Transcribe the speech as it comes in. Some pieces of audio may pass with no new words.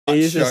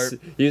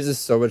He uses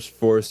so much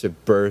force to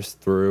burst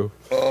through.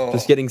 Oh.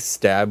 Just getting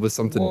stabbed with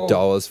something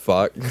dull as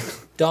fuck.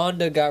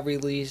 Donda got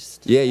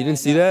released. Yeah, you didn't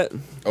see that?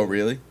 Oh,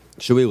 really?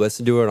 Should we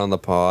listen to it on the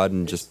pod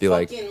and just be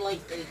like... Fucking like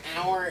an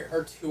hour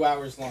or 2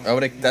 hours long.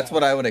 That's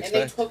what I would expect.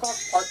 And they took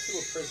off part 2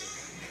 of prison.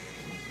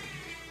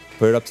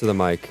 Put it up to the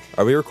mic.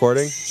 Are we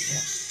recording? Yeah.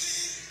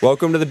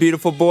 Welcome to the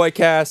Beautiful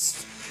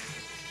BoyCast.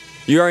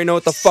 You already know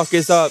what the fuck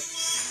is up.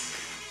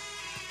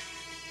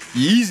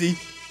 Easy.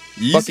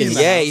 Fucking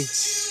yay.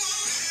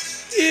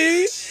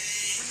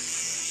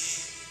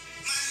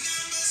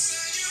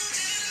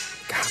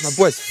 God, my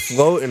boy's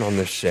floating on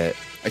this shit.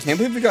 I can't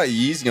believe we got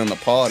Yeezy on the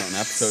pod on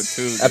episode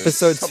 2. Dude.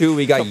 Episode 2,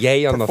 we got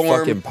Ye on the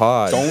fucking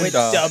pod. With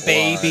the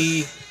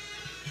baby.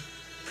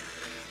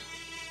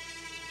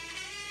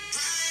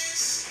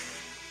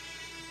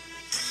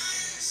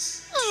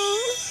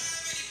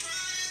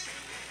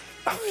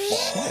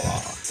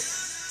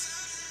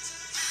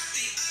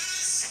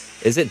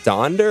 Is it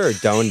Donda or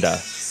Donda?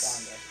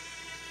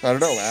 I don't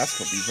know. Ask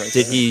him. He's right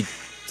there.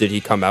 Did he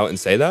come out and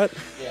say that?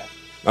 Yeah.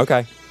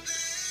 Okay.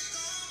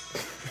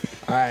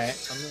 Alright.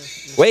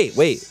 Wait.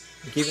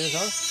 You keeping this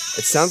on?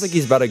 It sounds like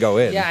he's about to go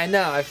in. Yeah, I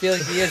know. I feel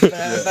like he is, but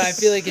I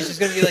feel like it's just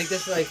gonna be like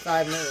this for like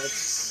 5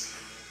 minutes.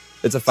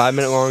 It's a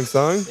 5-minute long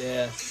song?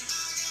 Yeah.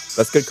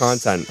 That's good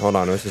content. Hold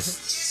on, let's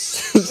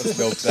just... Let's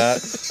milk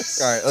that.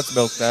 Alright, let's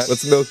milk that.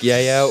 Let's milk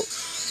Ye out.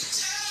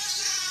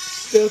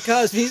 Bill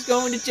Cosby's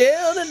going to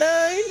jail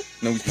tonight.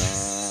 No, he's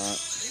not.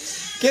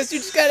 Guess who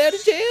just got out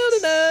of jail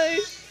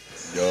tonight?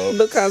 Yup.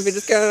 Bill Cosby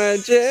just got out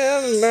of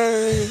jail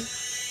tonight.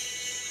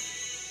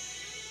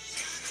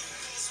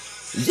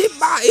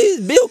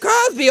 Is Bill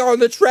Cosby on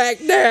the track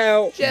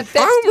now? Jeff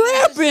I'm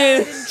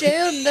rapping. in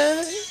jail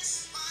tonight.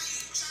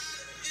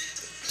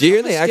 Do you hear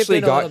I'm they gonna actually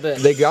skip it a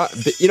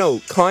little bit. you know,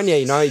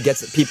 Kanye, you know how he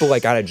gets people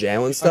like out of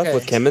jail and stuff Okay.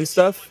 with Kim and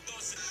stuff?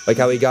 Like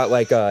how he got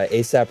like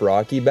ASAP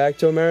Rocky back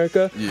to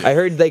America? Yeah. I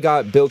heard they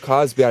got Bill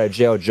Cosby out of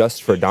jail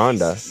just for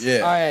Donda.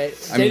 Yeah.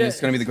 Alright. I mean,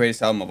 it's going to be the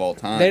greatest album of all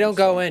time. They don't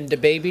go in. The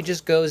baby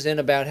just goes in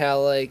about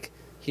how, like,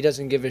 he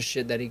doesn't give a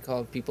shit that he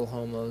called people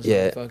homos.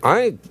 Yeah, Fucking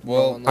I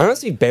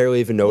honestly barely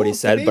even know what he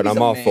said, but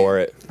I'm all for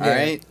it.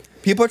 Alright?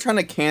 People are trying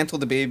to cancel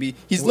the baby.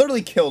 He's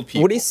literally killed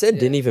people. What he said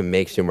didn't even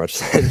make too much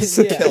sense.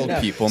 Yeah, Killed no.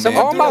 people, Some-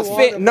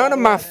 man. None of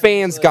my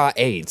fans got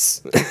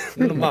AIDS.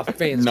 None of my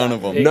fans. None got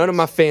of 'em. AIDS. None of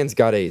my fans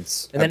got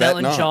AIDS. And then I bet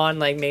Ellen not. John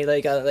like made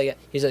like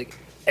he's like,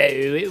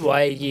 oh,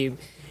 why are you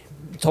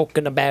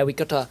talking about we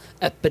got a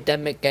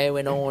epidemic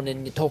going on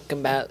and you're talking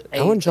about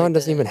Ellen AIDS John like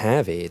doesn't that." even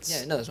have AIDS.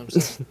 Yeah, no, that's what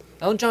I'm saying.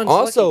 Ellen John's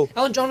Also, lucky.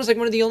 Ellen John was like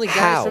one of the only guys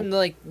how? from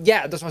the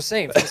that's what I'm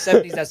saying, from the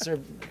 70s that's their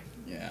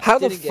Yeah. How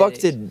the Didn't get fuck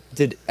AIDS.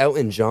 did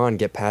Elton John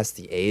get past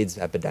the AIDS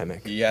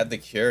epidemic? He had the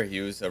cure. He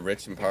was a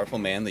rich and powerful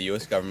man. The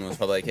U.S. government was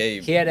probably like, hey,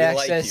 he had we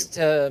access like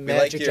you. to We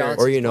like Magic your-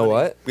 Johnson. Or you know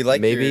what? We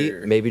like maybe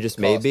your just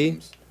maybe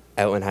costumes.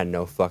 Elton had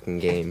no fucking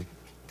game.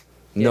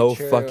 Yeah, No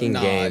true. fucking Nah,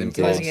 I game, didn't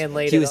dude. Wasn't getting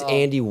laid He at was all.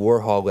 Andy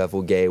Warhol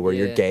level gay, where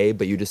you're Yeah. gay,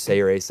 but you just say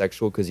you're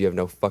asexual because you have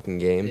no fucking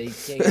game. Yeah, you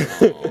can't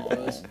get all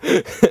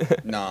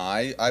those. Nah,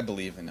 I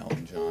believe in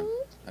Elton John.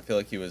 I feel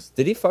like he was.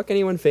 Did he fuck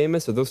anyone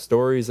famous? Are those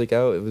stories like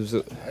out? It was.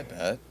 I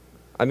bet.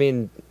 I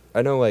mean,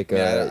 I know like.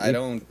 Yeah, I he-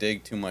 don't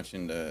dig too much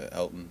into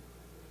Elton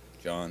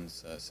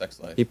John's sex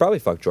life. He probably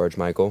fucked George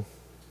Michael.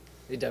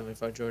 He definitely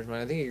fucked George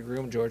Michael. I think he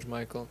groomed George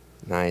Michael.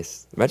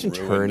 Nice. Imagine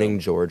Ruined turning him.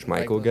 George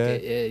Michael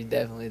gay. Yeah, he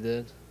definitely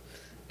did.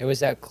 It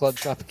was at Club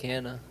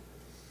Tropicana.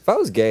 If I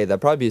was gay,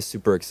 that'd probably be a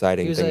super He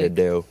exciting was thing to like,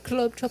 do.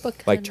 Club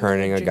Tropicana. Like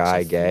turning a drinks guy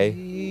are gay.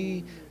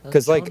 free,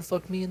 'Cause, like- John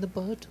fucked me in the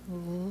butt. I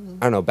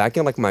don't know. Back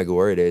in like my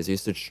glory days, I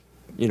used to,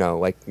 you know,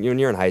 like when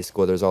you're in high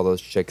school, there's all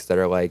those chicks that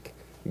are like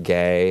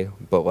gay,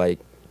 but like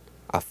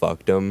I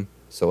fucked them,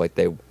 so like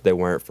they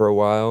weren't for a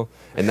while,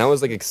 and that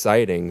was like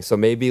exciting. So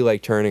maybe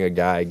like turning a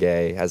guy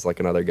gay as like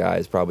another guy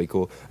is probably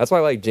cool. That's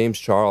why like James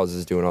Charles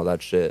is doing all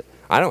that shit.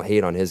 I don't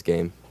hate on his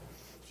game.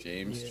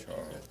 James Yeah.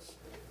 Charles.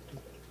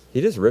 He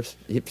just rips.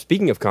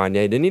 Speaking of Kanye,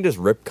 didn't he just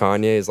rip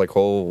Kanye's like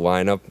whole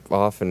lineup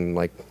off and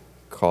like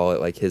call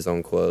it like his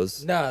own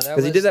clothes? No, that was...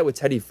 Because he did that with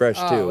Teddy Fresh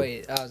too. Oh,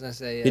 wait. I was going to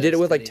say, yeah. He did it it's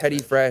with like Teddy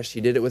Fresh. He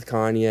did it with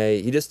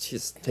Kanye. He just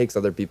takes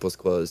other people's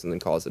clothes and then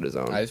calls it his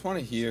own. I just want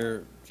to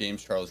hear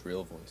James Charles'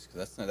 real voice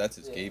because that's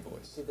his gay voice.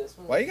 See this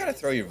one? Why you gotta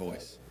throw your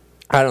voice?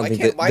 I don't Why think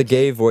can't- the why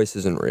gay voice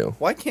isn't real.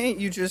 Why can't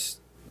you just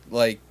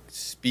like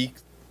speak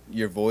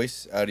your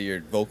voice out of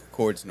your vocal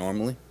cords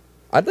normally?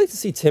 I'd like to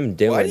see Tim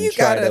Dillon Why do you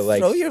try gotta to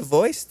like. throw your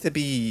voice to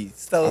be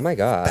so Oh my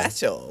God.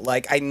 special?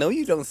 Like, I know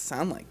you don't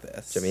sound like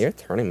this. Jimmy, you're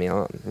turning me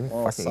on. Oh,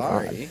 Oh, fucking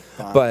sorry.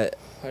 God. But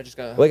I just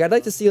got... like, I'd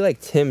like to see like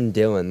Tim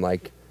Dillon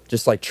like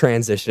just like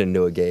transition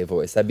into a gay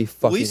voice. That'd be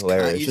fucking he's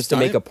hilarious. he's Just to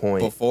done make it a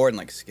point. before in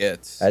like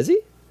skits. Has he?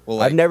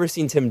 Well, I've never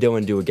seen Tim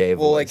Dillon do a gay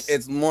Well, voice. like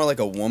it's more like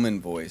a woman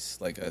voice,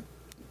 like a.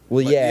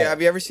 Well, like- yeah.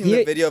 Have you ever seen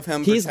the video of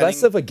him? He's less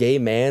pretending- of a gay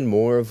man,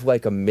 more of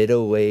like a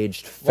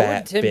middle-aged What would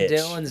fat Tim bitch.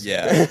 Dillon's...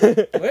 Yeah.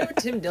 What would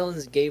Tim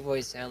Dillon's gay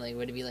voice sound like?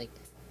 Would it be like...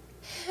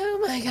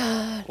 Oh my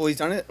god. Well, he's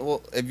done it.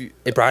 Well, if you,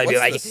 He'd probably be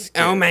what's like, the skit?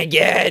 "Oh my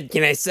god,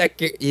 can I suck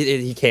your?"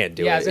 He can't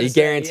do Yeah, I it. was gonna He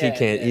say, guarantee yeah,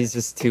 can't. yeah. He's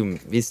just too.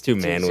 He's too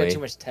He's manly. got too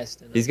much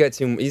test in him.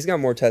 He's got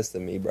more tests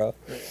than me, bro.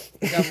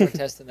 He's got more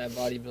test than that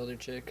bodybuilder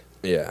chick.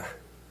 Yeah.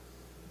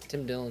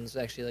 Tim Dillon's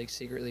actually like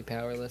secretly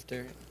power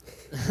lifter.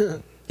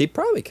 He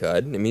probably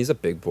could. I mean, he's a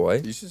big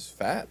boy. He's just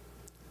fat.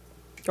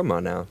 Come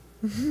on now.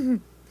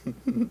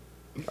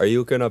 Are you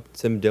looking up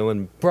Tim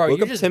Dillon? Bro, look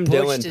you up just Tim pushed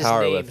Dillon his name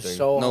powerlifting.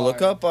 so No, look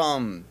hard.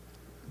 up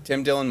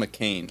Tim Dillon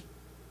McCain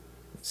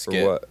For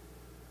skit. what?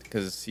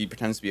 Because he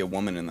pretends to be a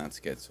woman in that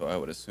skit, so I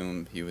would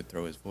assume he would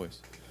throw his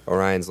voice.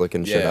 Oriion's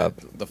looking shit Yeah, up.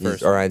 the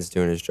first Orion's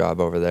doing his job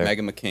over there.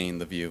 Megan McCain,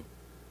 The View.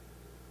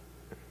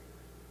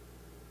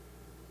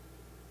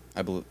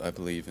 I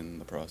believe in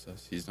the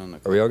process. He's done a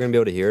Are we all gonna be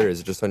able to hear it? Or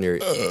is it just on your?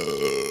 And we're going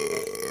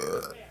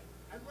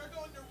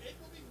to, it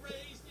will be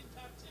raised in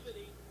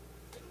captivity.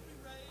 It will be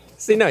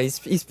raised. See, no, he's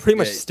pretty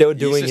much Yeah, still he's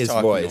doing just his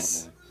talking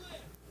voice.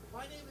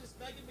 My name is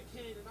Megan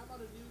McCain, and I'm on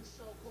a news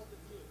show called The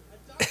View. And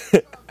Donald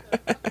Trump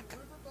at the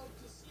Riverboat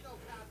Casino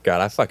Cafe.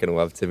 God, I fucking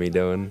love Timmy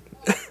Dillon.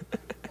 My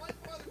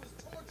father was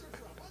tortured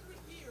for 100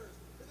 years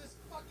for this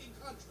fucking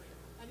country,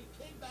 and he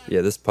came back. Yeah,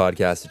 this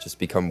podcast has just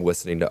become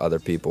listening to other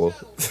people.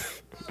 Fuck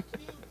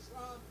you,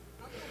 Trump.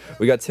 I'm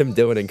We got Tim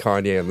Dillon and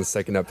Kanye on the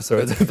second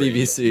episode of the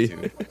BBC. Dude.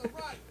 from the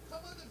right. Come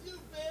on The View,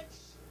 bitch.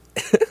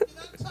 You're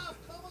not tough.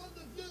 Come on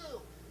The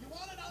View. You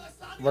want it,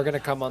 Alessandro? We're gonna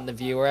come on The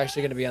View. We're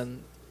actually gonna be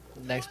on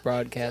the next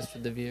broadcast for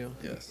The View.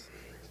 Yes.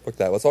 Fuck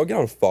that. Let's all get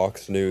on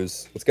Fox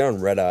News. Let's get on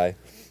Red Eye.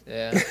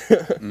 Yeah.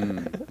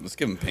 Let's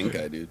give him pink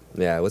eye, dude.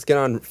 Yeah, let's get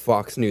on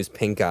Fox News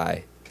Pink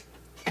Eye.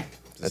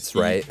 That's Just eat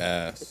right.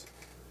 Ass.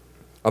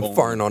 I'm Boom.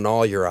 farting on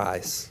all your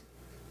eyes.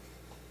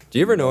 Do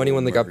you ever know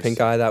anyone that got Boomers.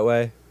 pink eye that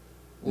way?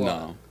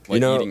 No. You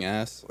Like know- eating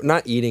ass.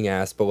 Not eating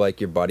ass, but like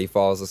your buddy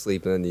falls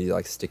asleep and then you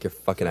like stick your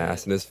fucking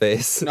ass in his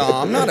face. No,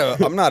 I'm not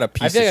a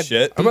piece feel of like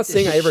shit. I'm not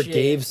saying I ever Shit.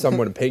 gave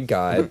someone pink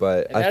eye,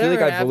 but If I that feel like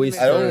ever I've happened always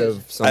to me, heard I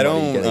of somebody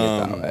getting it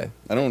that way.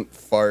 I don't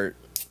fart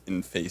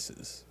in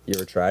faces. You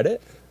ever tried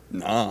it?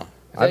 Nah.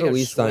 I I've feel at like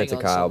least done it to swing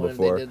on Kyle someone if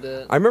they before. did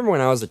that. I remember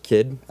when I was a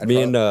kid, I'd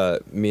me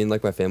and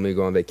like my family would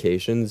go on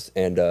vacations,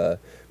 and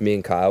me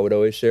and Kyle would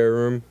always share a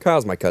room.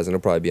 Kyle's my cousin; he'll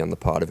probably be on the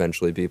pod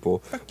eventually,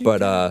 people.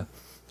 But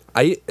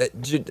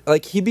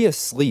like he'd be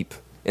asleep,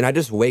 and I'd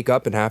just wake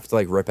up and have to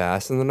like rip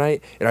ass in the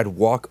night, and I'd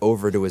walk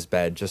over to his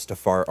bed just to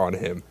fart on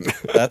him.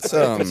 That's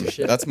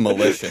shit. that's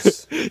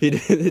malicious.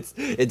 It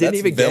didn't That's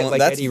even get villain- like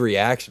that's- any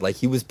reaction. Like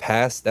he was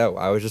passed out.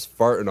 I was just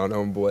farting on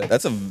homeboy.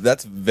 That's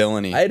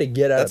villainy. I had to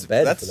get out That's of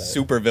bed that's for that.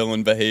 super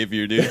villain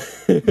behavior, dude.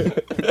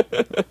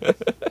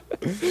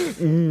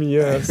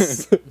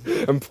 Yes.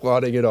 I'm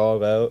plotting it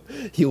all out.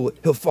 He'll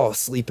fall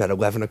asleep at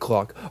 11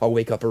 o'clock. I'll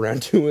wake up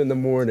around 2 in the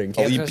morning.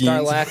 I'll Cam's eat gonna start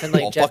beans. laughing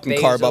like I'll Jeff fucking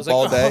Bezos. carb up like,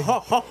 all day. Oh,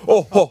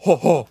 ho, ho,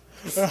 ho.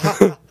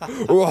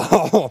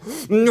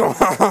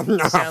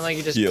 Sound like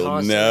you just You'll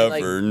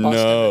constantly never like busting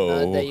know.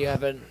 a nut that you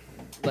haven't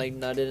like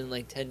nutted in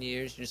like 10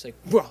 years. You're just like.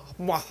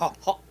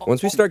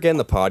 Once we start getting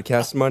the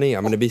podcast money,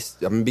 I'm gonna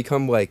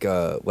become like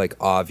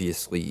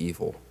obviously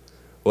evil.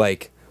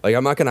 Like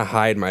I'm not gonna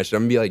hide my shit.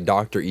 I'm gonna be like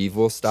Dr.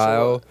 Evil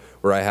style,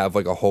 where I have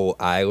like a whole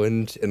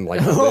island and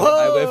like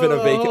I live in a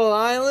vacant. whole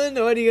island.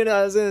 What are you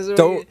gonna?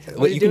 Don't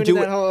What are you can doing in do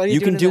that whole- what are it. You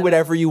doing can in do that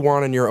whatever you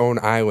want on your own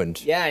island.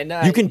 whole- Yeah, I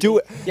know. You can do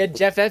it. Yeah,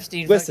 Jeff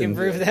Epstein Listen, fucking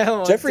proved that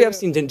one. Jeffrey too.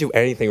 Epstein didn't do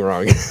anything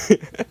wrong. Yeah,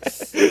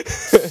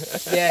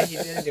 he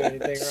didn't do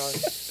anything wrong.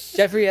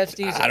 Jeffrey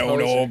Epstein's a I don't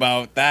know poser.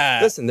 about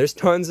that. Listen, there's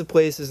tons of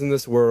places in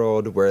this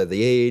world where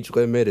the age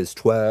limit is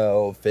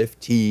 12,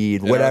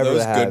 15, And whatever are those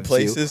the have good you.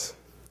 places?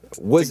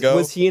 Was go?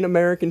 was he in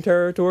American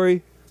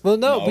territory? Well,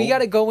 no, we No. got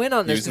to go in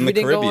on He this was 'cause in we the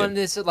didn't go Caribbean. on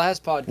this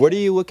last podcast. What are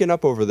you looking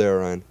up over there,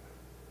 Ryan?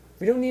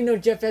 We don't need no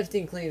Jeff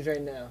Epstein claims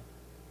right now.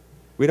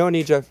 We don't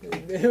need Jeff.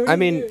 I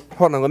mean,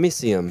 hold on, let me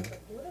see him.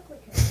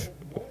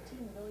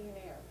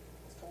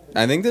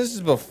 I think this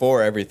is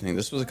before everything.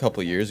 This was a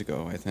couple years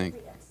ago, I think.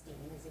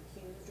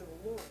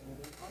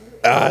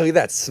 Ah, look at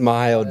that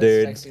smile,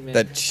 dude. Sexy, man.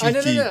 That No,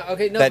 cheeky,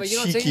 Okay, no, that but you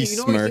know what I'm cheeky saying? You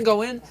know where we can smirk.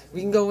 go in?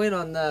 We can go in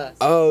on the.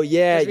 Oh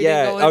yeah, Because we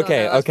didn't go in yeah. on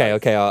Okay, that last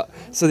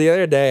okay. So the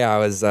other day I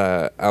was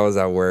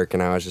at work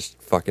and I was just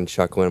fucking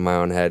chuckling in my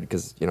own head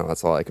because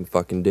that's all I can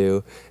fucking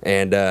do.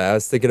 And I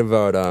was thinking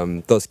about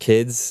those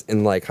kids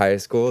in like high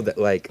school that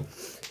like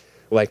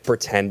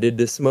pretended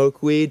to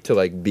smoke weed to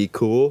like be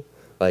cool,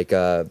 like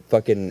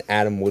fucking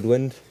Adam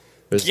Woodland.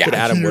 There's this kid,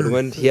 Adam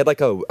Woodland. He had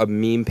like a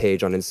meme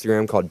page on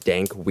Instagram called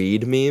Dank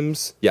Weed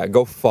Memes. Yeah,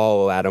 go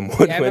follow Adam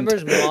Woodland. Yeah, I remember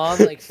his mom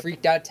like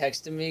freaked out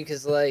texting me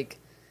because like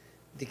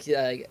the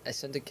kid, I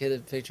sent a kid a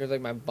picture of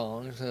like my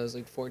bongs when I was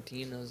like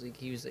 14.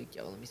 He was like,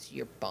 "Yo, let me see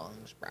your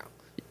bongs, bro."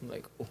 I'm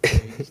like,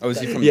 okay. Oh, is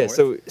he from Yeah,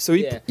 North? so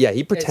he he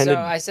And pretended. so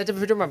I sent him a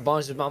picture of my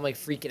bongs. His mom like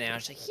freaking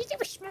out. She's like, "He's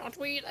never smoked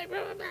weed." Like,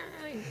 blah, blah,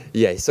 blah.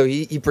 Yeah, so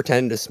he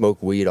pretended to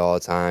smoke weed all the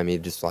time.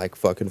 He'd just like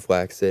fucking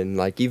flex it. And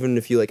like even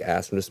if you like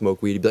asked him to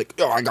smoke weed, he'd be like,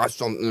 "Oh, I got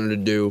something to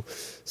do."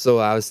 So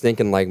I was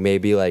thinking like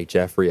maybe like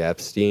Jeffrey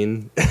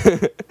Epstein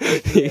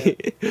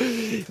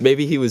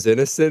Maybe he was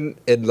innocent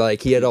and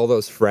like he had all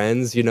those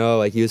friends, you know,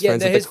 like he was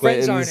friends with his the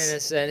Clintons. friends aren't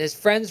innocent. His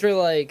friends were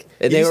like,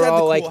 And He they just were had the all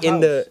cool like house.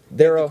 into. He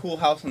They're had the all. cool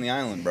house on the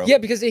island, bro. yeah,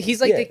 because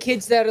he's like Yeah. the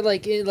kids that are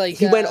like in like.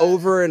 He went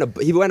over and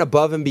he went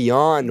above and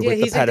beyond Yeah, with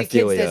the he's like the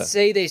kids pedophilia. that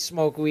say they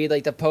smoke weed,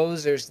 like the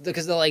posers,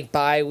 because they'll like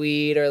buy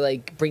weed or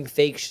like bring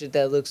fake shit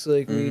that looks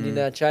like weed, you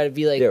know, try to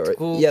be like yeah,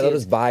 cool. yeah, they'll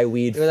kids. just buy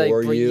weed They're, like,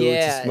 for bring- you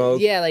yeah, to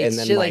smoke. yeah, like and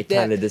then shit like like that.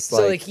 kind of just So,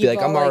 like like, he be like,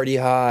 bought, I'm like- already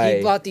high.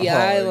 He bought the Oh,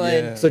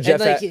 island. yeah. So and Jeff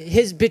like had-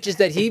 his bitches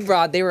that he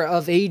brought, they were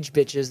of age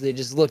bitches. They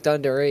just looked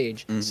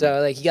underage. So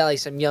like he got like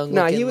some young.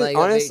 No, looking, he was like,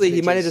 honestly of age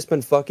he might have bitches. just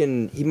been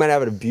fucking. He might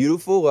have had a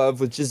beautiful love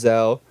with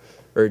Giselle,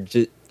 or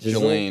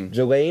Jelaine.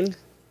 Jelaine,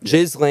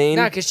 Ghislaine.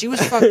 Nah, cause she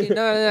was fucking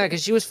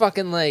cause she was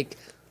fucking like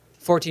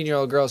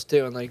 14-year-old girls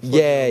too, and like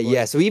 14-year-old Yeah, boys.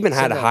 yeah. So he even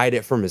had to no. hide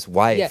it from his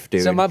wife, Yeah,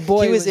 dude. so my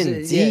boy he was was, in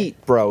yeah,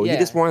 deep, bro. yeah. He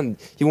just wanted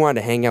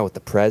to hang out with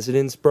the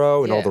presidents,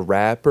 bro, and all Yeah. the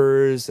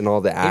rappers and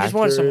all the He actors. just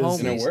wanted some And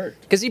homies. it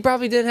worked. Cause he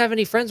probably didn't have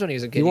any friends when he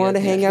was a kid. He wanted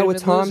to yet. hang He out could've with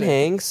been Tom losing.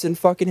 Hanks and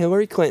fucking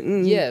Hillary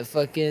Clinton. Yeah,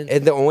 fucking.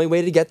 And the only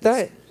way to get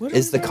that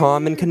is the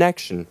common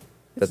connection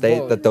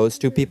Whoa. that those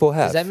two people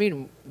have. Does that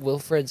mean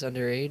Wilfred's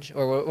underage,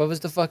 or what was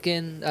the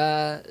fucking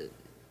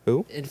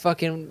Who? in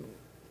fucking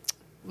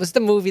what's the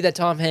movie that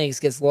Tom Hanks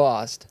gets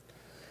lost?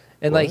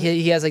 And like What?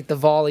 he has like the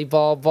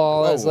volleyball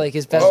ball as Whoa. like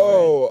his best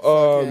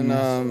Fucking,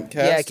 friend.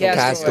 Castaway. Yeah,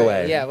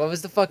 Castaway. Yeah, what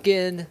was the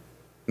fucking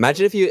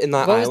Imagine if you in the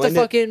what was island. the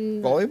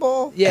fucking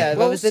Volleyball? yeah,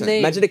 what was the Wilson. name?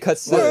 Imagine it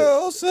cuts to.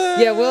 Wilson.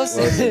 Yeah,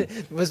 Wilson.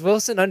 Was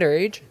Wilson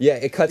underage? Yeah,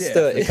 it cuts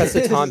Yeah.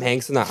 to Tom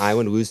Hanks on the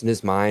island losing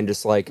his mind,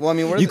 just like, Well, I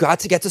mean, what are you the- got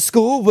to get to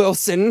school,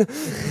 Wilson,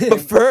 but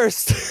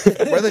first.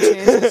 What are the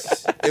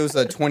chances? It was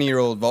a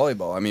 20-year-old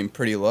volleyball. I mean,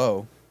 pretty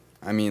low.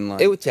 I mean,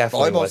 like It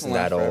definitely volleyball wasn't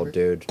doesn't that last old,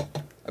 forever. dude.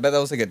 I bet that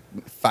was like a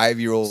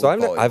 5-year-old. So I've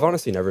volleyball.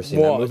 honestly never seen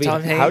Whoa, that movie.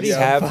 Tom How do you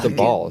Hanks, have the fucking-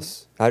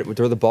 balls?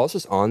 Were the balls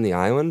just on the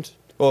island?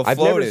 Well, it I've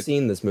never floated.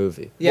 seen this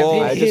movie. Yeah, Well, me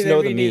I just neither,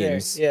 know me the neither.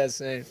 memes. Yeah,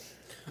 same.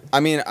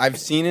 I mean, I've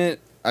seen it.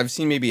 I've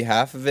seen maybe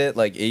half of it,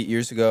 like 8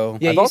 years ago.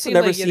 Yeah, I've you also seem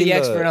never like you're seen the the-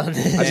 expert on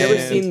this. I've never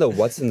And- seen the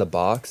What's in the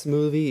Box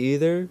movie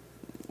either.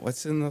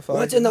 What's in the fuck?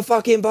 What's in the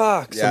fucking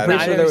box? Yeah, I'm pretty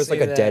I've sure never there was like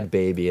seen a that. dead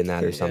baby in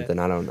that or Yeah. something.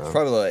 I don't know.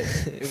 Probably like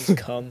It was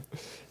cum.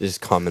 They just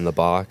come in the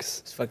box.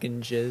 It's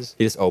fucking jizz.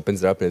 He just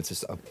opens it up and it's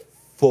just a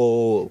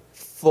full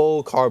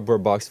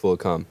cardboard box full of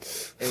cum.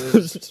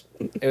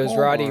 It was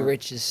Roddy Walmart.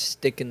 Rich's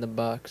stick in the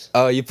box.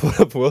 Oh, you put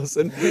up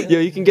Wilson? Yo,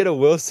 you can get a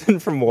Wilson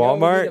from Yo, we need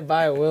to Walmart.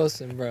 buy a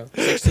Wilson, bro.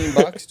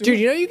 $16, Dude,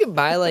 you know you can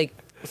buy like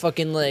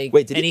fucking like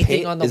Wait, did he anything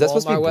paint- on the is that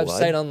supposed to be Walmart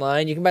blood? website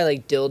online. You can buy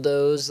like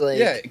dildos, like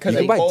Yeah, because You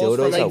it can buy pulls dildos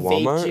from, like at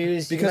vape Walmart?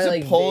 juice. You because can buy, it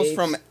like, pulls vapes.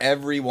 from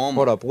every Walmart.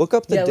 Hold up, look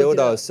up the Yeah, look it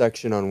dildo up.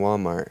 section on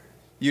Walmart.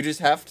 You just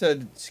have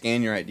to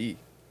scan your ID.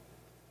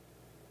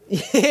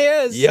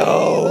 Yes.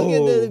 Yo. Look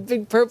at the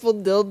big purple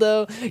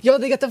dildo. Yo,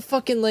 they got the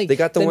fucking like. They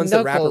got the ones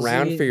that wrap knuckles.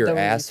 around You- for your the-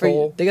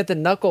 asshole? they got the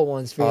knuckle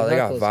ones for Oh, your they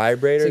got knuckles.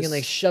 vibrators. So you can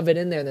like shove it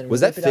in there and then. Was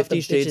that rip it out the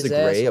 50 Shades of bitch's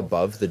Grey asshole.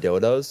 above the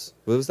dildos?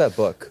 What was that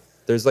book?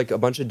 There's like a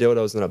bunch of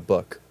dildos in a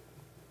book.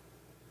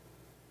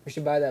 We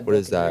should buy that. What book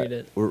is and that? Read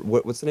it.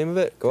 What's the name of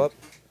it? Go up.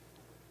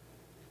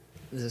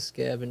 The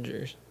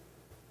Scavengers.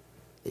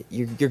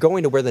 You're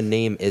going to where the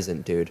name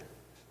isn't, dude.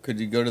 Could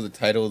you go to the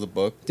title of the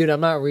book? Dude, I'm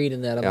not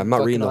reading that. Yeah, I'm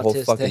not reading the whole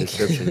autistic. fucking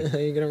description.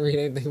 You're gonna read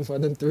anything more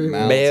than 3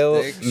 Mouth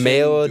words.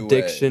 Male addiction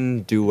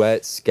addiction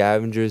duet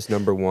scavengers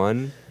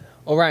 #1.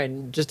 Oh,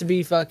 Ryan, just to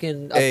be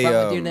fucking Hey,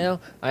 upfront with you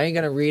now, I ain't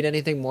gonna read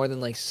anything more than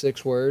like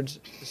 6 words.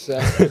 So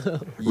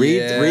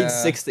Read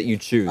 6 that you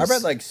choose. I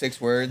read like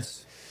 6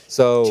 words.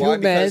 so. Why? Two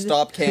Because men.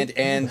 stop, can't,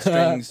 and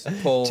strings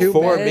pull. Two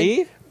For men,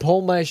 me?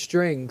 pull my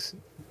strings.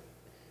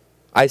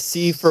 I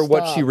see for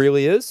what she Stop.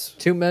 really is.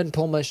 2 men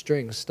pull my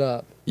strings.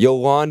 Stop.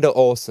 Yolanda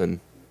Olsen.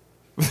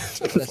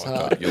 That's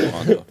hot.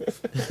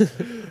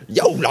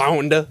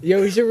 Yolanda.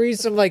 Yo, we should read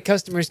some like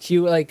customers'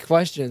 queue like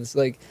questions,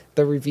 like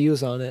the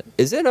reviews on it.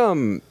 Is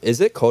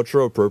it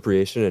cultural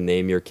appropriation to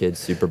name your kids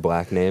super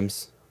black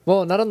names?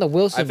 Well, not on the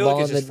Wilson I feel like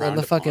ball it's on just the, on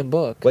the frowned fucking upon.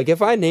 book. Like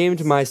if I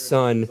named my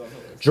son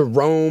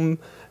Jerome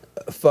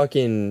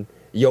fucking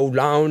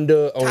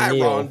Yolanda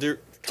O'Neal.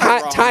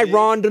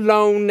 Tyrone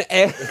Delone.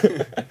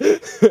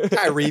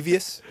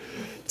 Tyrevius.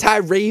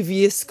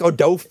 Tyravius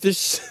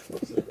Godolphus.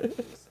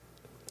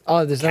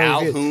 Oh, there's no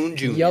reviews. Calhoun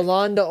Jr.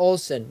 Yolanda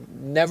Olsen.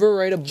 Never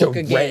write a book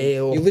again.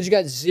 Jarrell. You literally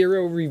got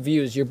 0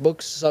 reviews. Your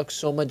book sucks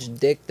so much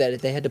dick that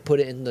they had to put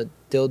it in the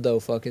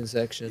dildo fucking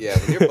section. Yeah,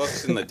 when your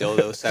book's in the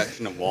dildo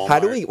section of Walmart. How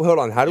do we You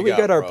got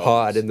get our problems.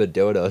 pod in the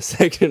dildo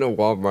section of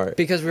Walmart?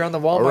 Because we're on the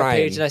Walmart Ryan,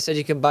 page and I said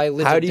you can buy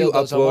legit How do you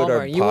dildos on upload Walmart.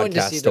 our You wanted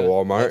to see podcast to the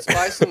Walmart? Let's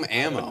buy some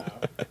ammo.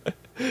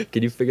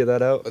 Can you figure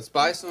that out? Let's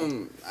buy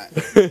some.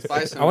 Let's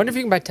buy some. I wonder if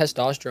you can buy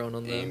testosterone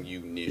on Name them. you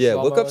niche. Yeah,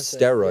 look up Walmart website,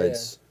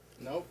 steroids.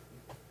 Nope.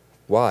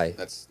 Why?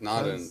 That's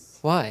not an.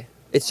 Why?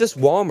 It's just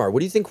Walmart. What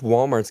do you think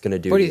Walmart's gonna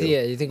do? What do to you think?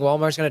 Yeah, you think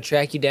Walmart's gonna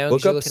track you down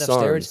Look because you're up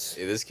looking up steroids? SARS.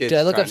 Yeah, this kid's Did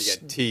I look trying up to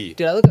get tea.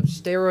 Dude, I look up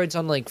steroids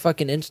on like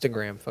fucking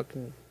Instagram.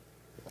 Fucking.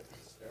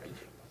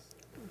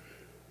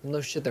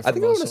 No shit, they're I for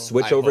think I want to muscle.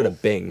 switch I over to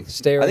hope. Bing.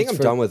 Steroids I think I'm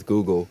for- done with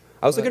Google.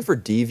 I was What? looking for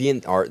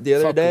Deviant Art the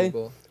other Fuck day,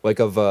 Google. like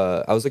of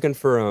I was looking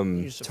for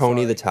Tony the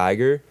Safari.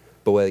 Tiger,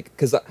 but like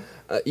cuz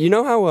you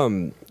know how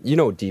you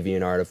know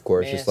DeviantArt, of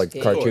course, just like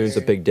Manscaped. cartoons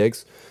with big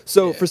dicks.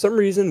 So Yeah. for some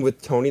reason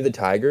with Tony the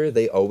Tiger,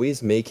 they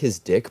always make his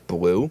dick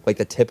blue, like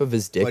the tip of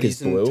his dick But is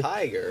he's blue. a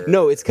tiger.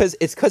 No, it's cuz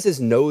his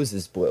nose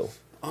is blue.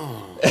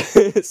 Oh.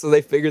 So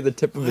they figure the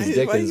tip of his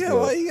dick is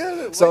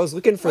blue. So I was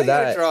looking for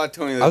that.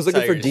 I was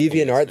looking for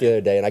DeviantArt the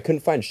other day, and I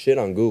couldn't find shit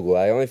on Google.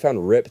 I only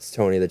found ripped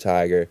Tony the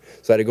Tiger,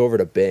 so I had to go over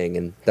to Bing,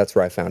 and that's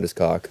where I found his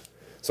cock.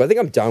 So I think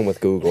I'm done with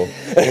Google.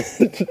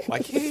 Why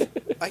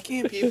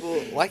can't people?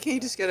 Why can't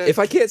you just get a? if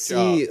I can't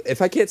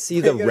job?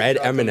 see the gotta red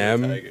draw Tony the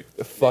M&M Tiger.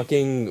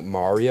 fucking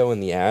Mario in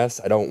the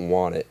ass, I don't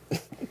want it.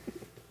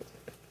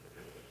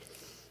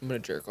 I'm gonna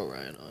jerk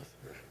Orion off.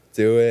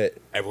 Do it.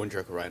 Everyone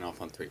jerk Ryan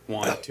off on 3.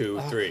 1, 2,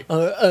 3.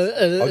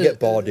 I'll get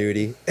ball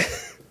duty.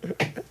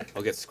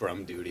 I'll get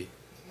scrum duty.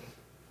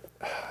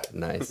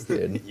 Nice,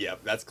 dude. Yep,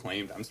 that's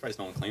claimed. I'm surprised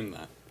no one claimed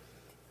that.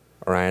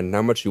 Ryan,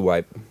 how much you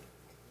wipe?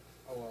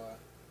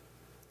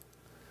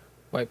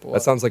 Wipe what?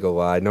 That sounds like a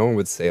lie. No one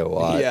would say a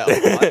lot. Yeah.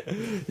 A lot.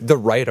 The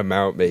right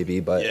amount, maybe,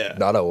 but Yeah.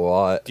 not a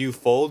lot. Do you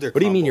fold or? What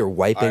do you mean you're crumble?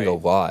 wiping a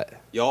Alright, lot?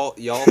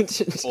 Y'all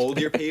fold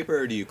your paper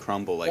or do you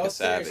crumble like Y'all a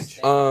savage?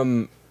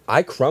 seriously?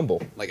 I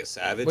crumble. Like a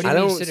savage? What do I you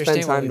mean don't sit or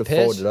spend stand while time we to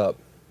fold piss? it up.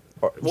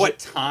 Or- What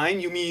time?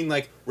 You mean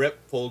like rip,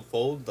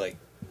 fold? Like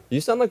You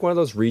sound like one of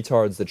those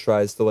retards that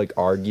tries to like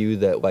argue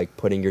that like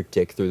putting your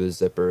dick through the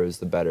zipper is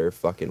the better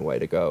fucking way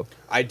to go.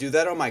 I do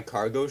that on my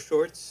cargo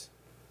shorts.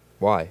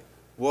 Why?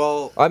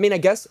 Well, I mean, I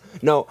guess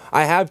no.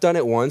 I have done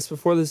it once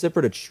before the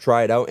zipper to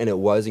try it out, and it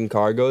was in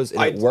cargos,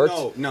 and it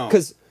worked. No.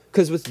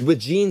 Because with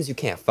jeans you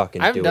can't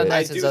fucking I haven't do done it. that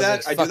I since do I was,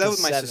 that. like, I do that fucking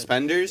with my 7.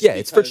 suspenders. Yeah,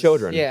 it's for because-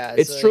 children. Yeah,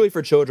 it's it's truly like-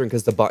 for children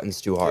because the button's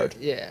too hard.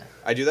 Yeah.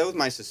 I do that with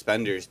my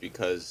suspenders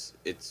because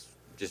it's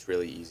just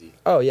really easy.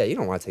 Oh yeah, you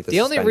don't want to take The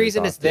only suspenders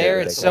reason off it's the there,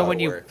 dick. it's a so lot when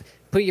of you work.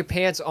 put your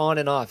pants on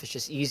and off, it's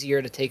just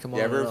easier to take them on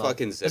You ever and off.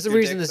 fucking zip That's the your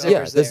reason the dick, though? zipper's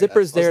Yeah, the there.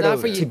 zipper's there It's not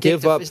to- for your to dick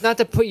give up- It's not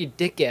to put your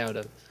dick out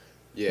of.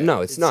 Yeah.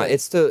 No, it's not. like-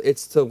 It's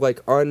to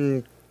like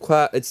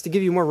It's to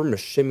give you more room to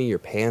shimmy your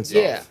pants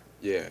Yeah. off.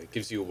 Yeah, it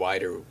gives you a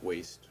wider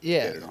waist. to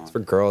Yeah. get it on. It's for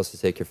girls to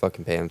take your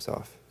fucking pants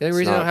off. The only It's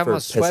reason I not don't have for them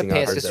on pissing off sweatpants,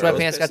 your because zipper.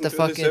 sweatpants got the Pissing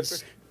through the fucking.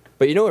 zipper?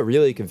 But you know what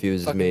really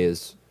confuses Fucking me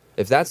is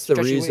if that's the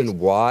stretchy reason waist.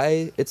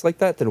 why it's like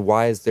that, then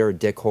why is there a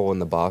dick hole in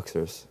the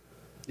boxers?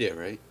 Yeah,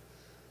 right.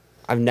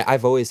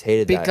 I've always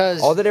hated Because-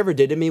 that. All that ever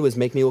did to me was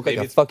make me look like Maybe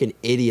a it's- fucking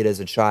idiot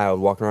as a child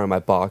walking around in my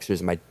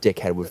boxers and my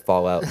dickhead would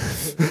fall out.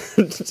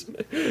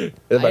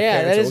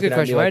 Yeah, that is a good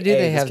question. Why do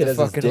they have the this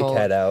kid has fucking his hole?"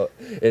 dickhead out?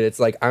 And it's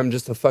like I'm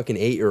just a fucking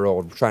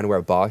 8-year-old trying to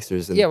wear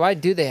boxers and Yeah, why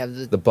do they have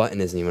the? the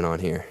button isn't even on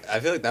here. I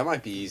feel like that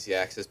might be easy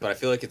access, but I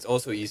feel like it's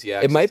also easy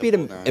access. might be to-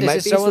 pull down. it might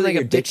Is be it so so when that like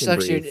your a dick bitch can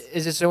sucks your? breathe.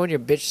 Is it so when your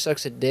bitch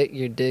sucks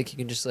your dick, you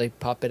can just like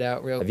pop it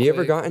out real Have quick? you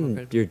ever gotten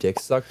Okay. your dick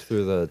sucked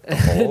through the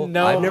hole?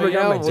 No, I've never but you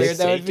know gotten how my weird dick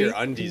that would Take be? your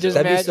undies Just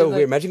out. That'd be so imagine,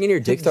 weird. Imagine getting your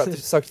dick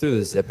sucked through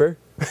the zipper.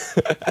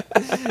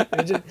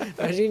 Imagine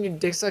getting your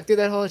dick sucked through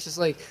that hole. It's just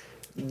like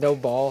no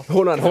ball.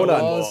 Hold on.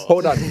 Balls.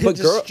 But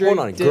Just hold straight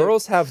on. dick.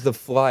 Girls have the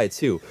fly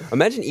too.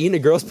 Imagine eating a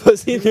girl's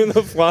pussy through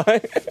the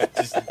fly.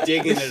 Just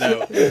digging it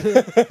out.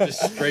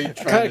 Just straight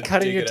trying to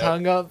Cutting dig your it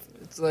tongue up.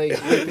 It's like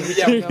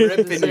Yeah, tongue up with the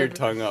ripping your zipper.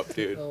 tongue up,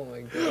 dude. Oh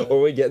my god.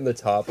 Or we get in the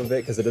top of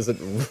it because it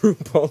doesn't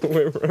loop all the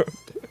way around.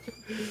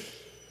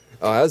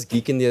 Oh, I was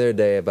geeking the other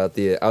day about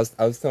I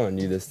was telling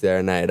you this the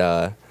other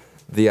night.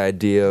 The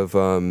idea of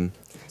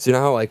so you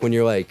know how like when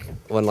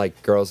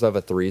girls have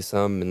a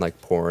threesome in like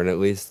porn at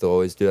least they'll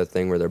always do that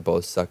thing where they're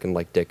both sucking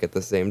like dick at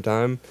the same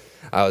time.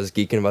 I was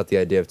geeking about the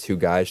idea of two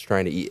guys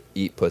trying to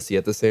eat pussy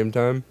at the same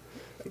time.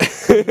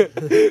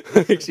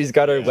 Like she's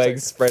got her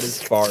legs spread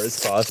as far as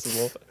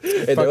possible,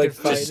 and they're like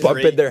Fucking just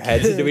fighting. bumping their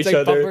heads into It's each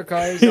like other. bumper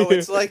cars. No,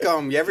 it's like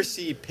you ever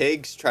see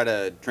pigs try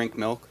to drink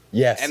milk?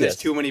 Yes, And there's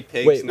yes. too many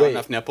pigs, Wait, not wait.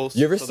 enough nipples.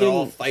 You ever so they're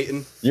all seen-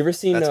 fighting. You ever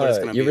seen That's what it's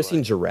gonna you be ever seen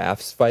like.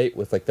 giraffes fight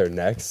with like their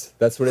necks?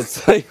 That's what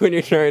it's like when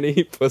you're trying to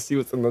eat pussy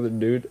with another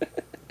dude.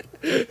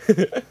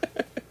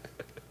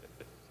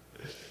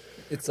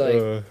 It's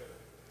like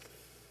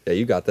Yeah,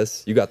 you got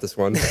this. You got this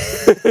one.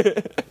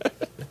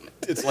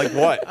 It's like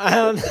what? I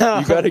don't know.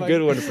 You got a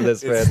good one for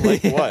this, man. It's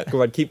like what?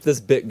 Come on, keep this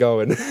bit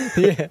going.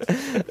 Yeah.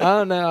 I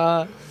don't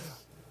know.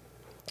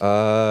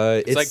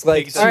 It's like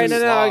like pigs All right, Too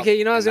no. soft Okay,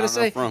 you know what I was and gonna not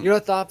say. enough room. You know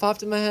what thought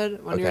popped in my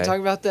head when you were Okay.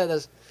 talking about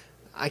that?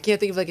 I can't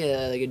think of like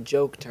a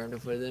joke term to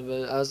put it in,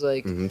 but I was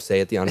like, say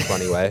it the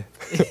unfunny way.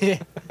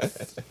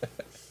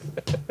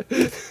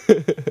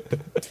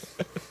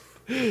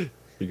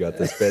 You got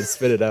this, man.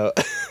 Spit it out.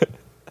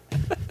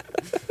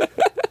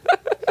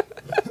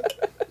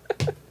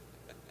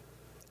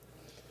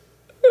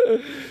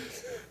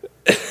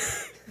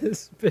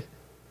 spit.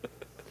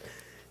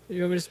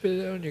 You want me to spit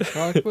it out on your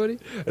cock, buddy?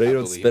 I know you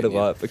don't believe spit a in you.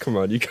 lot, but come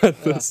on, you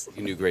got this. You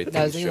can do great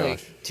I was things, thinking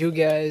Josh. like two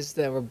guys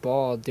that were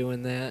bald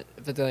doing that,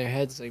 but their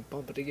heads like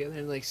bumping together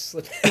and like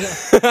slipping.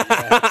 It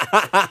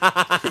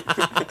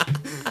out.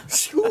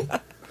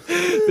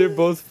 They're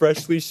both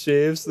freshly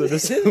shaved, so they're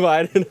just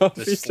sliding off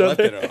Just each slip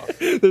other. it off.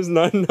 There's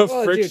not enough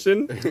Oh, dude.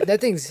 friction. That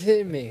thing's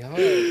hitting me hard.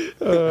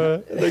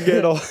 They're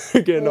getting all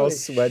Holy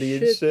sweaty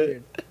and shit.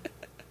 dude.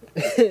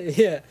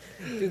 Yeah,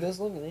 dude, those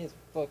lemonades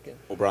fucking.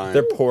 O'Brien.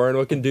 They're poor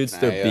looking dudes.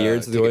 Can Their I,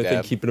 beards are the take a only thing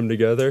dab? keeping them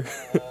together.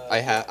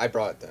 I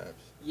brought dabs.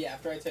 Yeah,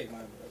 after I take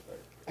mine real quick.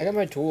 I got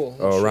my tool.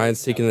 Oh,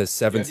 Ryan's taking the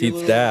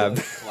 17th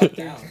dab.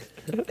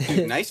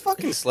 Dude, nice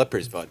fucking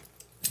slippers, bud.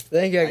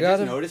 Thank you. I got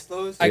just him. noticed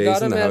those. I Yeah, got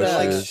he's in him the at house They're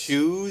like shoes.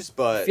 shoes,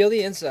 but feel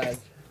the inside.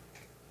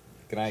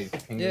 Can I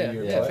finger Yeah,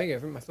 your yeah, butt? finger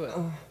from my foot.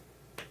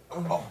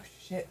 Oh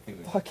shit,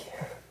 dude. Fuck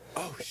yeah.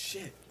 oh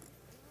shit.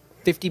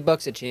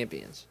 $50 at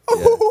Champions.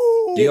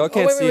 Y'all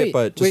can't wait, see wait, it,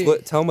 but just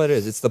wait. tell them what it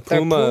is. It's the They're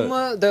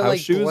Puma. They're house like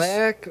shoes.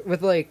 black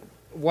with like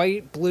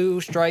white,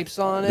 blue stripes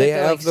on it. They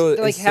They're have like, those-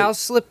 they're like it's the- house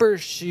slipper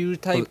shoe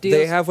type deals.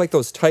 They have like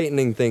those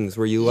tightening things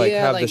where you like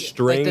yeah, have like, the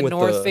string like the with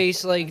North the.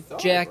 Face like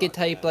jacket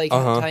type like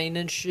Uh-huh.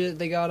 tightening shit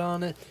they got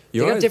on it. You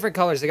They got wanna- different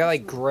colors. They got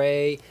like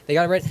gray. They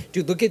got red.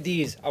 Dude, look at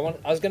these.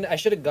 I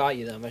should have got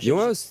you them. You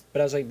want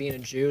but I was like being a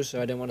Jew, so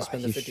I didn't want to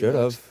spend the You $50. should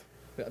have,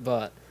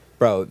 But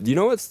bro. You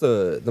know what's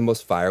the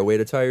most fire way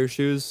to tie your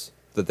shoes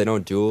that they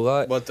don't do a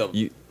lot? What the?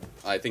 You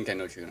I think I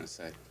know what you're gonna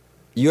say.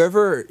 you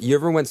ever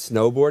went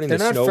snowboarding? They're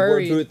the not snowboard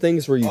furry. boot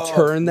things where you Oh,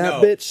 turn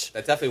that no. bitch.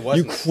 That definitely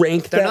You wasn't.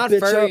 crank they're that not bitch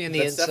furry up. in the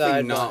That's definitely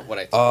inside. not what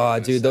I. Oh,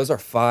 dude, those are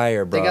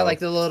fire, bro. They got like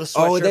the little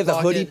sweatshirt Oh, they have the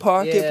hoodie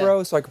pocket, Yeah.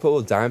 bro, so I can put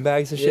little dime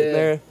bags and shit in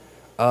Yeah.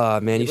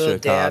 there. Man, you Little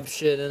should dab have copped.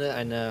 shit in it.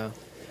 I know.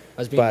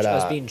 I was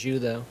But, being Jew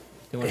though.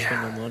 Didn't want to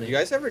spend no money. You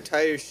guys ever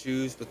tie your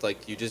shoes with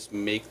like you just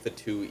make the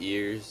two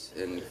ears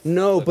and?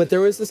 No, flip but it?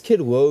 there was this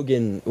kid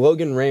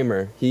Logan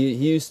Raymer. He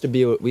used to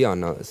be. We all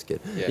know this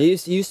kid. Yeah. He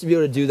used to be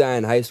able to do that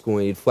in high school.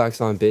 And he'd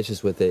flex on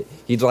bitches with it.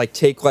 He'd like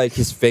take like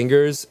his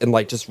fingers and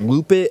like just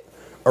loop it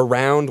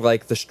around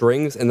like the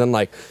strings and then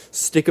like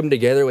stick them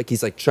together like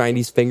he's like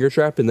Chinese finger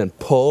trap and then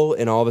pull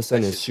and all of a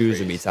sudden That's his just shoes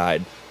would be crazy.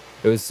 tied.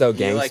 It was so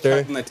You're like gangster.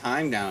 cutting the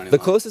time down. The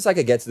closest I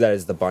could get to that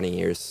is the bunny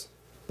ears.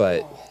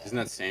 But Isn't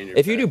that standard?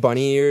 if you do practice?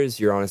 bunny ears,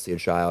 you're honestly a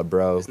child,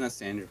 bro. Isn't that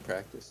standard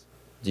practice?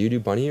 Do you do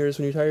bunny ears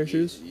when you tie your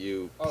shoes?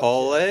 You Oh,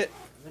 pull shit.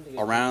 it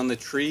around the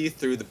tree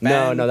through the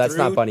bend. No, that's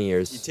not through. bunny You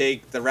ears.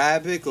 take the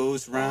rabbit,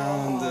 goes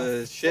around Oh,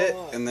 the shit,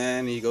 fuck. and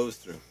then he goes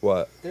through.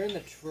 What? They're in the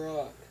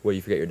truck. What,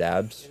 you forget your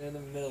dabs? They're in the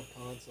middle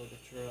console of the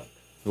truck.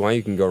 If you want,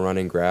 you can go run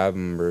and grab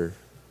them,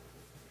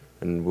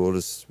 and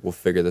we'll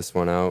figure this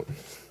one out.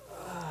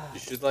 You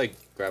should like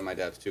grab my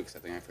dabs too, because I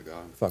think I forgot.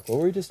 Fuck, what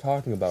were we just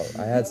talking about?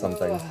 I had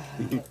something.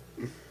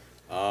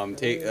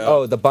 Take.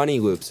 Oh, the bunny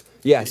loops.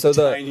 Yeah, so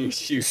tying the your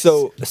shoes.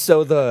 so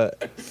the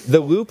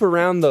loop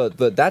around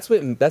the that's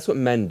what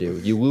men do.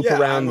 You loop Yeah,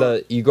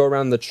 around you go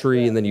around the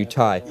tree and then you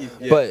tie.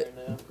 Yeah.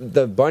 But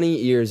the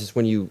bunny ears is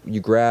when you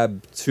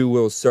grab two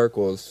little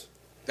circles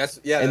That's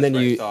and then what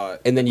I you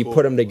thought. and then you Cool.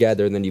 put them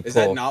together and then you Is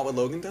pull. that not what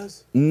Logan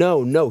does?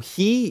 No,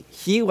 he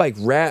like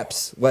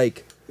wraps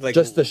like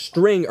just the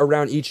string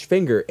around each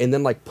finger and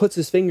then like puts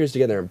his fingers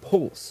together and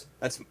pulls.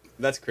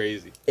 That's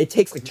crazy. It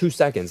takes like 2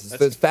 seconds. It's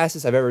the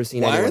fastest I've ever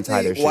seen anyone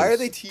tie their shoes. Why are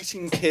they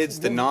teaching kids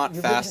the not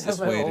You're thinking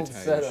fastest of my way to old tie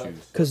setup. their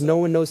shoes? Because no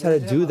one knows how to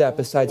do that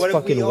besides What if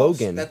fucking we all,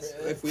 Logan.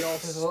 if we all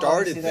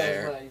started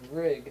there,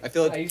 I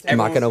feel like I'm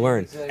not gonna everyone-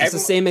 learn. It's the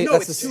same. No,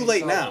 That's it's the, too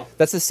late now.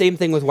 That's the same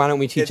thing with why don't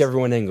we teach It's-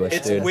 everyone English,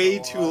 It's dude? way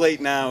too late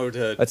now to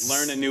That's-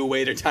 learn a new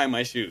way to tie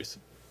my shoes.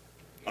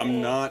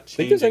 I'm not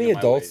Think there's changing any my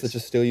adults ways. that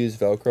just still use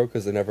Velcro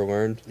because they never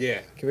learned?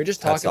 Yeah. Can we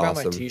just talk That's about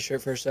my awesome.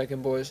 T-shirt for a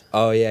second, boys?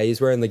 Oh yeah,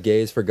 he's wearing the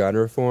gays for gun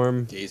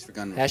reform. Gays for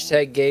gun reform.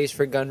 Hashtag gays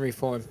for gun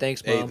reform.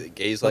 Thanks, Hey, mom. the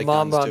gays My like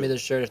mom guns bought too. me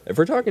this shirt. If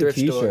we're talking Thrift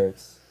store.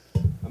 T-shirts,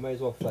 I might as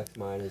well flex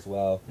mine as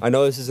well. I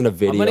know this isn't a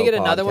video. I'm gonna get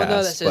another one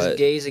though that podcast, says but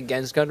 "gays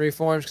against gun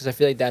reforms" because I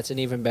feel like that's an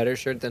even better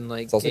shirt than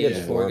like It's also "gays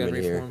getting for warm gun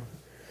in here. reform."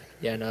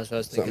 Yeah, no, that's what I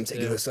was So I'm thinking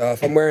taking too. this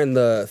off. I'm wearing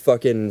the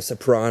fucking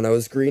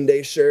Sopranos Green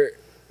Day shirt.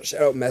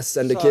 Shout out Mess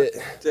Syndicate.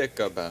 Dick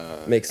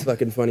about. Makes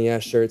fucking funny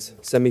ass shirts.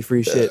 Send me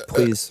free shit,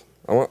 please.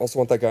 also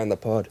want that guy in the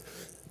pod.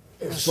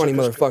 Funny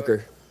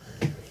motherfucker.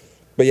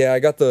 But yeah, I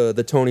got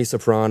the Tony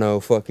Soprano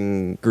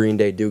fucking Green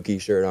Day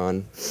Dookie shirt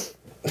on.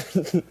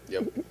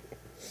 Yep.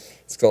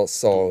 It's called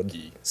Solid.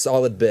 Dookie.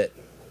 Solid bit.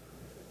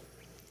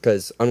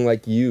 Because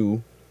unlike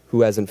you,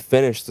 who hasn't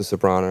finished The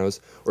Sopranos,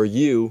 or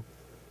you,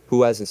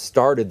 who hasn't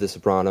started The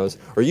Sopranos,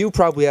 or you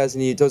probably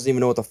doesn't even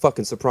know what the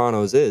fucking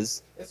Sopranos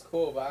is. It's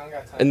cool, but I don't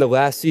got time. In the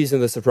last season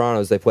of The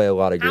Sopranos, they play a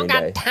lot of I Green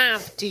don't Day. got time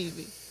for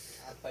TV.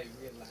 I play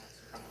real life.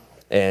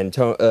 And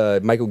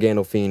Michael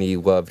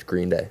Gandolfini loved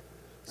Green Day.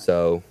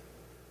 So,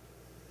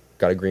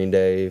 got a Green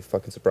Day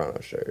fucking Soprano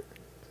shirt.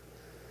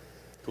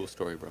 Cool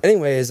story, bro.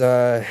 Anyways,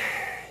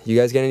 you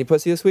guys get any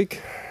pussy this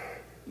week?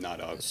 Nah,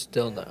 dog.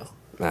 Still no.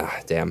 Ah,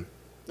 damn.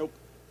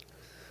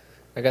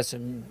 I got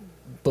some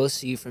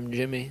bussy from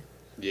Jimmy.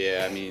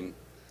 Yeah, I mean.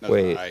 That's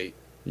Wait. alright.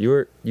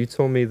 You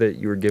told me that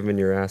you were giving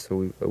your ass a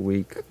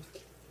week.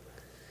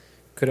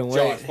 Couldn't wait.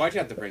 Josh, why'd you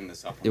have to bring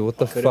this up? Yeah, what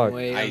the Couldn't fuck?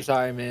 wait. I'm I-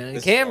 sorry, man.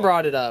 this Cam is-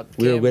 brought it up.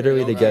 We were Cam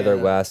literally brought it together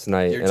up. last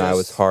night, You're and I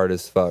was just- hard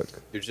as fuck.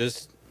 You're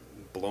just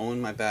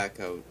blowing my back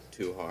out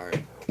too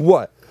hard.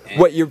 What? And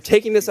What? You're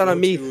taking this you out on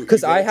go me too-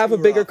 because you go I have a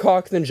too bigger rough.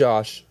 cock than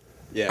Josh.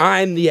 Yeah.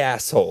 I'm the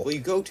asshole. Well, you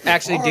go too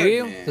Actually, hard, do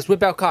you? man. Let's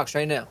whip out cocks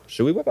right now.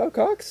 Should we whip out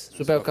cocks? Let's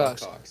whip out Fuck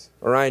cocks. cocks.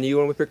 Orion, you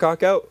want to whip your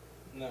cock out?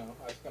 No,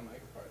 I just got my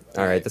part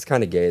All right, that's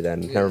kind of gay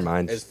then. Never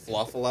mind. Is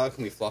fluff allowed?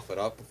 Can we fluff it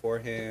up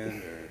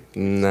beforehand? Or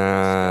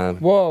Nah.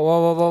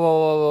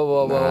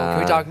 Whoa. Can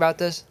we Nah. talk about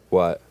this?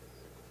 What?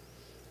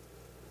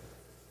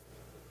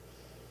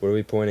 What are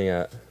we pointing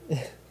at?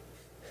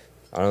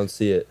 I don't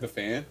see it. the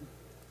fan?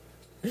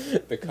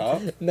 The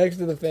cup? Next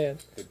to the fan.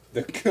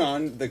 The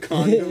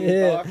condom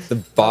Yeah. box? The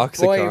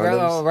box Boy, of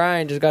condoms.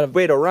 Ryan just got a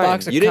Wait, Orion,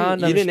 box of you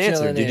condoms didn't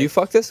answer. chilling Did in. you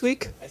fuck this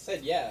week? I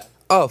said yeah.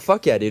 Oh,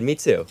 fuck yeah, dude. Me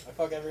too. I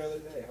fuck every other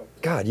day.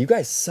 God, you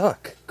guys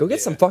suck. Go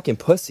get some Yeah. fucking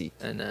pussy.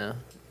 I know.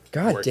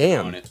 God Working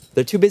damn. on it.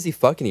 They're too busy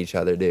fucking each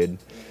other, dude.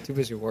 Too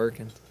busy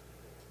working.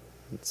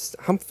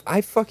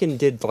 I fucking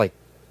did like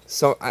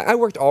so. I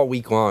worked all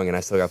week long and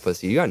I still got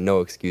pussy. You got no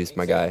excuse,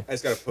 my guy. I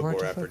just gotta put Why don't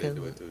more you effort fucking-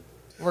 into it, dude.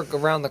 Work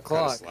around the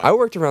clock. slack. I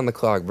worked around the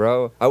clock,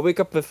 bro. I wake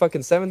up at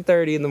fucking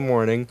 7:30 in the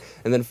morning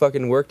and then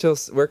fucking I work at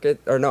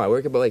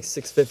like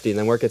 6:50 and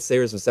then work at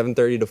Sayers from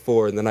 7:30 to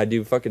 4 and then I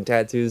do fucking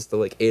tattoos till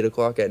like 8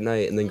 o'clock at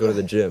night and then go to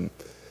the gym.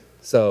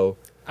 So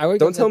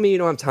don't tell me you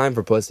don't have time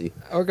for pussy.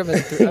 I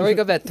wake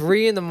up at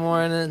 3 in the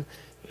morning.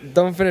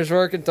 Don't finish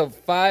work until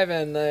 5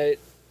 at night.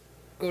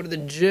 Go to the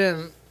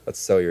gym. That's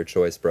so your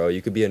choice, bro.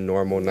 You could be a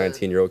normal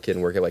 19-year-old kid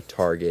and work at like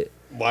Target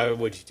Why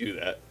would you do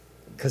that?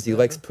 because he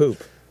likes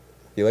poop.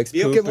 He likes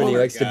Be a poop and he plumber,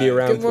 likes to be guy.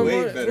 around Get more poop. Way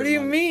money. better What do you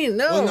money. mean?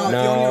 No. Well, no, if you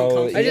own your own No,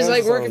 company, I just yeah.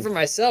 like working for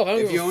myself. I don't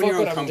If give you a own fuck your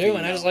what own I'm company,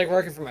 doing. I just no. like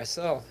working for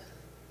myself.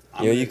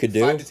 You know, you could do?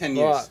 5 to 10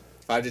 years. What?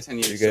 5 to 10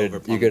 years. You silver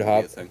could plumbing would be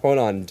hop. a thing. Hold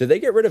on. Did they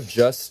get rid of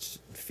just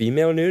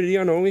female nudity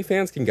on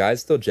OnlyFans? Can guys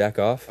still jack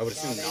off? I would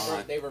assume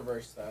not. They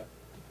reversed that.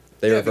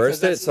 They Yeah,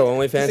 reversed because it, so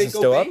that's- OnlyFans they is go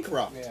still up.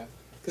 bankrupt. Yeah.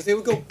 Because they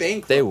would go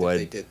bankrupt. They if would.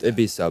 They did that. It'd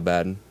be so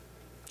bad.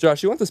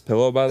 Josh, you want this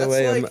pillow, by the That's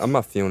way? like- I'm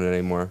not feeling it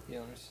anymore. Yeah,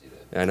 let me see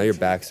that. Yeah, I know your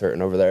back's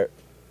hurting over there.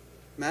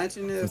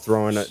 Imagine if I'm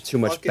throwing too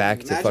much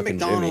back to imagine fucking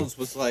Jimmy. McDonald's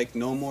was like,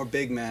 no more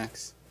Big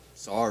Macs.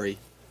 Sorry.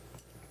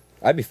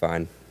 I'd be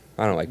fine.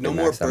 I don't like No Big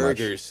more Macs that much.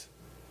 burgers.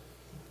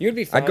 You'd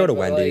be fine. I'd go to but,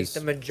 like, Wendy's. the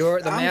I'm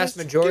mass just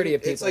majority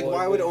of giving- people. It's like,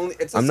 why would only?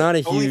 It's I'm not a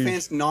huge-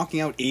 OnlyFans knocking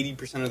out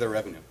 80% of their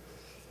revenue.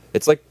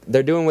 It's like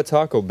they're doing what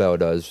Taco Bell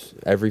does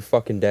every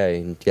fucking day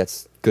and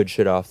gets good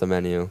shit off the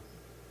menu.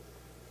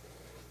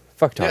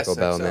 Fuck Yeah, Taco sex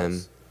Bell, sells.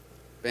 man.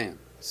 Bam.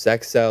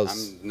 Sex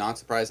sells. I'm not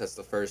surprised that's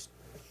the first.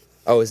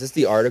 Oh, is this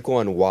the article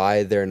on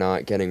why they're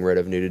not getting rid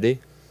of nudity?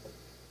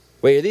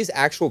 Wait, are these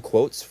actual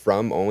quotes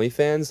from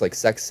OnlyFans? Like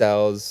sex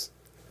sells.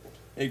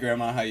 Hey,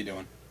 Grandma, how you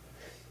doing?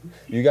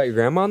 You got your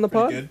grandma on the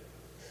pod? Pretty good.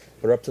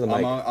 Put her up to the mic.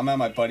 I'm at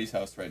my buddy's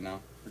house right now.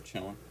 We're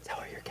chilling. Tell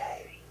her you're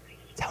gay.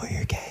 Tell her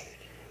you're gay.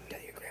 Tell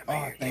your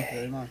grandma Oh, thank you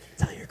very much.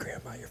 Tell your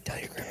grandma you're Tell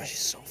your grandma she's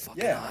so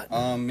fucking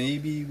Yeah.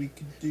 Maybe we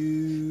could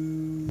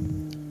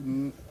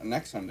do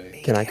next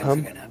Sunday. Can I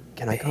come?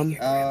 Can I come?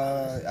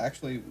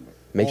 Actually.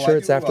 Make well, sure I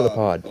it's do, after the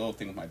pod. A little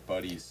thing with my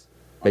buddies.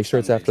 on Make sure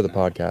it's after the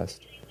Sundays now. podcast.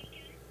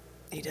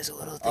 He does a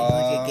little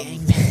Buddies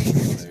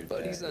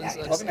Buddies on Probably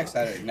Sundays. next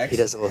Saturday. Next, He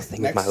does a little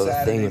thing with next my little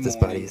thing Saturday with his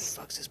morning. buddies.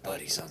 Fucks his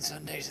buddies on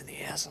Sundays in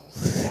the asshole.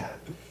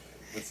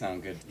 Would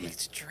sound good to me.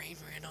 Makes a train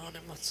ran on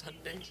him on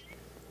Sundays.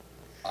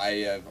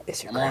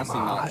 Is your I'm honestly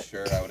grandma not hot?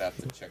 sure. I would have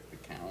to check the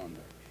calendar.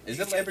 Is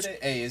it Labor Day?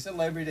 Hey, is it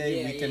Labor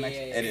Day weekend next?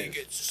 It is.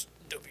 gets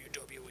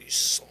WWE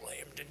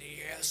slammed in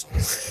the asshole.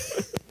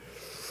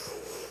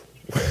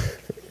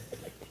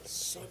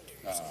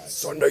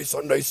 Sunday,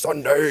 Sunday,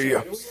 Sunday.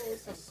 Well, I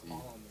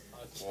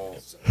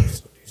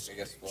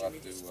guess we'll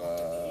have to.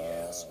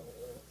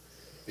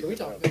 Can we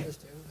talk about this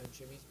too? How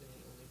Jimmy's been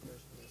the only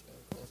person that's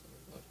gotten calls on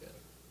the podcast.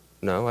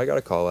 No, I got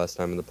a call last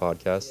time in the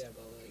podcast. Yeah,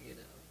 but like, you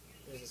know,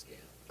 it was a scam.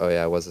 Oh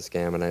yeah, it was a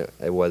scam, and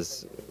it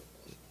was,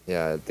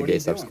 yeah, the What are Gay you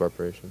Subs doing?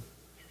 Corporation.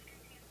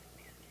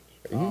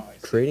 Are you Oh, I see.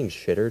 creating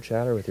shitter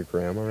chatter with your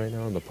grandma right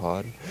now on the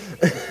pod?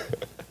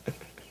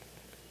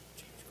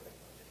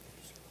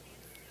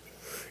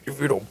 If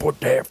you don't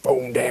put that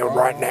phone down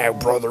right now,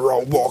 brother,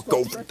 I'll walk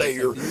over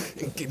there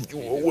and give you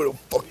a little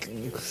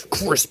fucking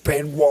Chris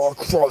Benoit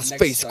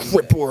crossface Next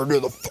Sunday. crippler to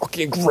the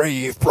fucking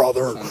grave,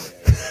 brother.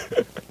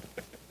 Sunday.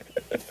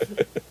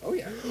 Oh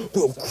yeah.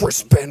 Little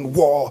Chris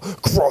Benoit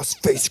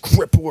crossface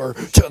crippler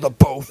to the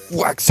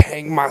Bowflex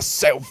hang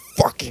myself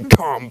fucking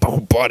combo,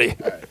 buddy.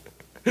 Alright.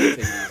 Take it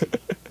easy.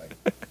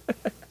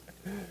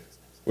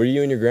 What are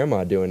you and your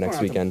grandma doing next Going out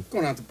to- weekend?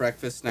 Going out to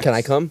breakfast next. Can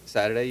I come?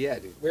 Saturday? Yeah,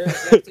 dude. Where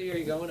exactly are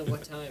you going and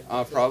what time?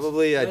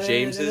 Probably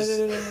James's.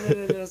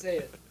 No, say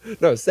it.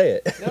 No, say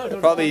it. No, don't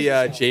Probably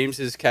lie yourself.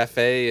 James's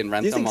Cafe in Do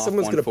you think Rentham off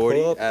someone's gonna pull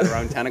 140 up? at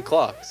around 10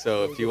 o'clock.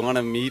 So if you want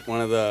to meet one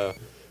of the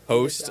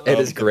hosts And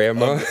his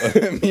grandma.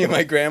 me and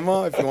my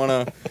grandma, if you want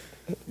to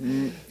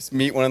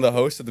meet one of the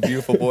hosts of the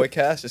Beautiful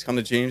BoyCast, just come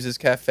to James's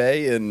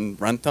Cafe in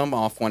Rentham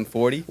off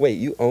 140. Wait,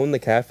 you own the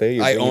cafe?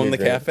 You're I bringing own your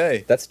the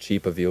cafe. That's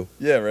cheap of you.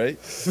 Yeah, right.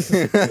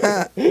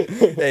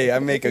 Hey, I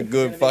make a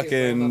good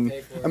fucking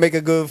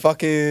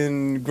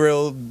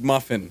grilled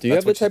muffin. Do you That's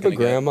have the what she's type of gonna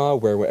get. grandma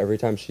where every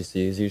time she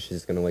sees you,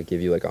 she's gonna like give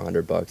you like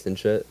 $100 and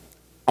shit?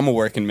 I'm a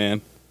working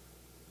man.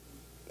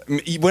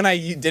 When I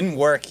didn't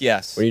work,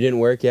 yes. When you didn't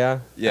work, yeah?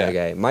 Yeah.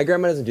 Okay. My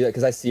grandma doesn't do that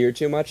because I see her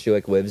too much. She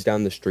like lives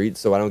down the street,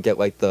 so I don't get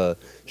like the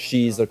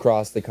she's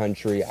across the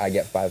country. I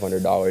get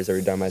 $500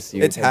 every time I see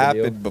her. It's type of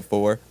deal. happened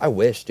before. I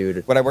wish,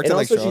 dude. When I worked and at,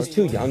 like, also, she's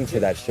Charlotte. too young for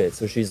that shit.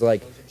 So she's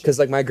like, because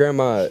like my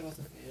grandma,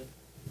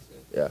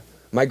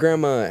 my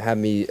grandma had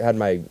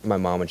my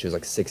mom when she was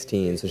like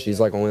 16. So she's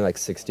like only like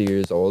 60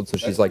 years old. So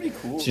she's like,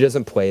 she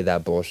doesn't play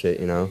that bullshit,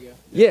 you know.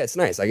 Yeah, it's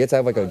nice. I get to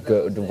have like a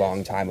good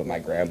long time with my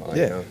grandma.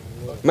 Yeah. You know?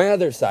 My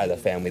other side of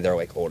the family, they're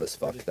like old as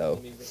fuck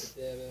though.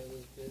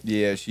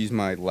 Yeah, she's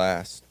my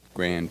last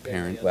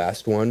grandparent.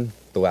 Last one,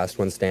 the last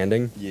one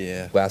standing,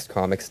 Yeah. last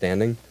comic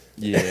standing,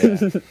 Yeah.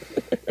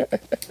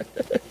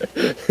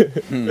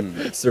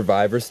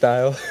 Survivor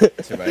style.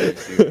 Survivor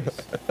Series.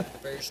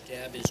 First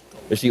jab is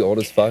gold. Is she old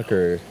as fuck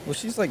or? Well,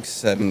 she's like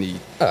 70. Oh,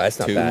 that's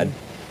not bad.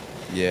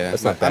 Yeah.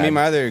 That's not I mean, bad.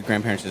 my other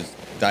grandparents just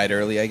died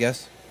early, I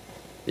guess.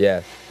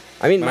 Yeah.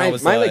 I mean, When I my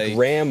was, like like-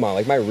 grandma,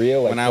 like my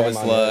real like when I was,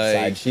 grandma on the other like,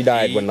 side, she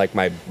died when 8. like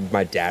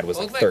my dad was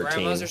Both like my 13.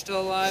 grandmas are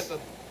still alive, but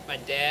my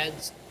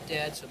dad's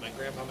dad, so my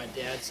grandpa on my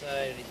dad's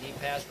side, he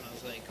passed when I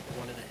was like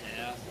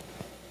 1.5.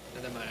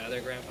 And then my other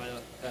grandpa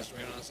passed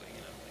away when I was like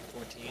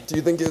 14. Do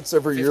you think it's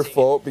ever your 15.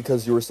 fault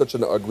because you were such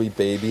an ugly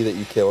baby that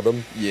you killed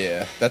him?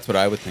 Yeah, that's what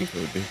I would think it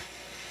would be.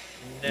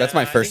 Nah, That's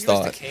my I first think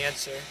it was thought. the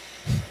cancer.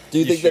 Do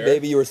you You think that sure?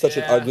 maybe you were such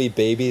an Yeah. ugly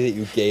baby that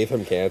you gave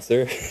him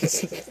cancer?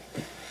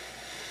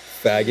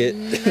 Faggot.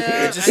 Nah,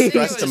 just I think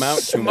stressed it was him out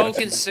too much.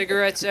 Smoking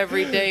cigarettes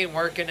every day and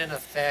working in a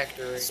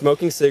factory.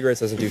 Smoking cigarettes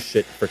doesn't do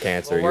shit for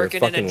cancer. Well, You're a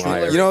working in a fucking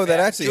jewelry- liar. You know, that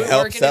actually Dude,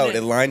 helps working in out. a-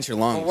 It lines your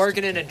Well, lungs.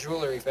 working in a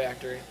jewelry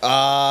factory.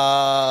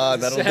 Ah,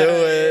 that'll do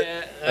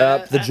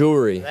it. The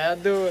jewelry.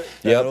 That'll do it.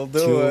 That'll Yep. do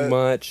Too it.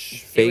 much He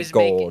fake was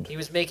gold. he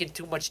was making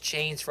too much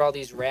chains for all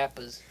these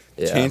rappers.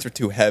 Yeah. Chains were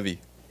too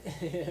heavy.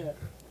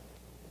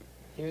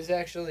 He was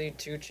actually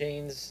 2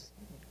 chains,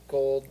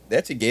 gold. They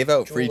actually gave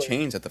out free Jewelry.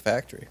 chains at the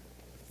factory.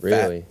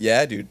 Really? Fat.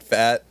 Yeah, dude.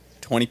 Fat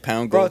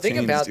 20-pound Bro, gold think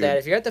chains, about dude. that.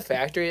 If you're at the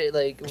factory,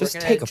 like Just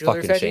working take at a jewelry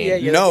fucking factory, chain. yeah,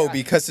 you're No, the guy.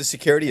 because the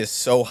security is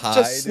so high.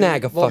 Just dude.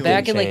 snag a Well, fucking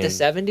back in chain. like the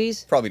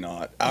 70s. Probably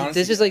not. Honestly,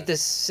 This is like the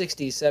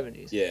 60s,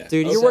 70s. Yeah.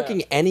 Dude, Also- you're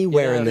working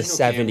anywhere Yeah, in the there's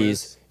no 70s.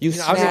 cameras. You You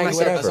know, I'll snag make myself-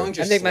 whatever. as long as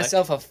I you're make slick.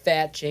 myself a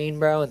fat chain,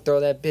 bro, and throw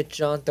that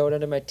bitch on, throw it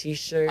under my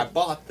t-shirt, I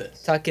bought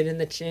this. tuck it in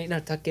the chain, no,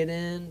 tuck it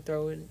in,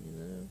 throw it, you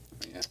know.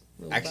 Yeah.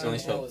 little Accidentally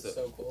bottom. showed Oh, it's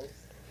so cool.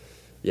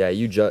 Yeah,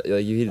 you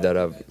heated that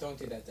up. Don't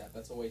do that, Dad.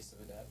 That's a waste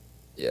of a dab.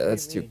 Yeah,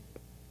 that's do you too.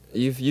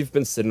 You've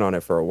been sitting on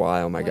it for a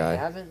while, my No, I guy.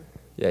 haven't.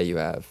 Yeah, you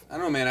have. I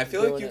don't know, man. I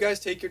feel like Doing you it. guys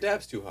take your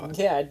dabs too hot.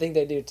 Yeah, I think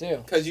they do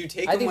too. Because you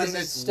take I them think when this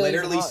is it's still even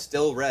literally hot.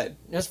 still red.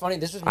 You know, it's funny.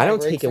 This was my I don't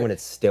rig take it for- when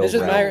it's still This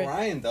is red. my-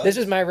 Ryan does. This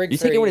was my rig You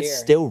for take a it when year. it's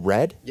still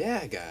red?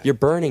 Yeah, guy. You're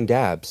burning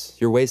dabs.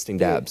 You're wasting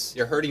dabs.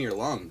 You're hurting your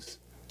lungs.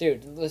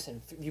 Dude,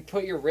 listen. You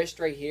put your wrist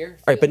right here.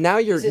 All right, but now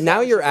This you're is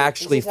how it should be.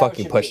 actually This is how it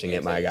fucking should be. pushing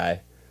it, my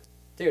guy.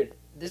 Dude,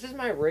 this is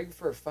my rig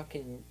for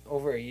fucking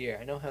over a year.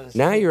 I know how this.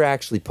 Now works. you're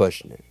actually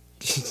pushing it.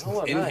 No, I'm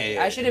not. Inhale.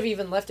 I should have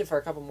even left it for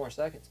a couple more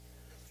seconds.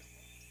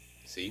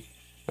 See?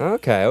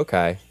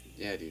 Okay.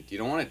 Yeah, dude. You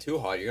don't want it too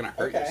hot. You're gonna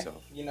hurt Okay.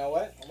 yourself. You know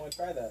what? I'm gonna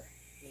try that.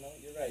 You know,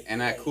 you're right. And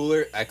you're at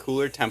right.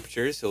 cooler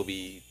temperatures, he'll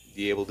be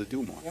able to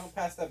do more. You don't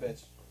pass that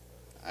bitch.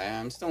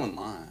 I'm still in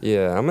line.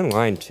 Yeah, I'm in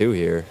line 2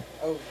 here.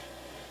 Oh.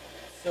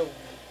 So,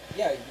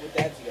 yeah, what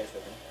dabs you guys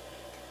open?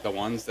 The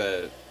ones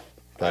that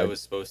I Okay.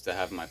 was supposed to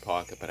have in my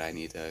pocket, but I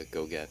need to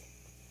go get.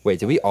 Wait,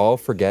 did we all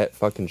forget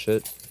fucking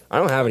shit? I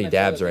don't have any My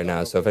dabs father right now,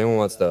 don't so if anyone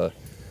wants to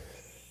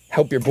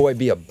help your boy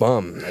be a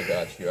bum. I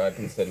got you. I've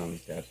been sitting on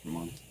these dabs for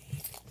months.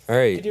 All Could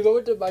right. you go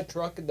into my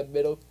truck in the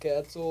middle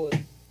console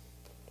and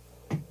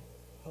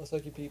I'll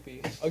suck your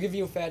pee-pee. I'll give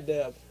you a fat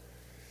dab.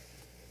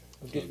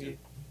 I'll give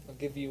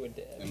you a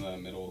dab. In the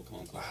middle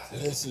console.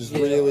 This is Yeah.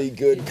 really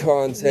good No,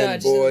 content,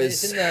 it's in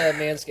boys. the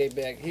Manscaped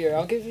bag. Here,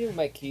 I'll give you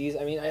my keys.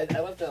 I mean, I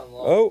left it unlocked.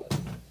 Oh.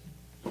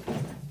 but-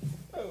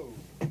 Oh.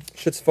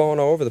 Shit's falling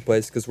all over the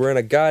place because we're in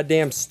a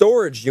goddamn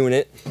storage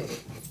unit.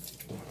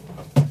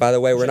 By the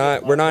way, we're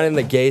not in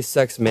the gay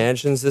sex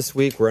mansions this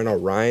week. We're in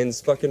Orion's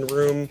fucking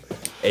room,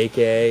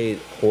 aka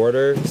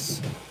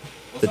Hoarders,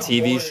 the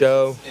TV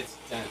show. It's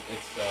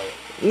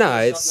Nah,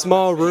 it's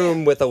small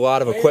room with a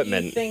lot of Where do you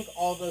equipment. think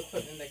all the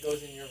equipment that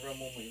goes in your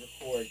room when we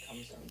record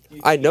comes from? Do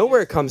you I think know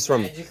where it just comes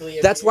from. magically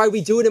That's why appears?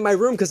 we do it in my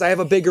room because I have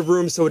a bigger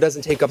room so it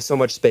doesn't take up so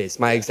much space.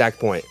 My exact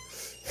point.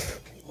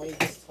 Why you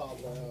just tall,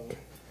 bro?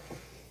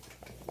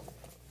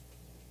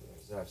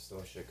 Does that have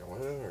still shit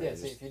going on? Or Yeah,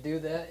 see, if you do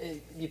that,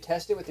 you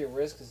test it with your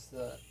wrist because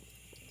the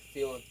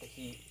feel of the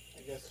heat.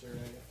 I guess you're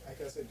right. I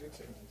guess I do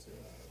take that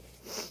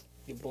too.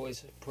 Your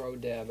boy's a pro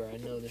dabber. I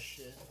know this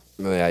shit.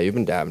 Oh, yeah, you've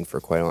been dabbing for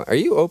quite a long. Are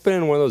you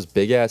opening one of those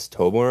big ass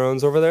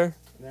Toblerones over there?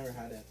 Never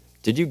had it.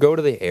 Did you go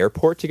to the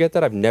airport to get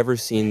that? I've never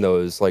seen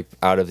those like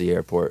out of the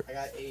airport. I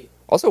got 8.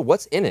 Also,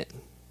 what's in it?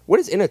 What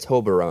is in a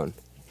Toblerone?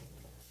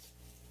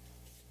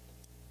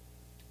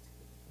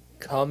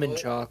 Common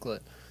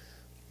chocolate.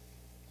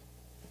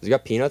 Has it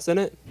got peanuts in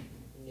it?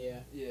 Yeah.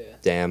 Yeah.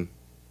 Damn.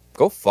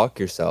 Go fuck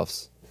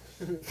yourselves.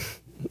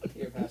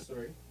 Here, pass the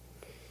ring.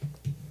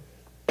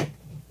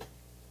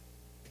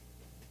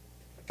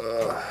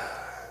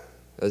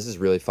 This is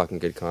really fucking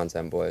good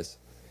content, boys.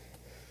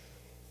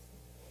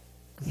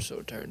 I'm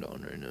so turned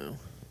on right now.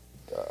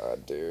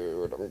 God,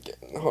 dude, I'm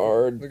getting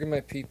hard. Look at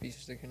my pee-pee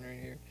sticking right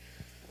here.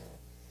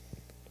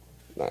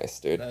 Nice,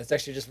 dude. No, it's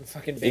actually just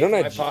fucking You vape know in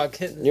what my I-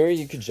 pocket. You know where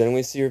you could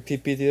generally see your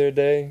PP the other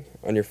day?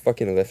 On your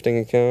fucking lifting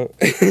account?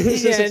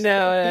 Yeah, I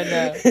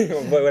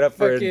know. Went up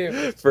for Fuck you.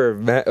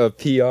 a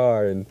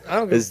PR and I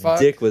don't give his a fuck.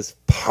 dick was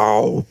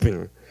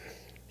popping.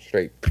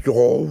 Straight I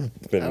don't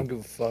popping. give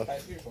a fuck.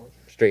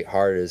 Straight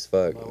hard as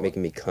fuck.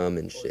 Making me cum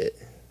and shit.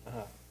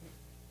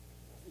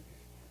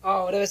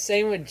 Oh, what I was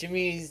saying when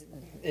Jimmy's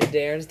and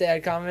Darren's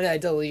dad commented, I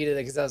deleted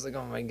it because I was like,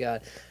 oh my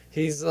god.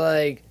 He's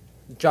like,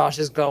 Josh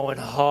is going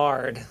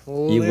hard.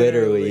 You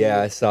literally,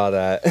 yeah, I saw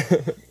that.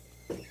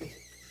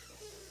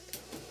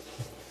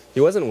 He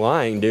wasn't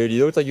lying, dude.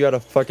 You looked like you had a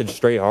fucking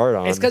straight hard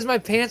on. It's because my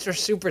pants were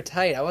super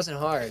tight. I wasn't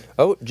hard.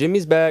 Oh,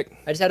 Jimmy's back.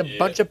 I just had a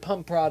bunch of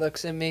pump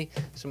products in me,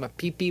 so my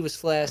pee-pee was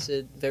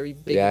flaccid, very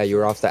big. Yeah, you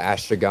were off the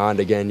ashwagandha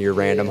again, your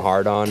random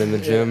hard on in the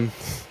gym.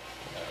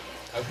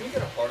 I think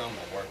get a hard on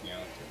my working out.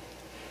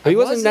 He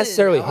wasn't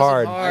necessarily I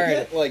wasn't hard. I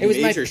get like It was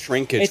major my-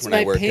 shrinkage it's when my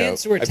I work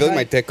pants out. were I feel like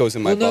my tight. dick goes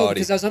in my Well, no, body.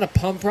 because I was on a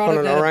pump product. Hold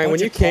on, that had a Orion, when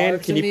bunch you of can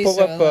carbs in you me, pull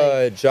so up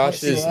I, like,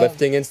 Josh's pumped it up.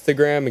 lifting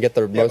Instagram and get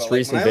the Yeah, most but, like,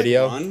 recent when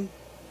video? When I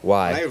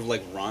Why?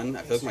 like run,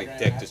 I feel like my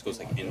dick just goes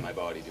like in my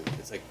body, dude.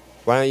 It's like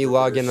Why don't you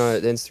log in on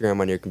reverse. Instagram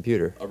on your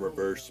computer? a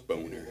reverse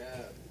boner.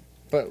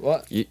 But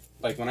what?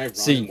 Like when I run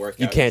See, and work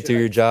you out, can't shit, do I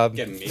your job.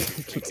 Get major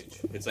shrinkage.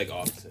 It's like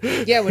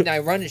opposite. Yeah, when I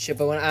run and shit,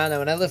 but when I don't know,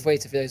 when I lift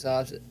weights, I feel like it's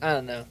opposite. I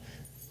don't know.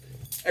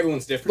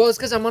 Everyone's different. Well, it's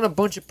because I'm on a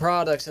bunch of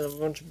products and a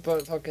bunch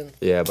of fucking.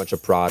 Yeah, a bunch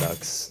of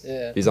products.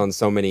 Yeah. He's on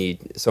so many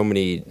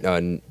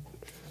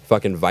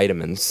fucking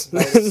vitamins.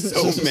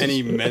 so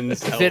many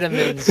men's health.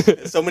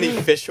 Vitamins. So many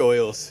fish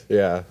oils.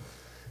 Yeah.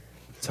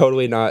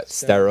 Totally not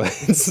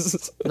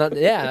steroids. Not,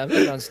 yeah, I'm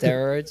not on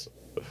steroids.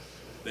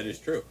 That is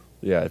true.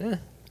 yeah. Yeah.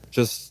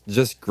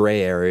 Just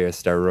gray area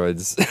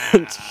steroids.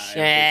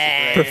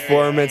 Yeah.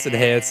 Performance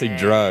enhancing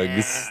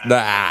drugs.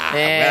 Nah.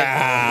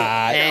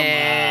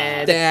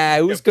 Yeah,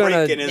 who's You're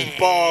gonna breaking his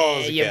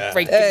balls? You're yeah.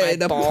 breaking Hey, my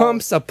the balls.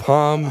 pump's a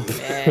pump.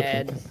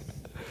 Man.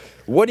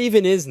 What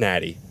even is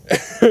natty?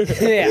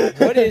 Yeah,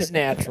 what is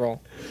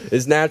natural?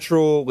 Is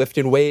natural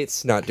lifting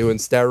weights, not doing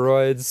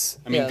steroids?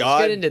 I mean, Yeah, God.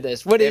 let's get into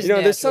this. What is You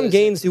know, there's some natural?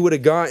 gains you would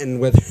have gotten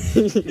whether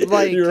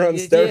Like, you were on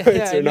yeah,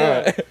 steroids I or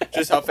know. not.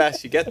 Just how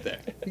fast you get there.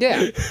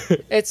 Yeah.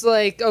 It's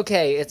like,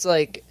 okay, it's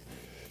like,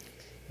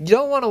 you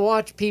don't want to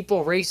watch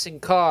people racing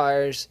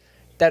cars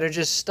that are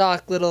just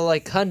stock little,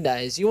 like,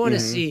 Hyundais. You want to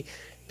see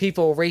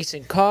people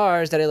racing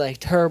cars that are, like,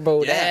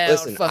 turboed Yeah, out.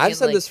 listen, fucking, I've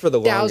said like, this for the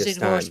longest 1,000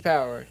 time.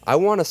 horsepower. I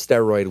want a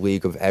steroid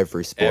league of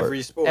every sport.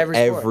 Every sport.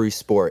 Every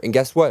sport. And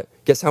guess what?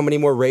 Guess how many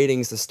more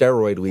ratings the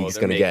steroid Well, league's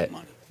they're gonna making get?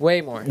 money.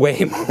 Way more.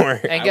 Way more.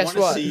 And guess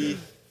what?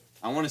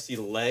 I want to see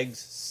legs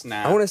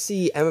snap. I want to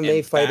see MMA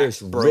And fighters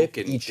backs rip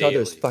broken each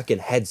other's daily. fucking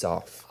heads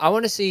off. I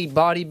want to see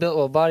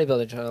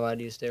bodybuilders aren't allowed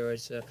to use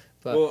steroids, so.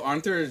 But, Well,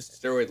 aren't there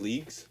steroid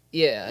leagues?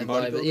 yeah. in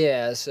bodybuilding. bodybuilding?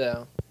 Yeah,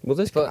 so. Well,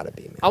 there's But- gotta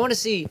be, man. I want to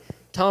see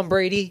Tom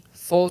Brady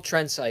full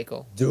trend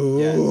cycle.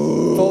 Dude.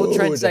 Full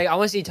trend cycle. I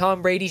want to see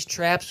Tom Brady's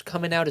traps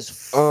coming out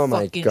his Oh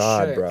my fucking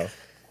god, shirt. bro.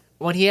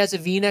 When he has a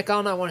V-neck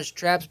on, I want his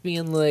traps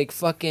being like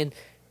fucking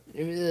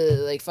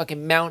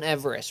Mount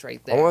Everest right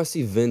I there. want to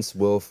see Vince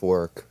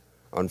Wilfork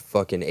on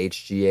fucking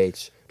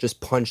HGH just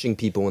punching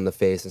people in the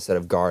face instead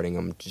of guarding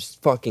them,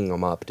 just fucking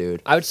them up,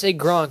 dude. I would say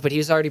Gronk, but he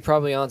was already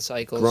probably on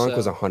cycle. Gronk so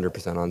was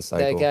 100% on that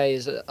cycle. guy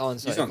is on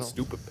He's cycle. on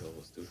stupid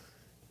pills, dude.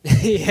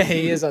 Yeah,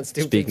 he is on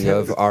stupid. Speaking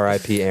pills. of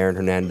R.I.P. Aaron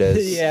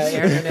Hernandez. Yeah,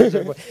 Aaron Hernandez.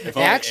 only Aaron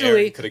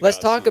Actually, could've let's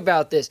got talk some.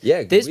 about this.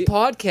 Yeah, This we-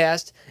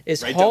 podcast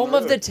is Right down home the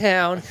of the road.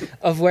 town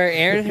of where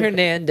Aaron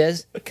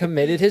Hernandez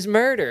committed his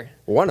murder.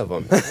 One of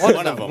them.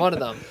 One of them. One of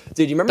them.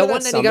 Dude, you remember The that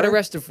one that he got summer?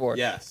 arrested for.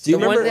 Yes. Do you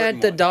The one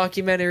remember- that the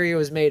documentary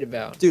was made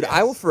about. Dude,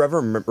 I will forever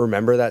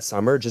remember that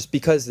summer just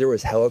because there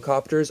was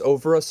helicopters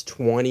over us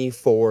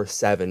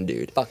 24/7,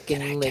 dude.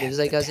 Fucking lit. It was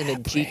like I was in a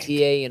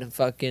GTA and a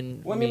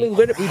fucking. Well, I mean, we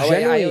literally- we Oh, wait, I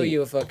generally- owe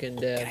you a fucking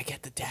dab.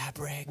 get the dab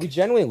rig? We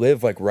generally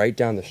live like right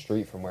down the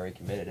street from where he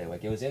committed it.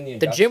 Like it was in the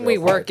The gym we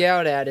industrial work park.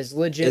 out at is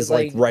legit is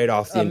like right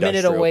off the a minute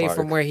industrial away park.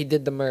 from where he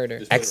did the murder.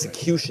 Just-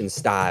 Execution You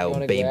style,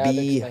 wanna grab it 'cause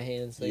baby. my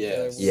hands, like,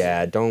 Yes. are-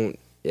 Yeah, don't.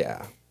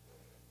 Yeah.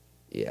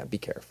 Yeah, be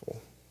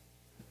careful.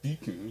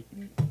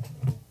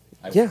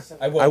 Yeah,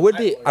 I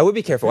would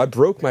be careful. I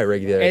broke my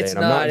rig the other day, It's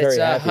and I'm not not. It's very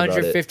a happy about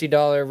it.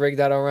 $150 rig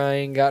that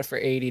Orion got for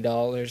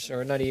 $80,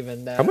 or not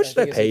even that. How much did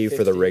I think it's pay like you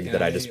for the 50. rig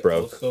that I just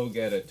broke? Also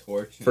get a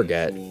torch. And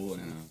Forget. A tool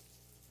and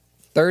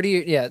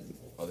 30? Yeah,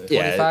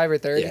 Yeah, 25 or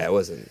 30. Yeah, it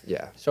wasn't.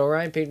 Yeah. So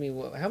Orion paid me.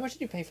 How much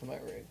did you pay for my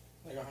rig?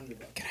 Like $100.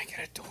 Can I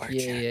get a torch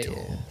Yeah, and a yeah,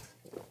 tool?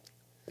 yeah.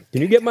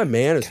 Can you get my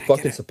man his Can I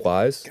fucking get it?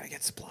 supplies? Can I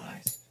get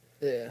supplies?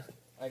 Yeah,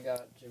 I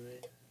got Jimmy.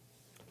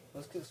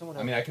 Let's get someone.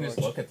 I mean, I can just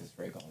look at this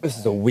rig all This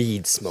is a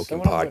weed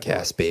smoking Someone have a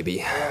podcast,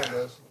 baby.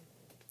 Orion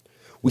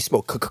We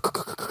smoke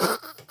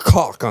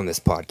cock on this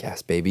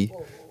podcast, baby.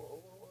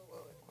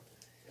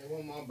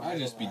 I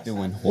just be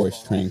doing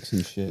horse tranks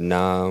and shit.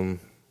 No,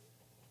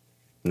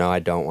 I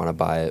don't want to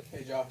buy it.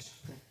 Hey, Josh.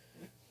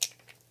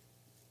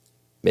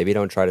 Maybe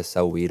don't try to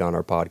sell weed on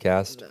our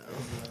podcast.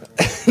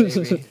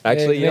 Maybe.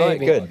 Actually, you know what?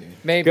 Maybe. Good.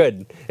 Maybe.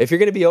 Good. If you're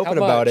gonna be open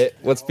How about much? it,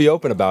 let's be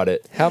open about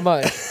it. How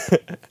much?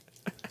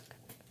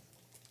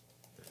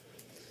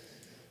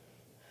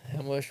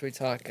 How much are we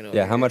talking about?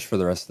 Yeah, how much for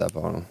the rest of that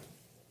bottle?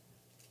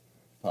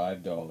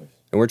 $5.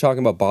 And we're talking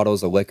about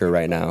bottles of liquor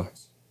right now.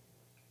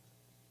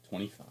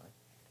 25.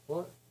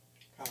 What?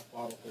 Half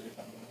bottle,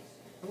 35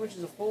 How much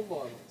is a full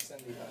bottle?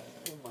 75.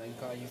 Oh my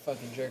god, you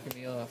fucking jerking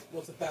me off.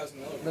 What's 1,000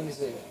 milligrams? Let me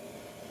see.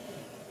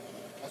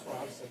 That's what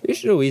I'm saying. You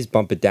should at least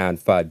bump it down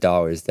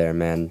 $5 there,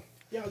 man.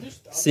 Yeah, I'll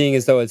just. Seeing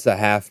as though it's a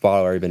half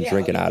bottle I've been Yeah,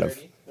 drinking I'll out do of.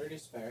 30. 30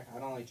 spare. I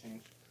don't like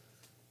change.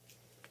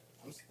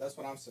 That's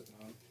what I'm sitting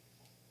on.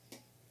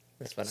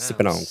 That's what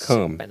Sipping I'm on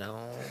cum. sipping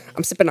on.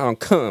 I'm sipping on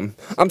cum.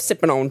 I'm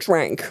sipping on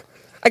drink.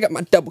 I got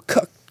my double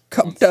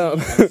cupped up.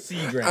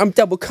 I'm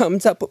double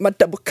cummed up with my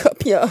double cup,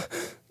 yeah.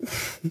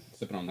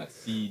 Sipping on that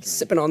seed.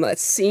 Sipping on that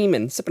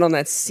semen. Sipping on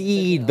that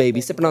seed,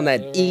 baby. Sipping on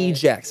that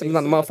ejac. Sipping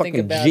on the I'll think motherfucking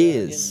about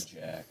it, jizz.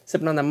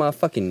 Sipping on that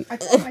motherfucking.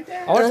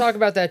 I want to talk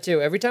about that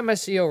too. Every time I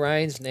see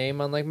Orion's name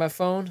on like my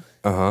phone,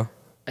 Uh huh.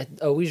 I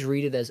always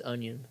read it as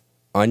Onion.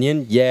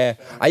 Onion? Yeah.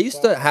 I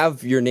used to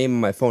have your name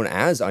on my phone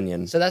as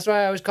Onion. So that's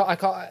why I always call.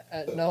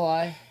 No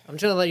lie. I'm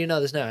just gonna let you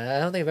know this now. I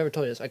don't think I've ever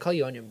told you this. I call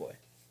you Onion Boy.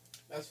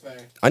 That's fair.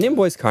 Onion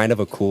Boy's kind of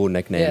a cool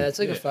nickname. Yeah, that's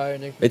like a fire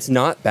nickname. It's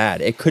not bad.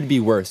 It could be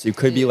worse. You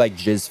could be like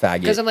Jizz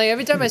Because Faggot. I'm like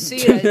every time I see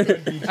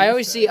it, I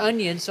always see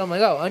Onion, so I'm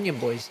like, oh, Onion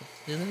Boys.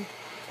 You know?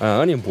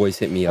 Onion Boy's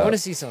hit me I up. want to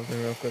see something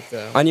real quick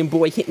though. Onion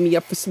Boy hit me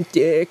up for some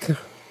dick.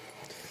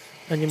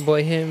 Onion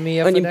Boy hitting me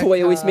up. Onion for that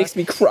Boy always cock. makes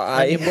me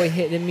cry. Onion Boy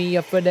hitting me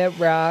up for that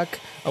rock.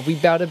 Are we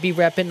about to be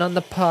rapping on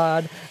the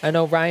pod? I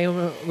know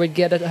Ryan would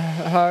get it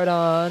hard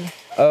on.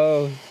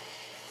 Oh.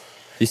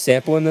 You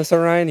sampling this,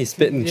 Orion? He's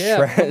spitting, Yeah,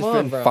 come on,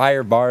 spitting bro.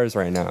 fire bars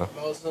right now.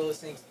 I'm also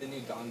listening to the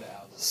new Donda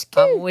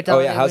album. Oh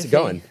yeah, how's it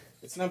going?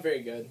 It's not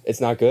very good.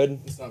 It's not good?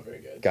 It's not very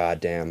good. God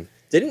damn.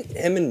 Didn't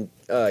him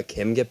and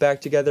Kim get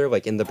back together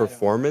like in the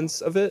performance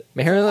of it?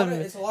 Marilyn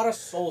It's a lot of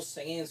soul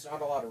singing. It's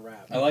not a lot of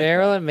rap. I like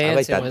Marilyn I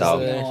like Manson that was though.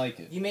 I the. don't like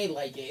it. You may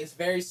like it. It's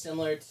very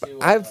similar to.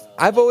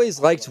 I've always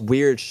liked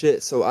weird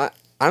shit, so I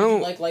You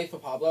don't like Life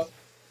of Pablo?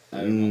 I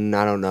don't know.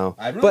 I don't know.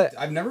 But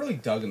I've never really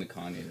dug into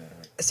Kanye that hard.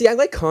 See, I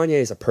like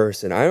Kanye as a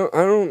person. I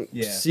don't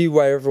Yeah. see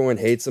why everyone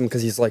hates him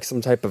because he's like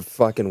some type of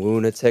fucking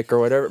lunatic or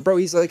whatever. Bro,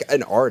 he's like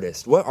an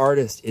artist. What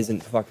artist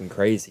isn't fucking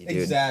crazy, dude?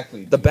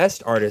 Exactly. The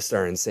best artists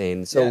are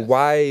insane. So Yes.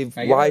 why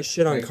I get it.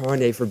 shit on Like-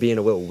 Kanye for being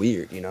a little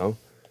weird, you know?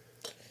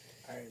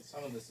 Alright,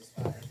 some of this is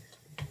fire.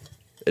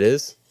 It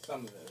is?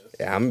 Some of it is.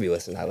 Yeah, I'm gonna be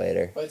listening to that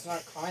later. But it's not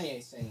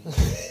Kanye singing. It's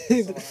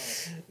someone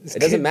else. It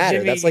doesn't matter.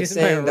 Jimmy That's like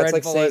using my saying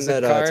Red Bull as a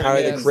that card,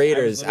 Tyler man. the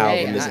Creator's Hey,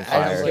 album I- isn't I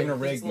I was fire. giving a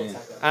It's rig, a little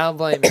man. techno. I don't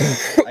blame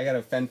you. I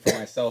gotta fend for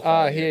myself. Oh,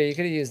 out here you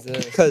could have used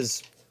this.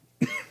 Because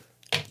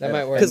That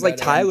might work. Because like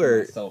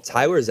better.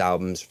 Tyler's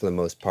albums for the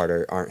most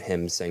part aren't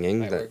him singing.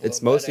 Might work a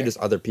It's little mostly better. just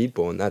other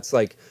people, and that's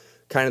like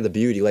kind of the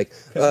beauty. Like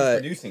 'Cause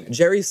he's producing it.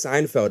 Jerry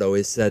Seinfeld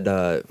always said,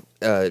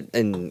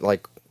 in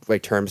like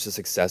terms of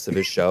success of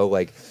his show,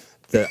 like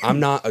I'm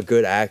not a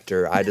good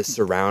actor. I just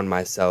surround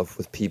myself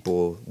with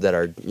people that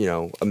are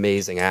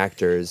amazing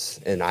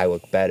actors, and I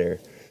look better.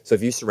 So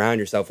if you surround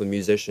yourself with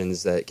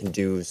musicians that can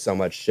do so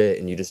much shit,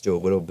 and you just do a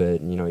little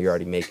bit, and you're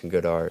already making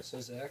good art. So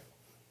Zach.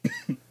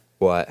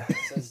 What?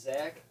 So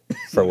Zach.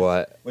 For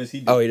what? What does he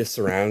do? Oh, he just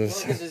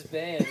surrounds. Look at his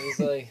band. He's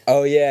like.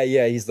 Oh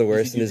yeah, he's the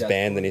worst he in do his death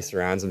band. Then he metal?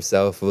 surrounds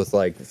himself with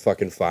like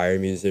fucking fire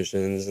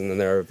musicians, and then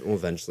they're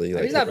eventually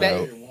like. He's not kick him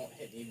bad. out. It won't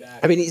hit me back.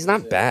 I mean, he's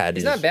not bad.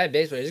 He's not a bad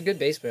bass player. He's a good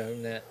bass player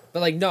from that.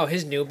 But like, no,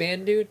 his new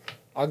band, dude.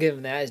 I'll give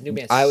him that. His new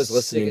band. I was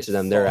listening to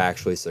them. They're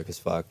actually sick as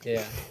fuck.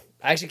 Yeah.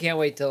 I actually can't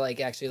wait to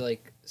actually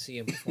see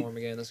him perform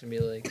again. That's gonna be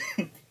like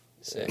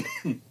sick.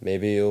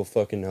 Maybe you'll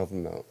fucking help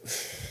him out.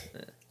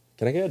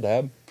 Can I get a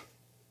dab?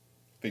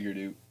 Figured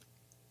out.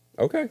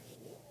 Okay.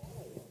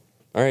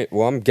 All right.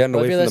 Well, I'm getting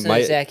Love away you from the listening,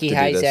 mic. Zachy. to do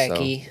Hi, this, so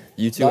Zachy.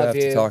 You two Love have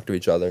you. to talk to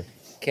each other.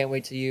 Can't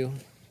wait till you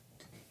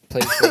play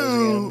the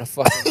shows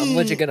again. I'm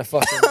legit gonna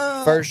fucking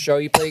first show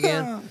you play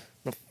again. I'm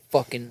gonna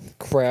fucking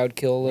crowd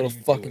kill a little What are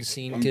you fucking doing?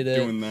 scene I'm today.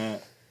 doing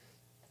that.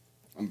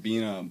 I'm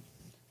being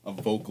a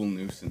vocal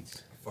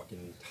nuisance.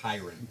 Fucking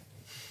tyrant.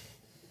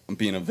 I'm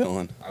being a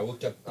villain. I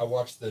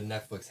watched the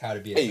Netflix How to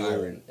Be a Hey, yo.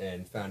 Tyrant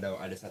and found out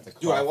I just had to.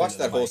 Dude, I watched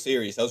that whole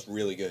series. That was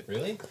really good.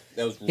 Really?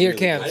 That was Here, really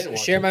Cam, I didn't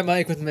watch share it. my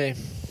mic with me.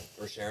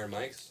 Or sharing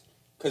mics.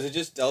 Because it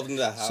just delved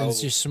into how.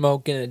 Since you're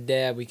smoking a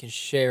dab, we can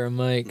share a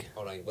mic.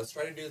 Hold on, let's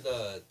try to do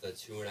the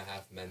 2.5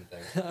 men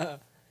thing.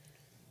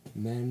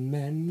 Men.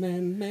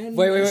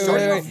 Wait. No.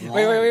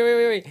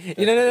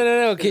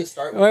 Does it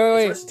start-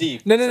 Wait. Starts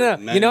deep. No.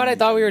 Starts You know what I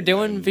thought we were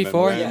doing men,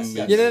 before? men,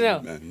 Yeah, men,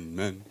 no.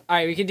 men. All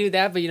right, we can do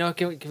that, but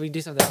can we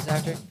do something else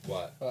after?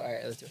 What? Oh, all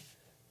right, let's do it.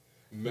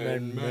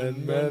 Men.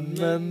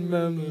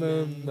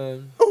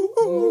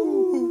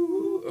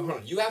 Hold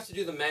on, you have to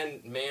do the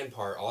man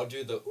part. I'll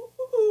do the.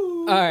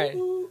 All right.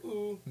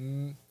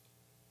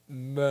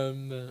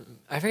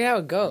 I forget how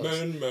it goes.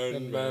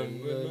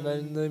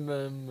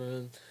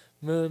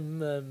 I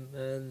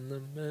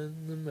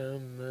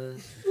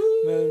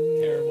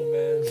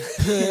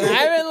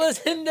haven't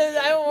listened to.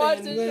 I haven't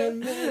watched the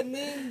show.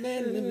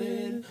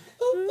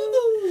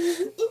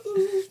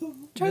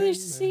 Charlie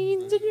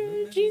Sheen's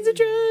a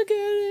drug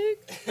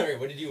addict. All right,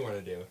 what did you want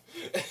to do?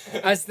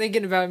 I was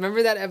thinking about.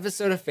 Remember that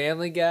episode of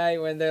Family Guy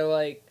when they're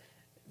like,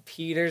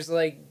 Peter's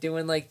like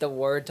doing like the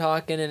word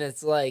talking, and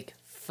it's like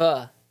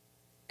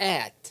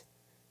at,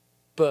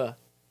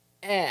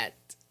 at.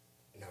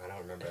 No, I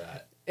don't remember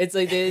that. It's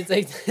like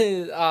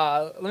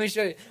let me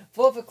show you.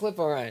 Pull up a clip,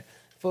 Orion.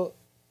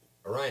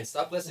 Orion,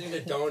 stop listening to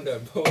Donda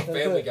and pull up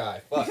Family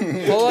Guy. Fuck.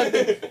 Pull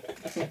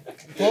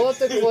up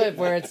the clip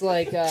where it's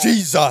like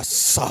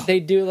Jesus.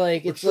 they do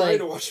like We're it's trying like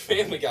to watch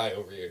Family Guy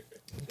over here.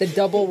 the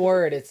double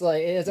word. It's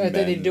like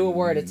they do a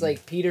word. It's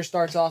like Peter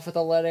starts off with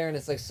a letter, and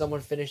it's like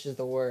someone finishes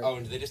the word. Oh,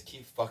 and do they just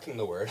keep fucking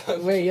the word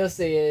up? Wait, you'll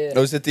see. Yeah.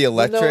 Oh, is it the Well,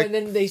 electric? no, and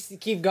then they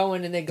keep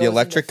going, and they go. The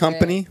electric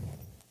company?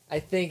 I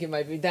think it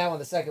might be that one,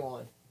 the second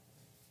one.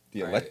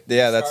 The All right,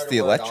 Yeah, you that's start the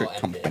a word, electric I'll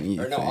end it. company.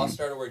 Or no, I'll thing.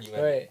 start a word, you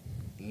end Right.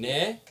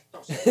 Nah.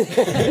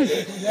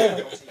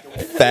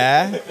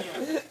 Fa?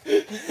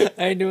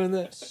 I ain't doing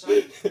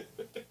that.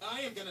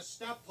 I am gonna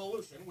stop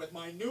pollution with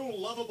my new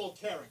lovable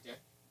character,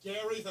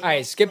 Gary the All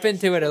right, skip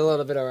into it a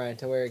little bit, Orion,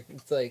 to where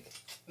it's like.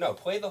 No,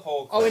 play the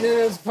whole. Oh, and then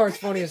this part's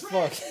funny as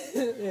fuck.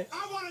 Yeah.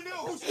 I want to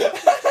know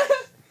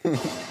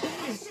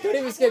who's Don't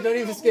even skip. Don't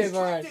even skip.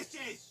 All right.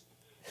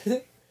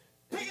 Pick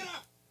it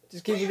up.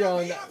 Just keep it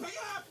going. Pick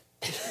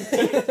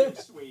it up.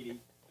 Sweetie,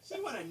 see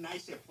what a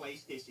nicer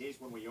place this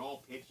is when we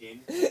all pitch in.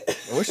 I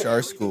wish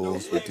our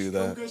schools would do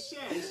that.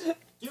 Says,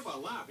 give a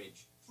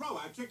lobbage, throw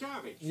out your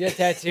garbage. You got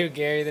tattoo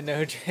Gary the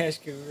no trash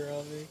cougar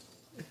on me.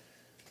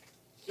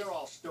 You're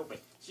all stupid.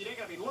 See, they're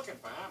gonna be looking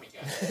for army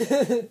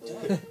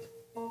guys.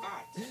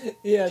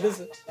 Yeah,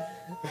 this is.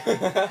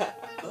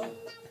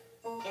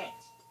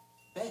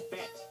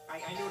 Bet.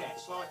 I knew that.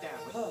 Slow it down.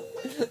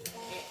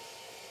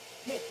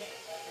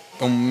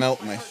 Don't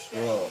melt my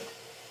straw.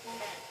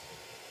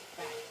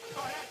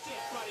 Oh, that's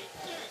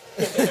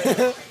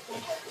it,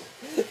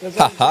 buddy.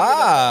 Ha I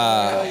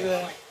ha! like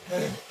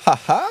that. Ha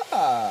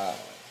ha!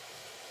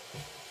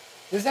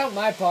 This is how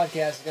my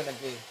podcast is gonna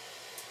be.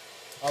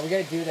 Oh, we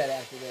gotta do that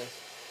after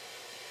this.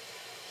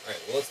 All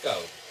right, well, let's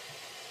go.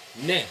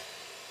 Nah.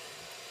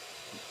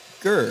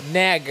 Grr.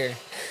 Nagger.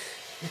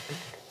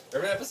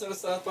 Remember that episode of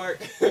South Park?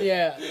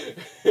 Yeah.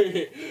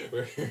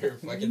 Where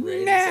fucking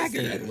Ray says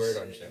the N-word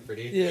on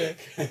Jeopardy? Yeah.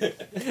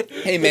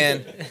 Hey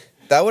man,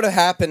 that would have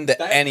happened to That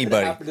could've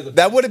anybody. happened to the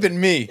That would have been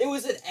me. It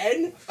was an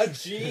N, a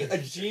G,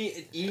 an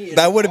E, and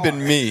That an would've been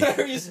R. me. How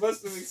are you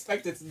supposed to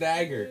expect it's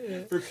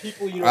Nagger for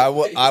people you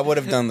don't I would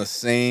have done the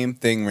same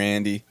thing,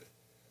 Randy.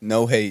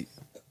 No hate.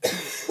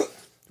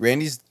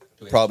 Randy's Do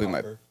we have probably a my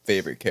topper?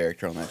 favorite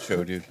character on that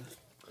show, dude.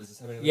 Does this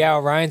have anything? Yeah,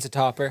 Orion's a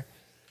topper.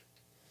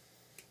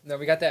 No,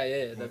 we got that.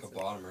 Yeah, Like that's a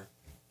bottomer.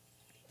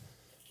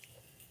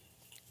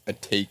 A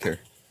taker.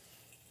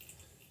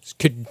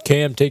 Kid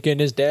Cam taking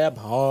his dab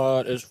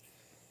hard as.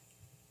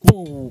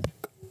 Ooh.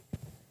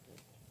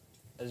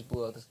 I just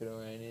blew out this good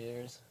Orion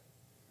ears.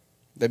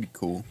 That'd be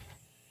cool.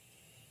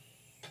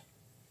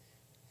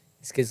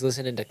 This kid's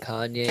listening to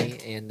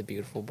Kanye and the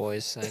Beautiful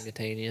Boys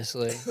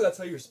simultaneously. That's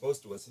how you're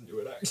supposed to listen to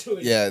it,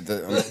 actually. Yeah,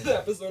 The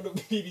episode of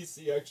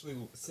BBC actually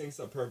syncs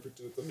up perfect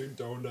with the new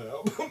Donda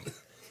album.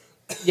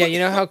 Yeah, you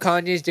know how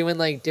Kanye's doing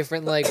like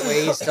different like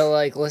ways to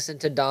like listen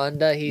to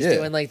Donda. He's Yeah.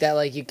 doing like that.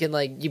 Like you can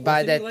like you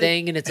buy Wasn't he, that like-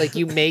 thing and it's like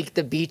you make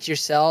the beats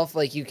yourself.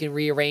 Like you can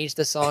rearrange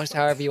the songs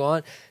however you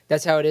want.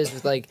 That's how it is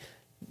with like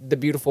the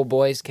Beautiful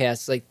Boys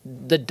cast. Like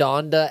the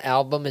Donda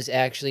album is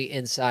actually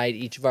inside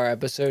each of our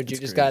episodes. You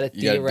That's just crazy. gotta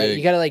You gotta theorize. dig.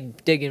 You gotta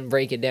like dig and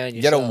break it down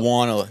you yourself. gotta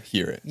wanna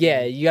hear it.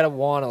 Yeah, you gotta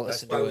wanna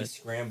That's listen why to we it.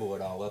 scramble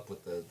it all up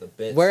with the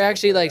bits. We're and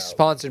actually put it like out.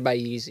 sponsored by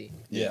Yeezy.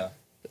 Yeah.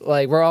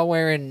 Like we're all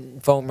wearing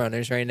foam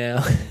runners right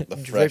now. The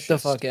Drip the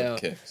freshest fuck of out.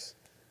 kicks.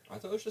 I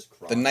thought it was just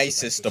Crocs The with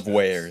nicest extra of straps.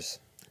 wares.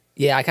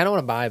 Yeah, I kind of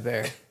want to buy a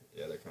pair.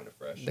 Yeah, they're kind of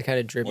fresh. They're kind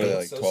of drippy. What are they,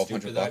 It's like so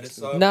 1,200 stupid that bucks? it's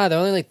so- Nah, they're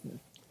only like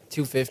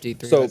 250,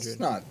 So- 300. It's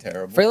not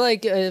terrible. For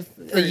like a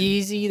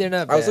Yeezy, they're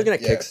not bad. I was looking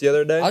at Yeah. kicks the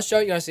other day. I'll show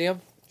you. You want to see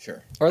them?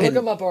 Sure. Or look And-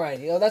 them up,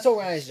 Orion. You know, that's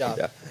Orion's job.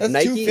 Yeah. That's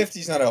Nike.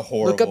 250's not a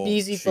horrible. Look up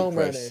Yeezy shoe foam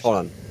price. runners. Hold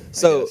on.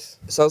 So guess.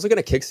 I was looking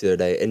at kicks the other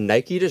day, and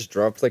Nike just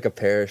dropped like a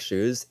pair of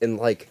shoes, and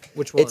like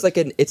Which one? it's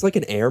like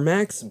an Air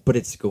Max, but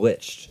it's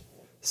glitched.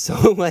 So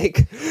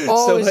like,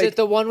 Oh, so is like, it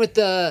the one with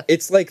the?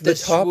 It's like the the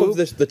top swoop?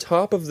 of the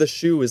top of the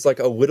shoe is like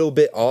a little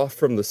bit off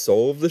from the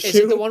sole of the Is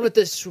shoe. it the one with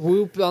the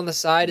swoop on the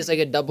side? Is like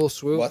a double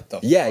swoop. What the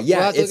Yeah, fuck? yeah.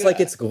 We'll have to It's look like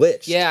at it's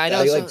glitched. Yeah, I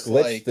know They like some-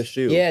 glitched like- the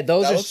shoe. Yeah,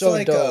 those That are looks so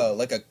like dope.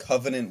 like a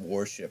Covenant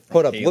warship. From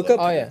Hold up. Halo. Look up.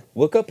 Oh, yeah.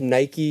 Look up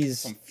Nike's.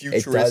 Some It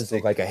does futuristic-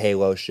 look like a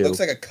Halo shoe. Looks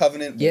like a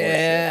Covenant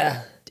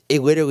Yeah.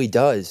 It literally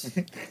does.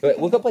 But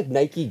look up like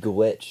Nike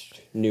glitched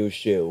new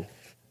shoe.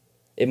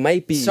 It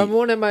might be.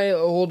 Someone at my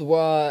old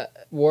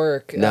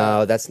work.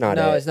 No, that's not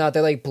no, it. it's not.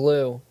 They're like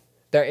blue.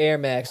 They're Air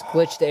Max.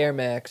 Glitched Air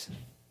Max.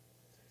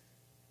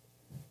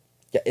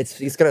 Yeah,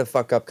 it's gonna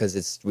fuck up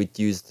because we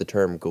used the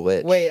term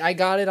glitch. Wait, I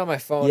got it on my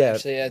phone. yeah.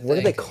 Actually, I What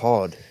are they think.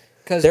 called?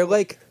 'Cause they're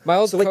like my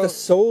old so like the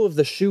sole of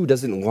the shoe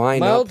doesn't line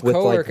My up old with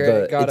like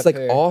coworker the got it's a like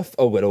pair. off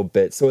a little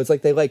bit. So it's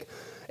like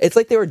it's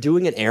like they were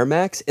doing an Air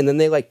Max and then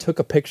they like took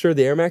a picture of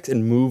the Air Max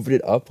and moved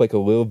it up like a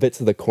little bit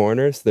to the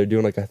corner, so they're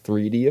doing like a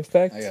 3D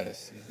effect. I gotta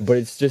see. But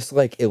it's just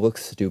like it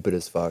looks stupid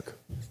as fuck.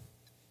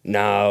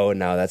 No,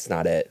 that's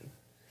not it.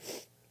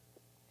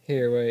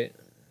 Here, wait.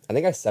 I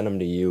think I sent them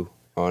to you.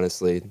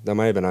 Honestly, that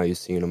might have been how you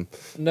seen them.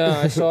 No,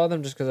 I saw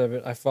them just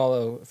because I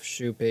follow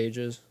shoe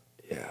pages.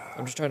 Yeah.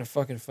 I'm just trying to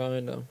fucking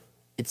find them.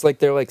 It's like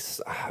they're like.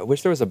 I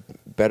wish there was a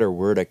better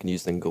word I can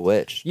use than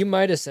glitch. You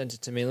might have sent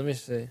it to me. Let me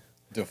see.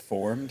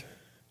 Deformed.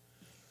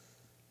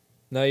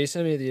 No, you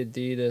sent me the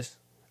Adidas.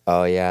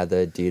 Oh yeah,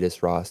 the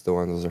Adidas Rasta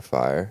ones, those are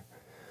fire.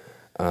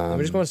 I'm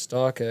just going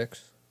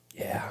StockX.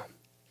 Yeah.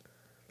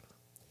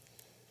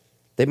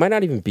 They might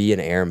not even be an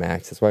Air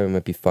Max. That's why we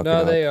might be fucking No,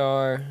 up. they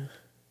are.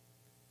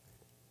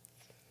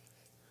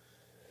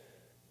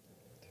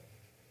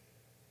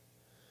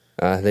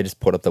 They just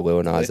put up the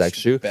Lil Nas X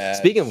shoe. bad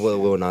Speaking of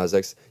Lil Nas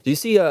X, do you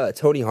see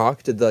Tony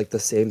Hawk did like the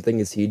same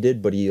thing as he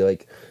did, but he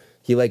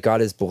got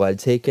his blood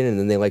taken and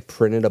then they like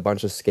printed a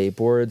bunch of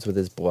skateboards with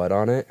his blood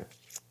on it.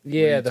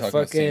 Yeah, you the talking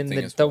about? Same fucking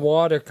thing as the what?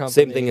 water company.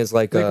 Same thing as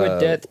like Liquid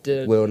Death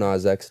did. Lil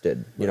Nas X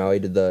did. You know, he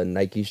did the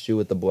Nike shoe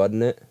with the blood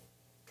in it.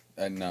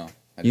 No.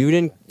 You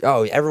didn't?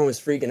 Oh, everyone was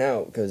freaking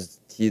out because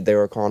they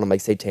were calling him like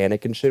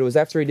satanic and shit. It was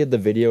after he did the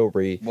video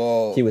where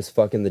he was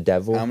fucking the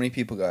devil. How many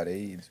people got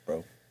AIDS,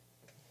 bro?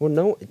 Well,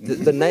 no,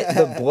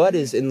 the blood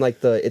is in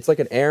like it's like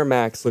an Air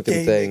Max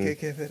looking thing.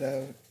 Give it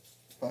out.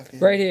 Fucking.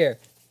 Right here.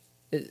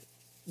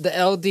 The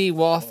LD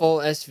Waffle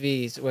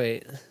SVs.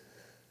 Wait.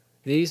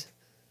 These?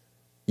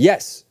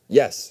 Yes.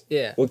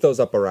 Yeah. Look those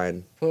up,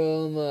 Orion.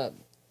 Pull them up.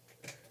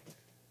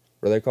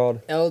 What are they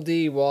called?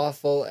 LD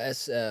Waffle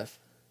SF.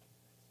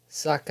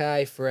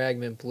 Sakai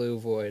Fragment Blue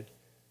Void.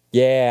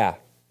 Yeah.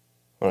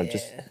 Hold on,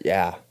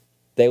 yeah.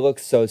 They look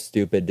so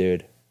stupid,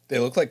 dude. They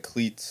look like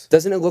cleats.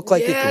 Doesn't it look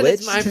like yeah, it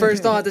glitched? that's my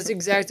first thought. That's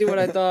exactly what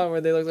I thought. Where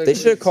they look like They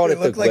should have called They it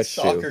the look like glitch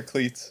soccer shoe.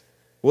 cleats.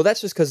 Well,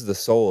 that's just because of the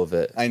sole of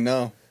it. I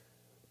know.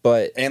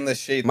 But And the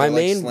shape. my they're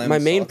like main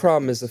slim soccer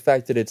problem is the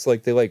fact that it's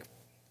like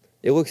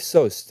it looks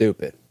so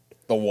stupid.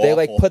 the waffle. They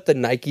like put the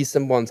Nike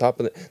symbol on top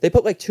of it. They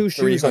put like two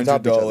shoes on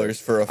top of each other.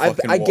 $300 for a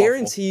fucking I waffle.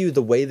 guarantee you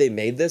the way they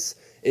made this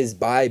is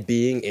by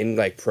being in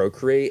like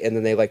Procreate and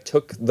then they like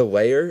took the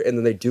layer and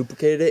then they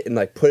duplicated it and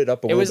like put it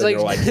up a It little was bit.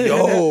 like, And they're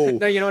like, yo.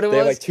 no, you know what it They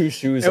was? had like two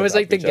shoes. It on was top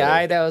like the of each other.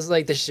 guy that was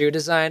like the shoe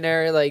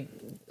designer, like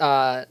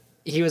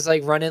he was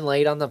like running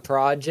late on the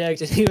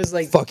project, and he was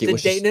like Fuck it, the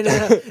let's day,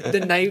 just- the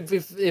night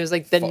it was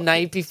like the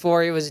night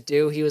before it was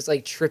due. He was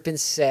like tripping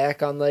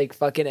sack on like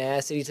fucking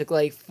acid. He took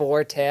like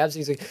 4 tabs.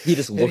 He's like He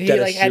just and looked he, at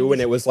a like, had- shoe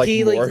and it was like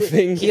he,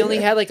 morphing. He only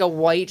had like a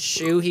white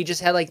shoe. He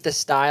just had like the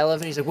style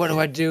of it. He's like, what do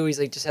I do? He's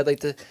like, just had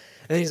like the.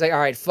 And he's like, all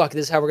right, fuck,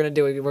 this is how we're gonna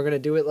do it. We're gonna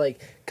do it like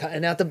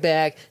cutting out the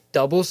back,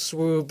 double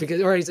swoop, because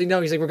or he's like, no,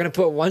 he's like, we're gonna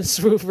put one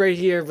swoop right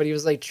here, but he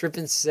was like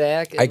tripping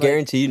sack. And, I like,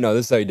 guarantee you, no,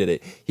 this is how he did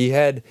it. He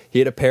had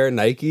a pair of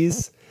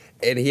Nikes,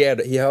 and he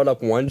held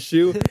up one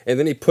shoe, and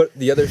then he put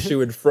the other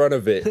shoe in front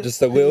of it,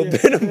 just a little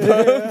bit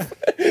above.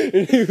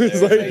 And he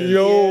was like,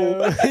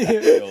 "Yo."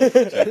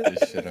 Check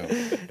this shit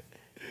out.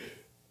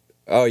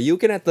 Oh, you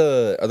looking at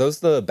are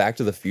those the Back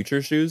to the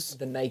Future shoes?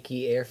 the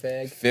Nike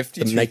Airfag.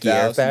 Nike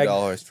Airfag?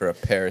 $52,000 for a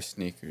pair of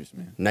sneakers,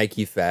 man.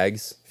 Nike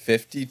Fags.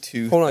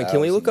 52. Hold on,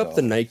 can we look up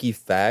the Nike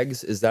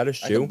Fags? Is that a I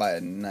shoe? could buy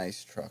a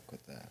nice truck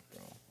with that,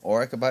 bro.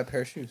 Or I could buy a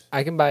pair of shoes.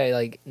 I can buy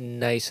like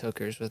nice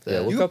hookers with that. Yeah,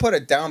 You look could up- put a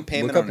down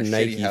payment look on up a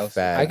Nike shitty house.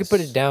 Fags. I could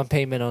put a down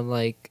payment on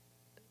like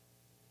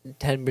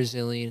 10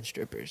 Brazilian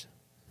strippers.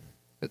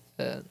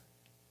 But,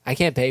 I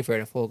can't pay for it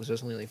in full because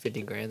it's only like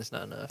 50 grand. That's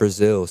not enough.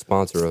 Brazil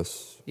sponsor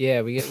us.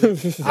 Yeah, we get.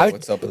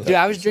 What's up with Dude, that,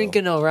 I was Brazil?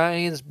 drinking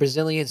Orion's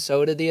Brazilian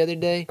soda the other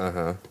day,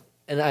 Uh-huh.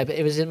 and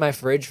it was in my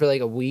fridge for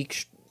like a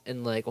week,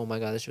 and like, oh my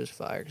god, this shit was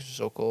fire 'cause it was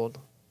so cold.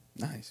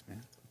 Nice,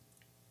 man.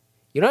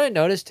 You know what I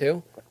noticed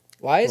too?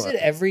 Why is What? it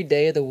every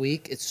day of the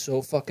week it's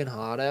so fucking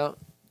hot out,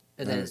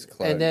 and No, then it's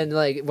cloudy.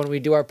 like when we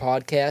do our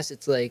podcast,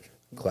 it's like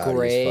Cloudy as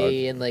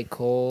gray and like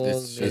cold.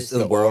 It's Just just the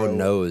the world oil.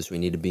 knows we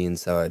need to be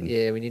inside.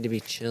 Yeah, we need to be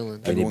chilling. We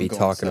need to Everyone be go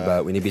talking inside.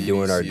 about. We need to be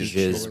doing our BBC is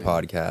jizz chilling.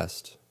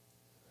 podcast.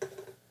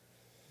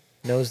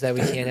 Knows that we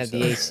can't have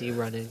the AC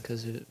running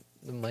because the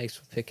mics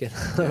will pick it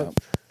up.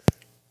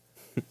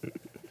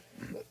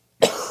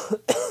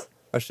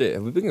 Oh shit!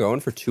 Have we been going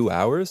for 2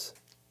 hours?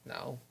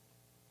 No.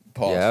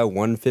 Pause. Yeah,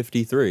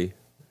 1:53.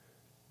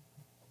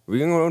 We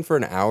been going for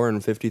an hour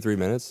and 53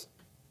 minutes.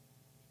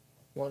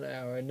 1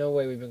 hour. No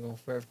way we've been going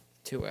for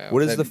 2 hours. What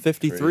does That'd the be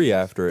 53 crazy.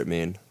 after it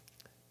mean?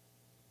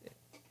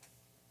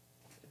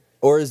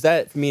 Or does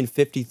that mean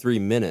 53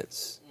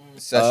 minutes?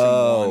 Session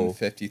Oh. 1,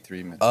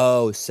 53 minutes.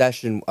 Oh,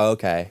 session.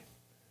 Okay.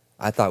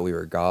 I thought we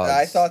were gods.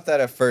 I thought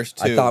that at first,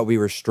 too. I thought we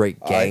were straight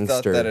I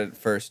gangster. thought that at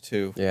first,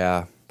 too.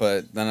 Yeah.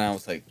 But then I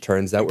was like,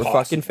 Turns out we're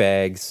Impossible. fucking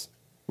fags.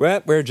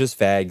 We're just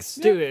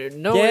fags. Dude,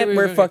 no Yeah, way we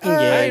we're been- fucking I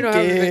gay. don't know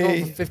how we've been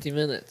going Gay. for 50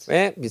 minutes.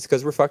 It's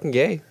because we're fucking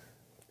gay.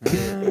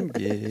 I'm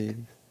gay.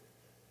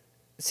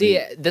 See,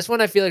 this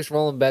one I feel like is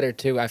rolling better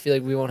too. I feel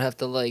like we won't have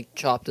to like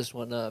chop this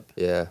one up.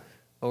 Yeah.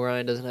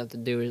 Orion doesn't have to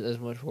do as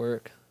much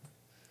work.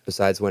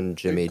 Besides when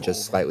Jimmy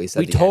just slightly said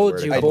We the told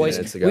N-word you, a couple boys.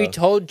 minutes ago. We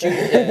told you.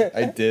 Yeah.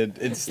 I did.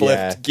 It slipped.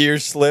 Yeah.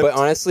 Gears slipped. But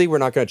honestly, we're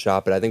not gonna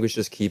chop it. I think we should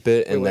just keep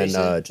it and Wait, what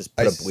then just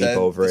put a bleep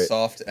over it.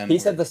 Soft N He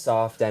said the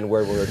soft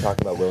N-word when we were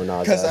talking about Lil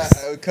Nas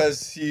X.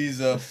 because he's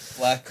a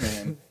black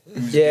man.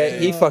 Who's Yeah, gay.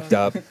 he fucked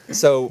up.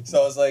 So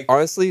So I was like,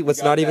 honestly, let's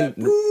got not even that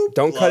boop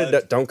don't cut blood.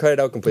 it. Don't cut it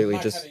out completely.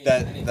 Just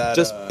that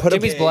just uh, put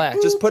Jimmy's a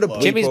black. Just put a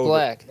bleep Jimmy's over.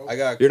 black. I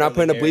got. You're not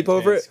curly putting a hair bleep and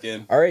over tan it.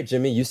 Skin. All right,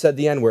 Jimmy, you said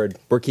the N-word.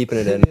 We're keeping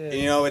it in.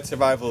 You know, it's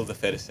survival of the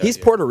fittest. out He's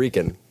here. Puerto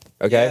Rican.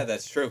 Okay. Yeah,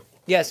 that's true.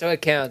 Yeah, so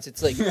it counts.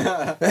 It's like I'm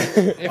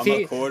if a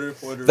he quarter.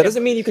 That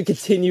doesn't mean you can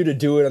continue to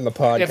do it on the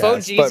podcast. if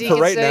OGZ but for can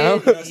right say now,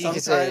 it, he can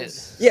say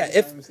it. yeah,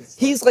 if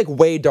he's like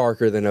way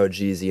darker than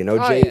OGZ, and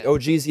yeah.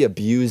 OGZ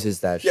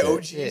abuses that Yeah,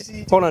 shit.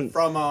 OGZ. Hold on.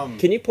 From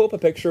Can you pull up a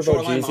picture of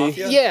Shoreline OGZ?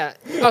 Mafia? Yeah.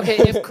 Okay,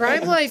 if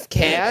Crime Life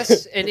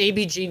Cass and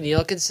ABG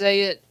Neal can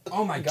say it,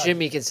 Oh my god.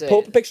 Jimmy can say Pull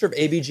up a it. picture of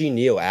ABG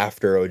Neal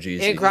after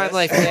OGZ. And Crime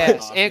Life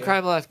Cass. And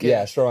Crime Life Cass.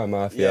 Yeah, Shoreline Yeah,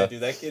 Mafia. dude,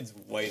 that kid's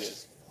white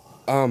as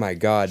Oh my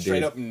god, dude.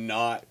 straight up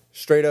not.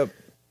 Straight up.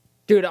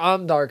 Dude,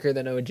 I'm darker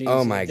than OGZ.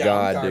 Oh my Yeah, I'm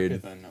god, darker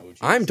dude. than OGZ.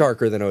 I'm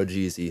darker than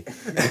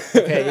OGZ.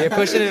 Okay, you're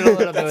pushing it a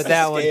little bit with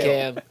that one,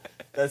 scale. Cam.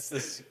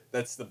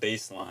 That's the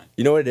baseline.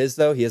 You know what it is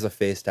though? He has a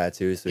face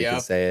tattoo, so he can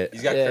Yep. say it.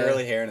 He's got Yeah.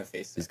 curly hair and a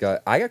face.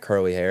 I got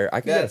curly hair.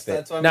 I can That's get a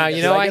face. what I Now, mean.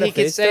 you Should know I why get a he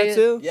can face say it?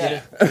 tattoo?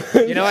 Yeah.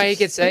 You know why he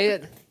could say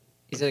it?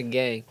 He's in a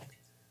gang.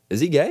 Is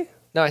he gay?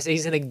 No, I say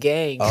he's in a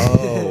gang.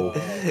 Oh.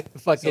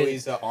 Fucking So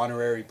he's an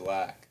honorary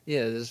black.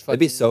 yeah. This fucking. It'd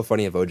be so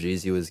funny if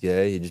OGZ was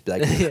gay. He'd just be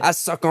like, I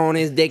suck on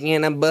his dick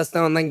and I bust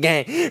on the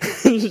gang.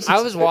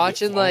 I was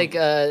watching like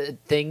a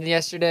thing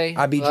yesterday.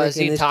 I be while was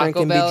drinking eating this drink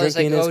and be It was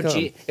like drinking this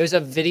OG. cum. It was a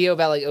video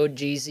about like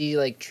OGZ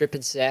like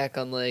tripping sack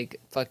on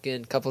like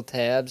fucking couple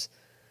tabs,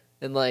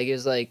 and like it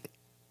was like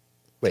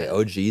Wait,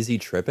 OGZ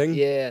tripping?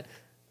 yeah.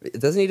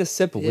 Doesn't he just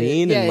sip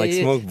lean yeah, and like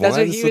yeah. smoke That's blunts?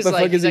 what he was the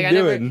like. fuck is He's he like,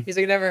 doing? He's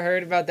like, I never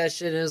heard about that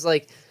shit. And it was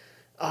like,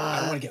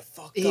 I don't want to get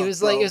fucked he up.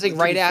 was like, bro. it was like Give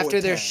right me 4 after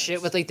their tabs.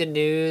 shit with like the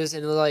news,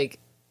 and like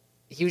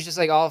he was just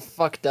like all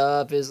fucked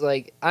up. It was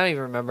like I don't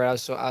even remember. I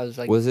was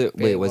like, Was it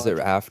barely was it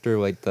watching. after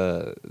like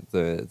the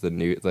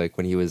new like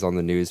when he was on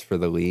the news for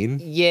the lean?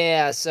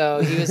 Yeah,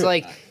 so he was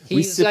like he We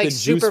was sipping like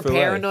juice super for life.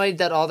 paranoid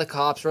that all the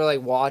cops were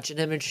like watching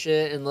him and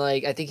shit, and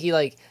like I think he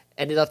like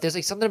ended up there's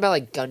like something about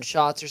like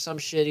gunshots or some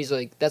shit. He's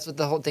like that's what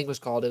the whole thing was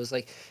called. It was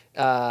like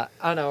I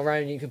don't know,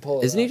 Ryan, you can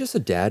pull it. Isn't he up. just a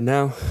dad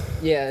now?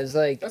 Yeah, it was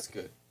like That's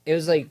good. it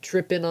was like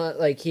tripping on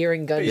like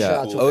hearing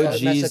gunshots cool. will mess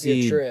up your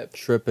OGZ trip.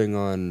 tripping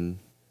on.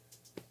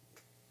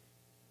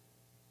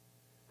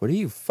 What are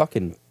you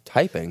fucking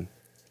typing?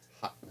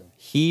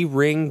 He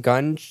ring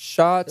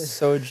gunshots,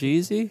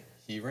 OGZ?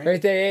 He ran.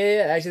 Right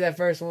there, yeah. Actually, that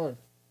first one.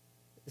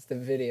 It's the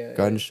video.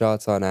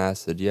 Gunshots on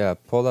acid. Yeah,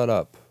 pull that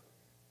up.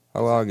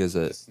 How long is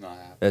it? It's not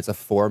happening. It's a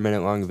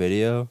 4-minute long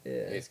video. Yeah.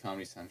 It's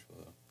Comedy Central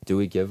though. Do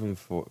we give him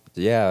 4?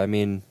 Yeah, I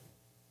mean,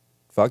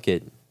 fuck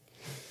it.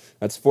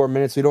 That's 4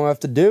 minutes we don't have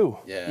to do.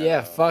 Yeah.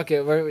 Yeah, fuck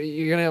it.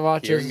 You're gonna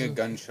watch Hearing this. a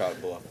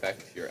gunshot will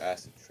affect your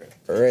acid trip.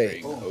 All right.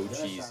 Featuring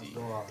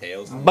OGZ.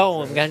 Tales.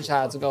 Boom,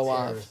 gunshots go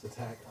off. Terrorist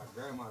attack. I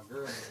grabbed my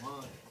girl and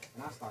mom,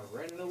 and I started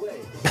running away.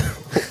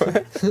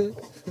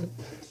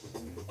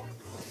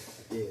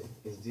 Yeah,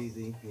 it's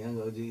GZ, young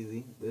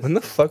OGZ. This When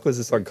the fuck was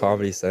this on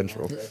Comedy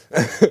Central?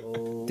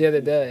 The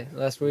other day,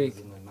 last week.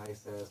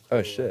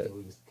 Oh, shit.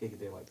 We just kick it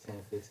there like 10,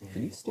 15.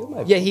 Did you steal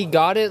my- Yeah, he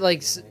got it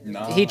like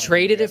No, he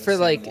traded we it for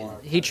haven't like seen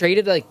one. he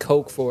traded like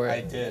coke for I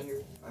it. did.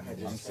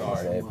 I'm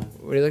sorry.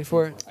 What are you looking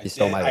for? He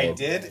stole my I vape.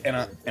 did,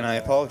 and I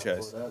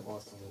apologize. Do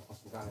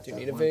you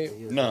need a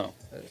vape? No.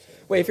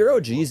 Wait, if you're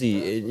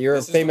OGZ, you're a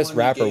This is the famous one you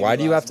rapper. gave Why me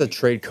do you have last to week.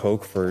 trade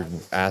coke for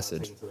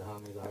acid?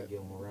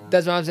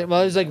 That's what I'm saying.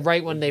 Well, it was like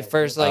right when they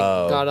first like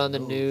Oh. got on the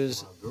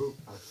news.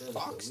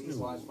 Fox News.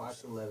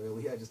 Fox 11.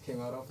 We had just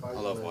came out on Fox I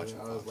love 11. watching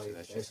I was Fox, like,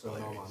 that shit's that's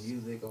showing all my hilarious.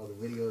 music, all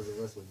the videos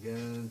of us with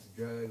guns,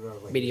 drugs. I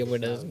was like, Video this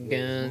with is us, how it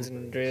guns is. and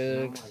I'm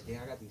drugs. like, yeah,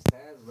 I got these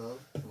tabs, bro.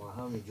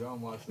 My homie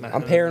drum watching.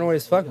 I'm paranoid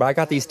as fuck, but I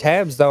got these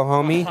tabs though,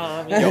 homie.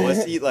 Yo,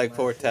 let's eat like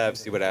 4 tabs,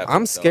 see what happens.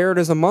 I'm scared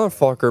as a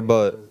motherfucker,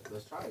 but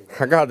Let's try it.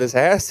 I got this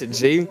acid,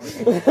 G.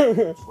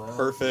 12,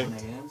 Perfect. 1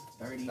 a.m.,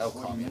 30, That'll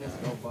 40 calm me minutes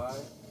down. go by,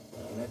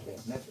 and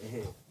nothing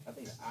hit. I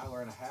think an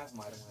hour and a half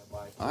might have went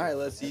by. All right,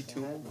 let's eat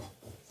 2 more.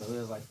 So it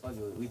was like, fuck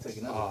it, we took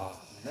another one.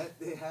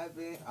 Nothing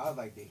happened. I was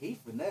like, did he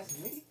finesse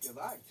me? 'Cause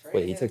I traded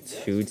Wait, he him took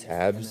yesterday. 2 And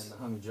tabs? then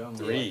the homie drum was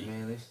 3. like,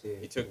 man, this shit.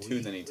 He took 2,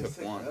 then he took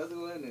the 1. other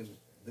one, and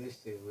this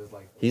shit was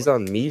like. He's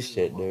on me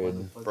shit,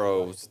 dude.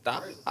 Bro,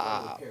 stop.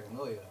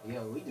 Paranoia.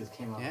 Yeah, we just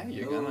came out. Yeah, the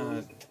you're news.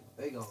 gonna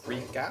They gonna freak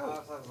raid the out.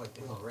 house. I was like,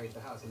 they gonna raid the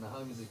house, and the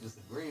homies are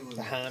disagreeing with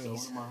The me. homies.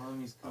 So one of my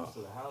homies comes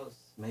to the house,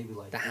 maybe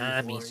like The 3, 4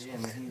 homies.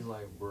 a.m., and he's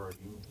like, bro,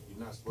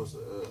 You're not supposed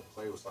to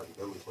play with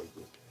psychedelics like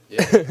this. Yeah.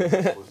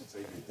 You're supposed to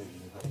take it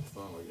thinking you're having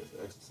fun, like it's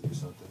ecstasy or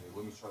something. Hey,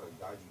 let me try to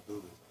guide you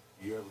through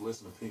this. You ever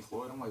listen to Pink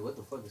Floyd? I'm like, what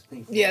the fuck is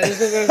Pink Floyd? Yeah,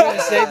 this is what I was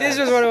gonna say. This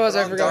was what it was. I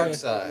Dark forgot.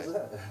 side.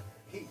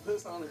 He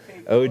puts on the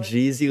Pink Floyd.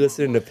 OGZ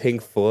listening to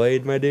Pink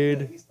Floyd, my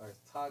dude. He starts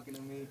talking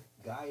to me.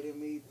 guiding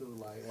me through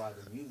like while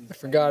the music. I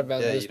forgot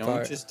about Yeah, this you don't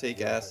part. just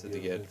take acid to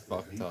get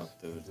fucked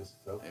up, dude.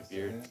 If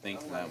you're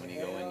thinking that when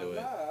you go into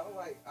it,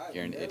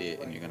 you're an idiot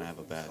and you're gonna have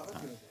a bad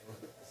time.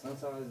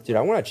 Dude,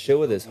 I want to chill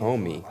with this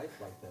homie.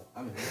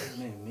 I mean, it's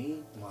been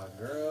me, my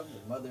girl,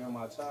 the mother of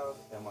my child,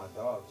 and my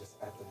dog just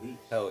at the beach.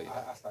 Hell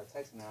yeah. I start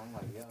texting her. I'm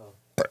like, yo,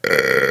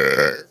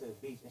 to the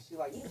beach, and she's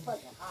like, you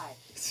fucking high.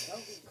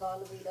 Don't be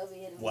calling me. Don't be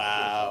hitting me.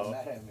 Wow. She's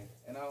mad at me,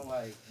 and I'm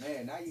like,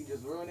 man, now you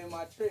just ruining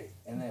my trick.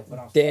 And then, but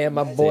I'm Damn,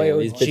 my boy Damn,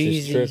 these bitches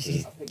Jeezy, tripping.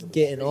 he's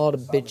getting all the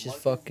bitches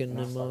fucking and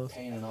I him start off.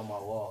 painting on my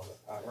walls.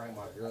 I write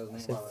my girl's name,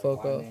 Said, I write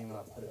fuck my off. name, and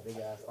I put a big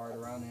ass heart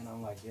around it. And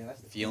I'm like, yeah,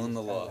 that's the Feeling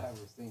the cutest love. thing I've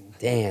ever seen.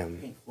 Damn.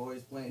 Pink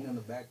Floyd's playing in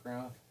the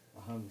background.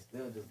 My homie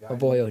still just got My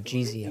boy me.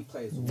 Jeezy, He a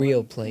plays real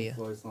one player. Pink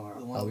Floyd song.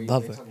 The A one where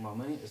lover. they talk about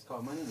money. It's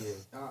called Money.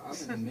 Yeah. I'm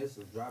in the midst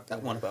of dropping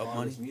That one about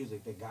all this money?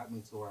 music that got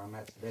me to where I'm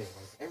at today. Like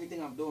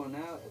everything I'm doing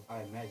now, if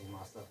I imagine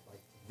myself like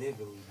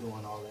vividly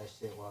doing all that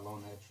shit while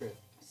on that trip.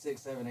 6,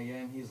 7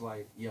 a.m. He's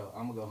like, yo,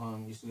 I'm gonna go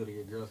home. You should go to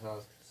your girl's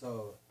house.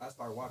 So I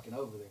start walking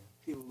over there.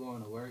 People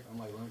going to work. I'm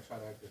like, let me try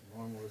to act as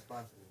normal as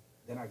possible.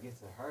 Then I get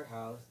to her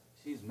house.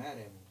 She's mad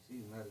at me.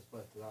 She's mad as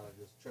fuck because I was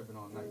just tripping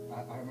all night.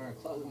 I remember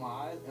closing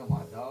my eyes and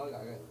my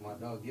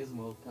dog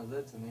Gizmo comes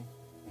up to me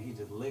and he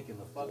just licking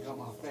the fuck out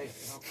my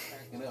face. And I'm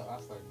cracking up.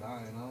 I start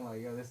dying. I'm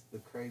like, yo, this is the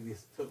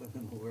craziest feeling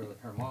in the world.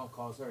 Her mom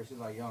calls her. She's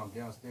like, yo, I'm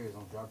downstairs.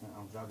 I'm dropping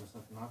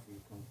something off for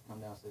you. Come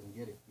downstairs and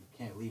get it. You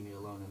can't leave me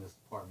alone in this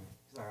apartment.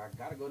 She's like, I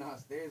gotta go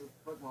downstairs.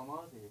 What the fuck, my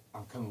mom's here.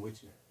 I'm coming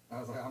with you. I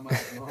was like, I'm not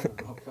normal,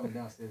 but I'm coming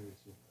downstairs with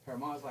you. Her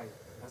mom's like,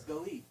 let's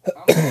go eat.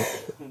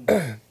 I'm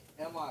like,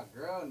 and my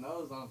girl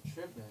knows I'm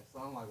tripping, so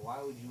I'm like,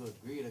 why would you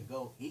agree to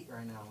go eat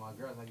right now? My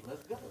girl's like,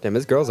 let's go. Damn,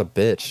 this girl's a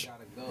bitch. I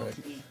gotta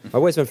go eat. I've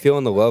always been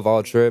feeling the love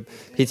all trip.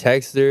 He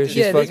texted her. She's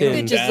Yeah, this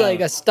fucking. bitch is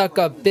like a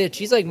stuck-up bitch.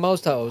 She's like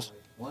most hoes.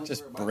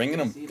 Just bringing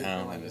them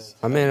down. And just,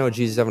 My man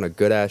OG's having a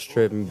good ass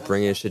trip and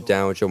bringing shit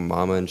down with your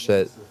mama and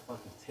shit.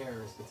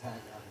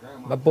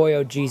 My boy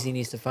Jeezy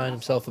needs to find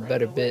himself a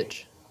better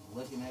bitch. I'm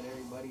looking at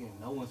everybody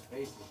and no one's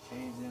face is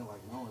changing,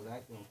 like no one's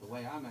acting the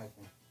way I'm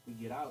acting. We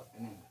get out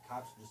and then the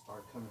cops just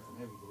start coming from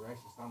every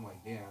direction. So I'm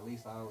like, damn, at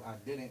least I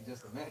didn't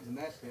just imagine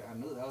that shit. I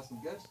knew that was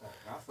some gunshots.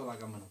 I feel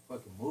like I'm in a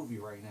fucking movie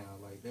right now.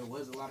 Like there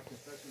was a lot of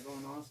construction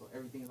going on, so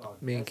everything's all.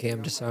 Me and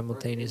Cam just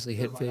simultaneously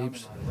hit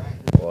vapes.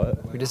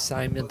 What? We just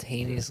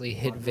simultaneously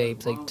hit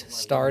vapes, like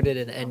started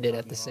and ended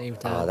at the same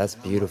Oh, time. that's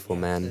beautiful,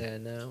 man. Yeah,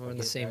 no, we're in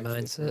the same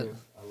mindset.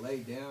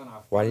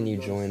 Why didn't you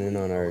join in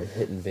on our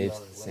hitting vapes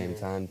at the same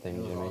time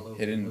thing, Jimmy?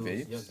 hidden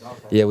vapes?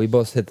 Yeah, we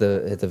both hit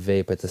the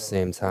vape at the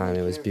same time.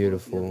 It was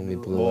beautiful, and we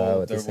blew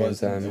out at the same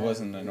There time.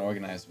 wasn't an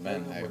organized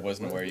event. I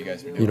wasn't aware you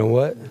guys were doing You know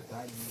what?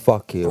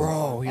 Fuck you.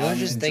 Bro, you know, I'm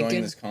just enjoying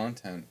thinking. this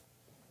content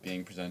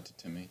being presented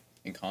to me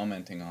and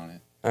commenting on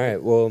it. All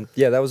right, well,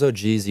 yeah, that was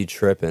OGZ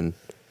tripping.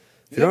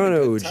 If you Yeah, don't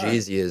know who good time.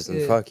 Jeezy is, then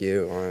Yeah. fuck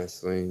you,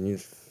 honestly. You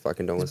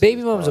fucking don't His listen.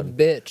 baby to this mom's a pod.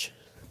 bitch.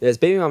 Yeah, his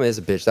baby mama is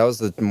a bitch. That was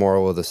the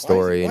moral of the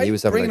story, and he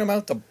was having bringing like, him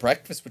out to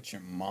breakfast with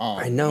your mom.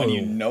 I know. When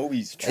you know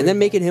he's and then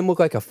making him look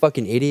like a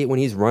fucking idiot when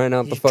he's running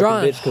out the He's fucking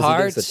drawing bitch because he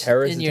hearts thinks a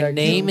terrorist in your attack.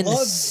 name in the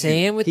loves you.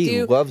 sand with He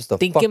you, loves the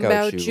thinking fuck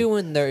out about you. you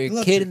and their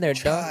loves kid your and their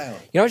dog. child.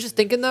 You know, I was just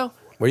thinking though.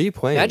 What are you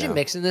playing? Imagine now?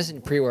 mixing this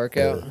in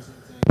pre-workout.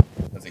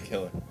 That's a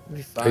killer. It'd be Are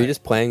you fine.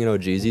 just playing an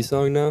OGZ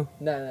song now?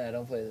 No,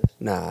 don't play this.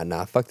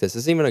 Nah, fuck this.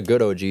 This isn't even a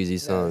good OGZ No,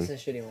 song. it's a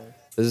shitty one.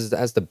 This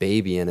has the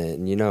baby in it,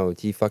 and you know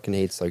he fucking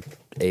hates like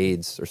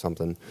AIDS or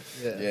something.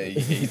 Yeah, he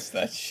hates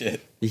that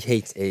shit. He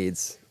hates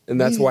AIDS, and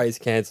that's why he's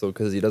canceled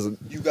because he doesn't.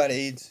 You got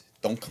AIDS.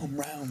 Don't come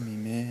around me,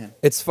 man.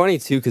 It's funny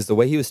too because the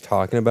way he was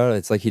talking about it,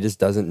 it's like he just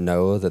doesn't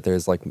know that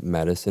there's like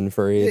medicine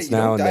for AIDS you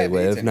now, don't and die they of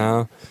AIDS live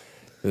now.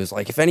 It was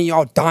like, if any of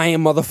y'all dying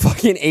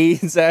motherfucking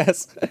AIDS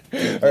ass or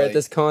at like-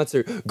 this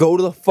concert, go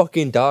to the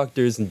fucking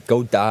doctors and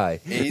go die.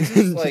 AIDS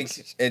is like,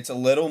 it's a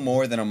little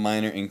more than a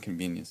minor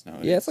inconvenience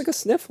nowadays. Yeah, it's like a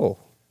sniffle.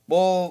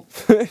 Well,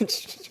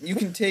 you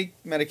can take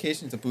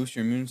medication to boost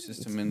your immune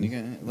system, and you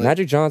can like,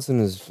 Magic Johnson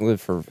has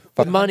lived for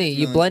But money, you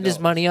millions blend of his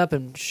money up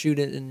and shoot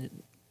it,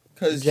 and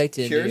because inject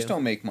it into cures you.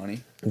 don't make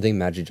money. I think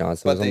Magic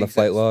Johnson But was on they the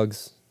flight exist.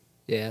 logs.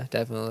 yeah,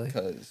 definitely.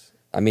 Because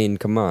I mean,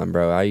 come on,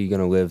 bro. How are you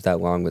gonna live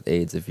that long with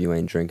AIDS if you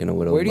ain't drinking a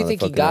little? Where do you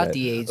think he motherfucking, got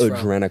the AIDS from?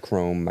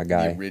 Adrenochrome, my the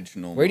guy.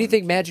 original. Where do you one.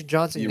 think Magic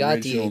Johnson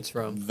got the original- AIDS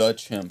from? The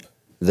chimp.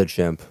 The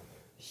chimp.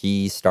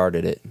 He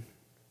started it.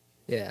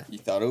 Yeah. He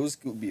thought it was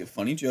would be a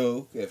funny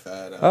joke if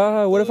at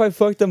What if I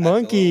fucked a at the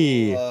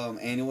monkey? little,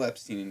 annual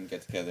Epstein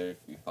get together. If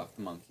we fucked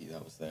the monkey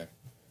that was there,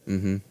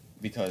 Mm-hmm.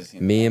 because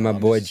you Me and my I'm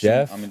boy just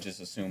Jeff. I'm just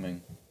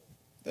assuming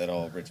that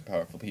all rich,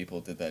 powerful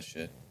people did that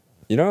shit.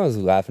 You know what I was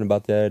laughing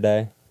about the other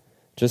day?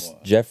 Just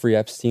What? Jeffrey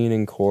Epstein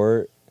in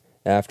court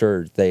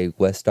after they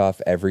list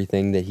off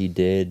everything that he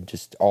did,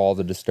 just all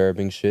the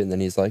disturbing shit, and then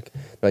he's like,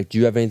 do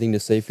you have anything to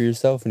say for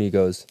yourself? And he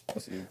goes,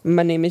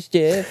 my name is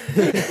Jeff.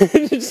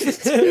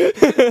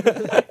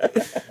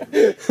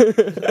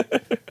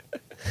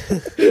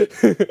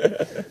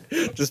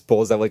 Just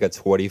pulls out like a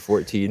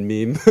 2014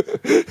 meme.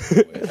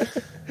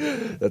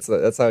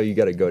 That's how you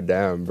gotta go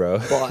down, bro.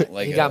 But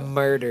Like he a- got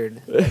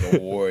murdered, Like a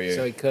warrior.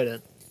 so he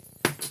couldn't.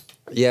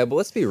 Yeah, but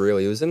let's be real.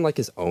 He was in like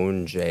his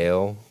own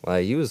jail.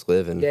 Like he was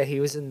living. Yeah, he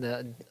was in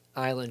the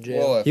island jail.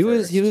 Well, at He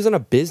was first. in a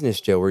business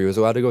jail where he was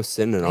allowed to go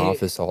sit in an He-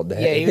 office all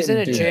day. Yeah, he was in a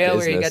and do jail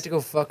where he business. got to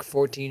go fuck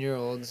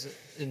 14-year-olds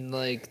in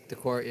like the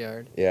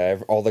courtyard. Yeah,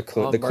 all the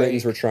On the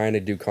Clintons break. were trying to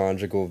do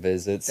conjugal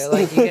visits. They're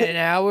like, you get an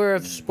hour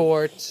of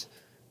sports,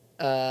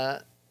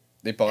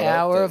 They bought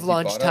hour out of he bought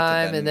out the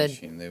lunchtime, vending and then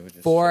machine. They would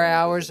just 4 show him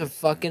hours of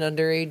visits. fucking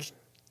underage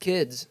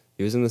kids.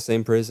 He was in the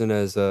same prison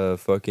as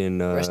fucking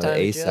Rest time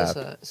in jail,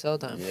 ASAP. cell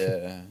time.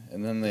 Yeah,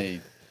 and then they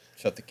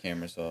shut the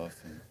cameras off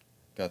and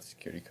got the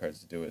security guards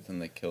to do it. Then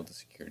they killed the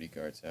security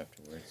guards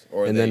afterwards,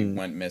 or And they then-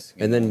 went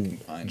missing. And no one then can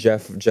find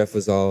Jeff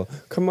was all,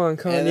 "Come on,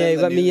 them. And then Kanye,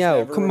 the let me news out.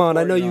 never Come on,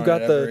 I know reported you on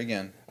got it ever the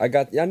again.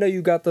 I know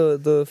you got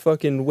the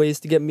fucking ways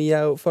to get me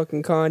out,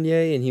 fucking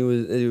Kanye." And he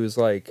was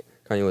like,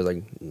 Kanye was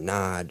like,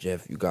 "Nah,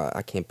 Jeff,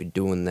 I can't be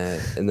doing that."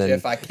 And then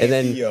Jeff, I can't and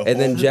then be your and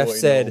then Jeff homeboy no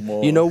said,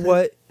 more. "You know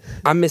what?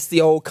 I miss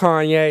the old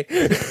Kanye."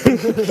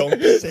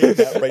 Don't say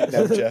that right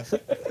now, Jeff.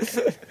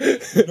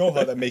 You know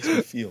how that makes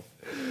me feel.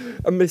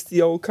 I miss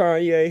the old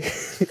Kanye.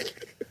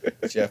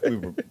 Jeff,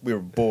 we were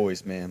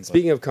boys, man. but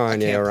Speaking of I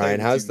can't Kanye, play Orion,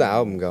 with how's you the no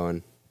album more.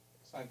 going?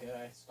 It's not good.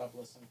 I stopped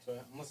listening to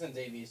it. I'm listening to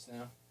Dave East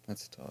now.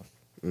 That's tough.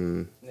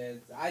 Mm,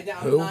 I'm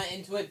Who? not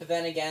into it, but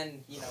then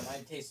again, my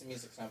taste in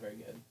music's not very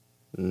good.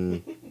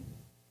 mm.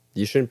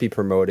 You shouldn't be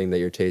promoting that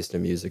your taste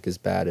in music is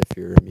bad if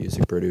you're a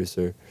music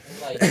producer.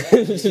 Like,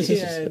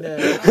 Yeah, I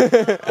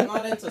know. I'm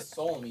not into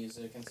soul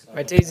music and stuff.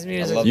 My taste in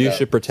music. love You that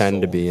should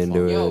pretend to soul be into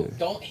funk. Yo, it.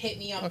 don't hit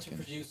me up to Okay.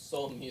 produce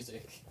soul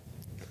music.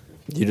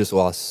 You just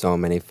lost so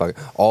many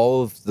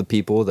all of the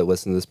people that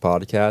listen to this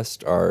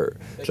podcast are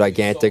They do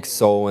gigantic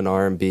soul soul and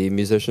R&B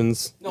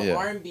musicians. No, Yeah.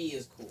 R&B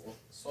is cool.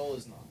 Soul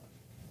is not.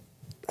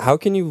 How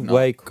can you Not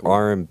like cool.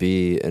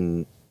 R&B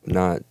and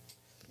not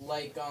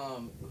Like,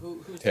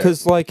 who's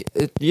cuz like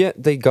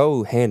they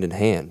go hand in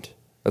hand.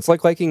 It's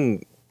like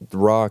liking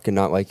rock and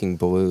not liking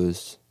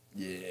blues.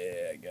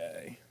 Yeah,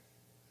 guy.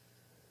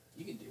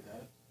 You can do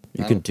that.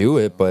 You I can don't do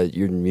think it, so. but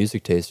your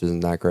music taste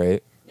isn't that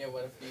great. Yeah,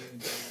 what if you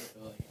don't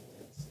feel like it?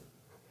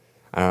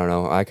 I don't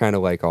know. I kind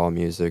of like all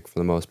music for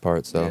the most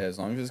part, so Yeah, as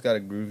long as it's got a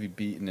groovy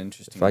beat and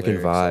interesting If I can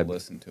lyrics, I'll vibe.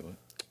 listen to it.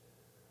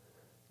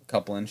 A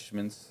couple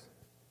instruments.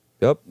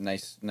 Yep.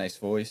 Nice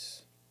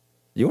voice.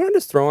 You want to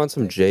just throw on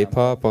some Thank you,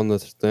 J-pop on the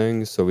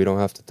thing so we don't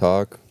have to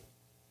talk?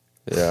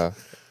 Yeah.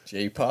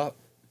 J-pop.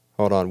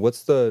 Hold on.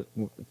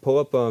 Pull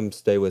up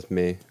Stay With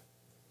Me.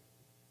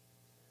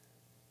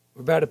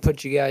 We're about to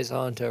put you guys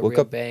on to a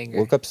real banger.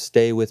 Look up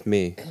Stay With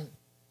Me.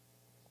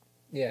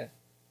 Yeah.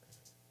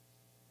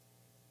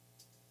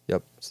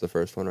 Yep, it's the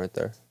first one right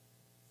there.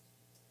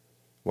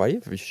 Why do you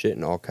have your shit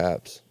in all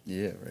caps?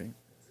 Yeah, right.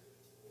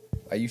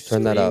 Why you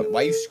Turn that up.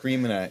 Why you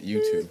screaming at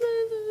YouTube?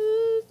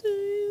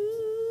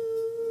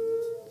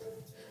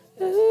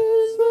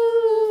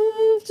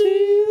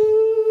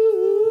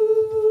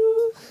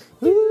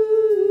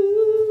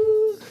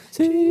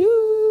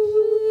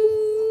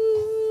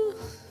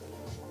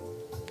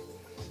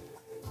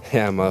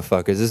 Yeah,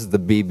 motherfuckers, this is the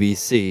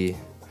BBC.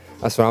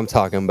 That's what I'm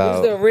talking This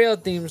about. is the real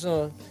theme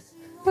song.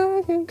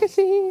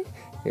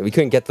 Yeah, we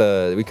couldn't get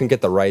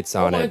the rights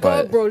Oh on my it,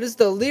 god, but bro, this is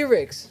the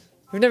lyrics.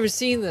 We've never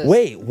seen this.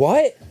 wait,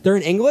 what? They're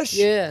in English?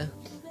 Yeah.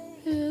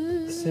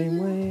 Same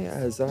way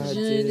as I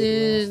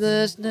did.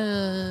 Last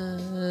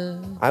night.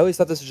 I always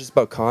thought this was just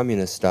about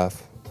communist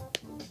stuff.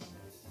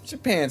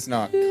 Japan's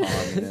not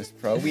communist,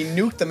 bro. We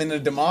nuked them into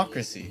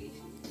democracy.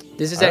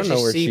 This is I don't know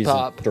actually where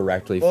C-pop. she's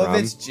directly Well, from.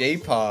 if it's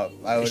J-pop,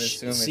 I would Sh-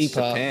 assume it's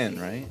C-pop. Japan,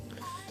 right?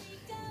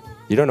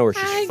 You don't know where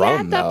she's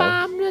from, though.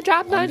 to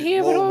drop down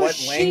here Well,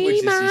 what language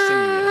is he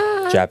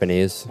singing?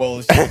 Japanese.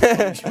 Well, she's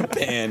from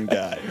Japan,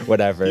 guy.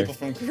 Whatever. People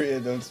from Korea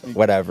don't speak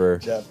Whatever.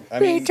 Japanese. I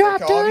They mean,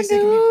 dropped okay, obviously,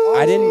 on can we- you.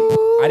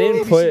 I didn't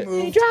Maybe put. she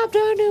moved. Dropped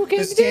a new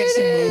Just can't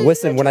she move?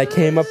 Listen, when I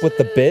came up with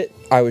the bit,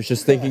 I was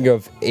just thinking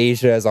of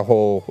Asia as a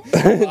whole.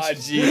 Ah,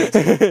 geez.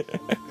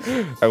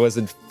 I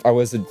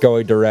wasn't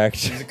going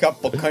direct. There's a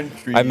couple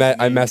countries.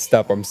 I messed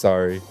up. I'm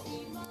sorry.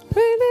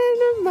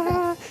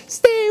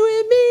 Stay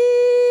with me.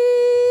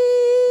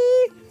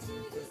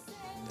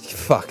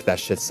 Fuck, that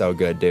shit's so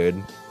good,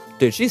 dude.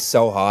 Dude, she's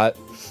so hot.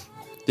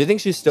 Do you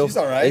think she's still? She's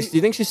alright. Do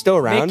you think she's still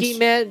around? Mickey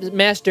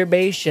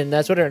Masturbation.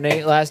 That's what her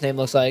last name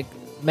looks like.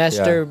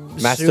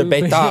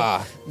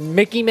 Masturbata.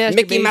 Mickey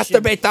Masturbation.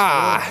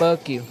 Masturbata. Oh,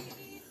 fuck you.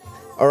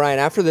 All right.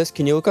 After this,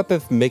 can you look up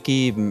if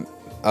Mickey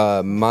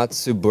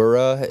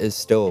Matsubara is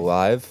still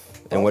alive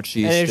and what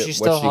she And if she's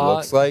still hot.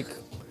 looks like?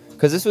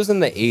 Because this was in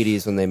the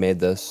 '80s when they made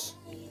this.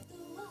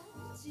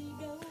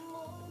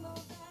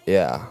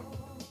 Yeah.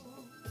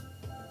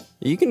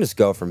 You can just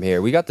go from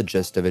here. We got the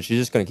gist of it. She's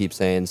just gonna keep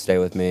saying, "Stay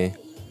with me."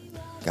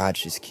 God,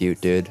 she's cute,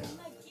 dude.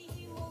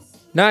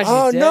 Nah, she's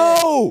Oh dead.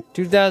 no!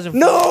 2004.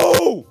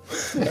 No!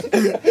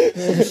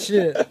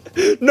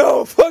 Shit.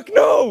 No! Fuck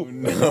no!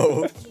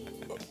 No.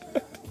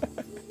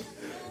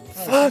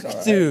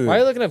 Fuck, dude. Why are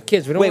you looking up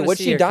kids? We don't Wait, wanna what'd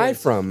see she her die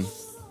kids. from?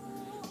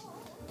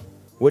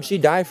 What'd she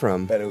die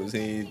from? Bet it was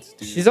AIDS,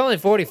 dude. She's only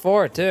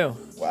 44 too.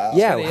 Wow.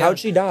 Yeah, kinda how'd young.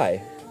 she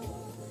die?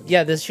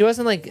 Yeah, she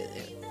wasn't like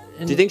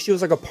Do you think she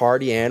was like a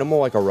party animal,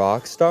 like a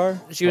rock star?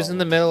 She was in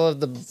the middle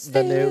of the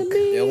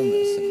nuke.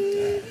 Illness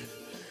and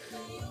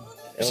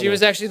death. She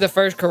was actually the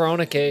first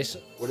corona case.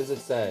 What does it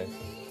say?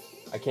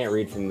 I can't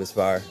read from this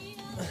far.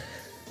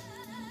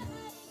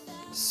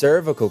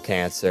 Cervical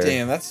cancer.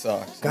 Damn, that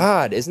sucks.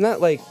 God, isn't that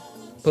like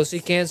Pussy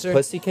cancer?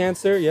 pussy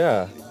cancer?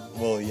 Yeah.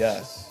 Well,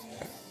 yes.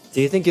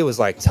 Do you think it was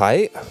like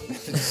tight?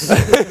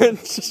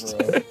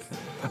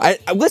 I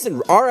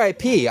listen.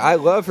 R.I.P. I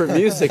love her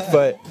music,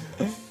 but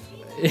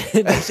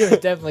That shit was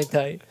definitely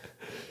tight.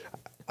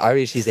 I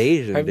mean, she's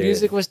Asian. Her dude.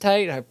 music was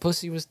tight. Her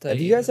pussy was tight. Have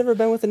you guys ever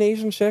been with an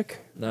Asian chick?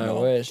 No,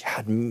 I wish.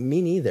 God,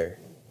 me neither.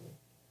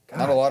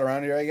 Not a lot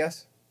around here, I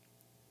guess.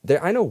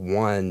 There, I know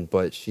one,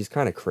 but she's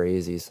kind of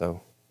crazy.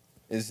 So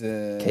Is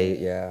it Kate,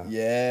 yeah,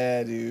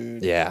 Yeah,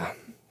 dude. yeah,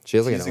 she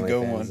has like She's an a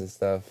good OnlyFans one. and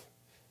stuff.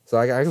 So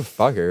I can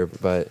fuck her,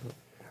 but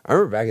I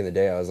remember back in the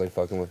day, I was like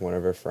fucking with one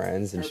of her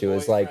friends, and she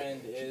was like,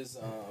 Is,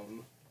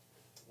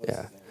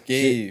 yeah.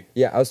 Gabe.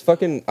 Yeah, I was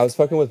fucking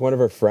with one of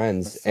her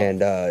friends,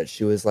 and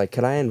she was like,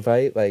 "Could I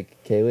invite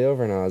like Kaylee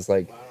over?" And I was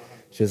like,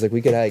 she was like,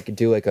 "We could like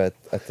do like a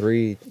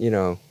 3, you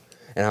know."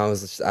 And I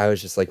was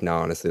just like, "No,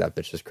 honestly, that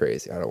bitch is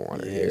crazy. I don't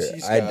want her Yeah, here.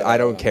 she's got, I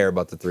don't care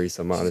about the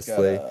threesome, She's got,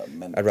 honestly.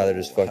 mental I'd rather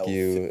just fuck health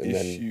you and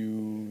then-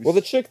 issues. Well,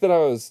 the chick that I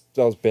was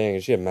banging,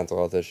 she had mental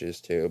health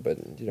issues too, but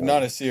you know,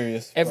 Not as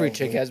serious. Every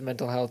probably. chick has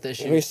mental health at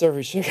issues. least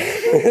every chick.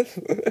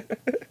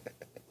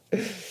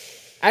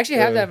 I actually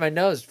have that in my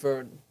nose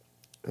for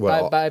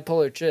Well,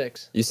 bipolar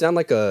chicks. you sound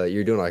like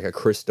you're doing like a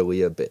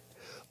Crystalia bit.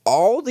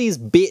 All these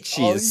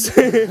bitches,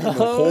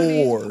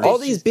 Whore. all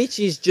these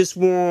bitches just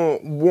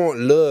want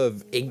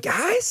love, and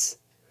guys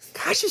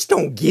just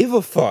don't give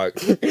a fuck.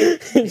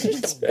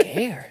 Don't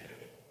care.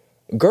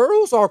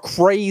 Girls are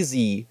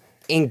crazy,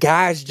 and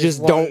guys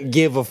just don't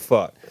give a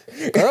fuck.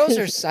 Girls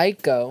are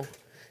psycho.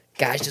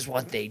 Guys just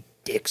want their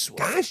dick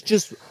swallowed. Guys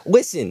just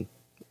listen.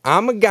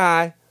 I'm a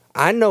guy.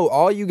 I know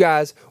all you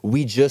guys.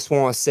 We just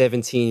want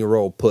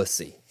 17-year-old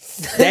pussy.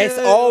 That's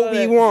all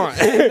we want.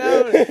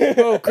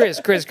 Whoa, Chris.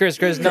 No. Whoa,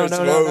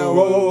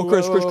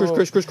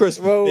 Chris.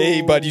 Whoa.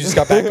 Hey, bud, you just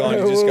got back on.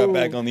 You just got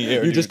back on the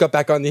air. You just got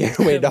back on the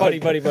airway, dog.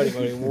 buddy.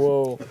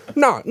 Whoa.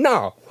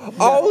 No.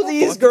 All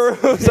these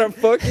girls are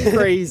fucking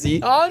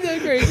crazy. Oh, they're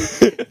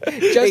crazy.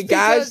 Hey,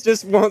 guys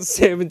just want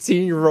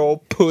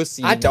 17-year-old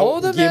pussy. I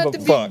told them Don't at the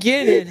give a fuck.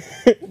 beginning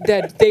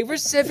that they were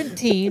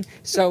 17,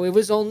 so it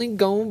was only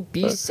going to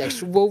be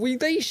sexual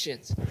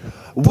relations.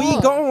 We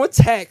gonna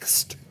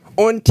text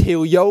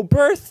until your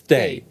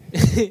birthday.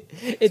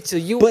 Until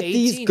you But 18.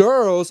 these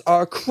girls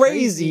are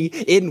crazy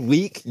and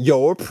leak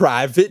your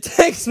private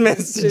text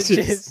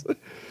messages.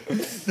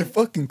 They're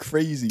fucking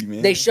crazy,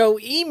 man. They show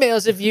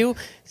emails of you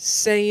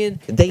saying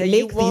They that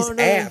you make these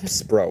wanna-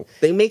 apps, bro.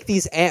 They make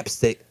these apps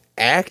that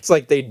act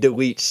like they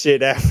delete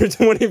shit after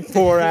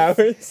 24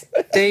 hours.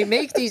 They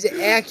make these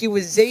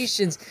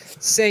accusations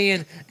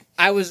saying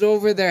I was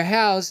over their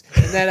house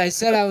and that I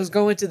said I was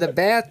going to the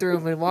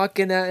bathroom and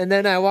walking out, and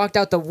then I walked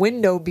out the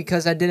window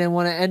because I didn't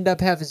want to end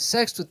up having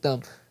sex with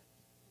them.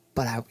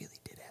 But I really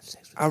did have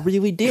sex with them. I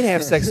really did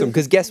have sex with them,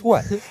 because guess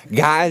what?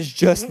 Guys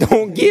just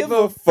don't give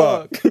a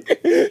fuck.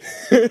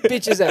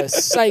 Bitches are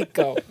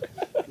psycho.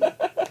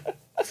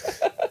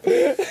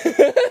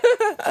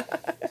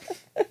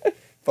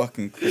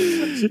 fucking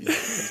crazy.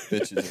 These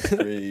bitches are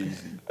crazy.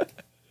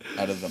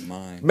 Out of the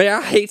mind.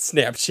 Man, I hate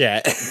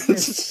Snapchat.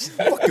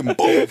 Fucking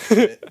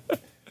bullshit.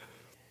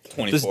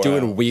 24 Just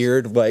doing hours.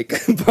 weird, like,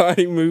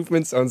 body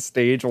movements on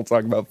stage while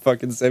talking about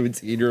fucking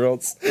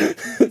 17-year-olds.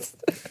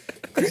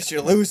 Chris,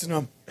 you're losing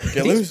them.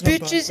 You're These losing them.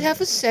 bitches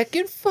have a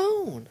second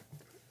phone.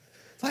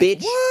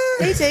 Bitch.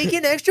 They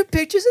taking extra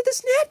pictures of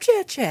the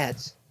Snapchat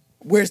chats.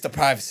 Where's the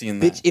privacy in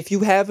that? Bitch, if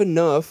you have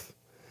enough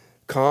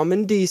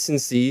common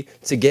decency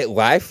to get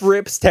life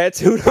rips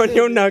tattooed on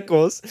your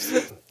knuckles,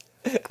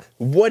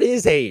 what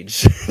is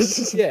age?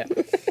 Yeah.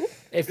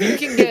 If you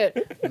can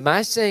get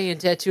my saying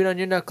tattooed on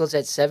your knuckles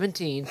at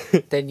 17,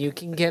 then you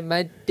can get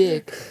my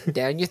dick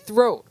down your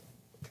throat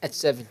at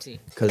 17.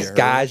 Because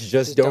guys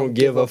just don't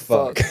give a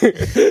fuck.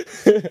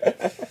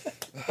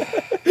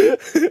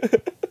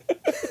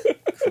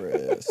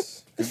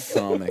 Chris.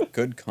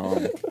 Good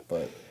comic,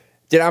 but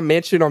Did I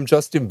mention I'm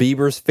Justin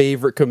Bieber's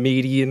favorite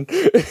comedian?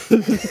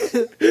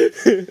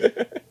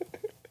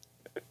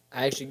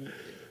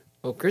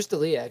 Krista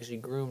Lee actually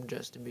groomed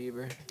Justin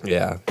Bieber.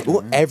 Yeah.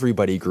 Well,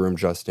 everybody groomed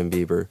Justin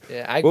Bieber.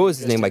 Yeah, What was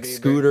his name? groomed Like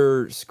Justin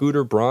Bieber.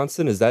 Scooter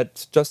Bronson? Is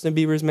that Justin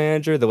Bieber's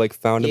manager? They like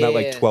found him at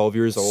like Yeah. 12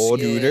 years old.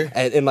 Scooter?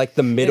 In like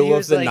the middle He of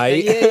was the like,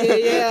 night.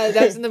 Yeah,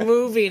 that's in the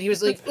movie. And he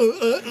was like,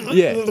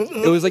 Yeah,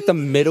 it was like the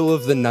middle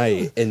of the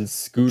night, and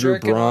Scooter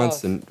Jerking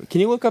Bronson.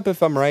 Can you look up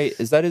if I'm right?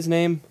 Is that his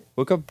name?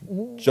 Look up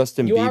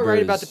Justin You Bieber. are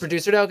right about the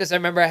producer, though, because I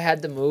remember I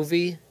had the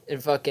movie,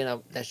 and fucking,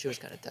 that shit was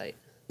kind of tight.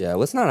 Yeah,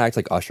 let's not act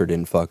like Usher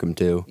didn't fuck him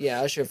too.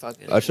 Yeah, Usher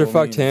fucking. Usher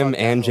fucked him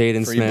and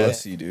Jaden free Smith,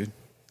 pussy, dude.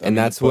 I and mean,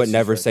 that's what pussy's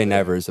Never right Say there.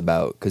 Never is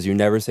about. Because you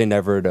never say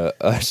never to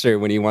Usher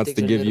when he wants Dicks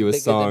to a give little you a bigger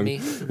than song me,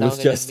 with longer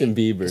than Justin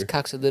me. Bieber His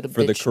cock's a little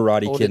for the bitch,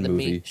 Karate older Kid than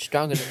me, movie.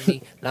 stronger than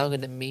me, longer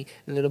than me,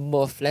 a little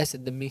more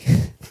flaccid than me.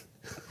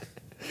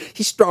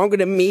 He's stronger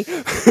than me,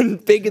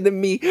 bigger than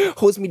me,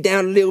 holds me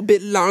down a little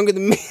bit longer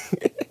than me.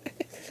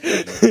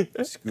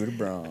 Scooter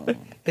Braun.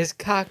 His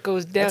cock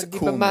goes down, That's a keep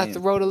cool my name.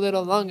 throat a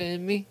little longer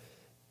than me.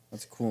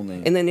 That's a cool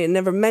name. And then they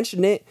never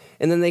mention it,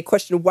 and then they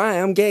question why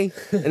I'm gay,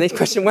 and they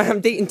question why I'm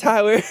dating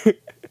Tyler.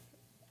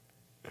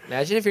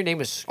 Imagine if your name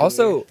was Scooter.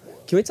 Also,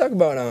 can we talk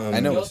about I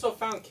know. We also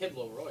found Kid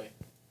Leroy.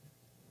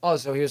 Oh,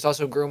 so he was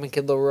also grooming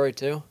Kid Leroy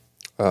too?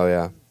 Oh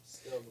yeah,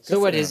 So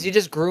what, for is him. he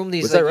just groom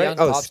these was like that right? young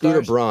Oh, pop Scooter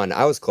stars? Braun.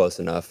 I was close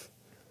enough.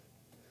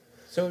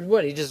 So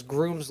what, he just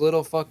grooms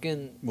little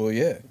fucking Well,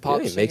 yeah.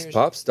 pop Yeah, he makes singers?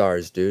 pop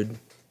stars, dude.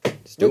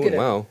 He's Look at doing him.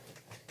 well.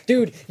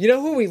 Dude, you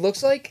know who he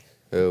looks like?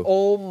 Who?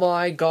 Oh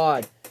my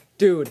god.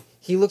 Dude,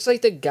 he looks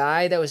like the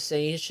guy that was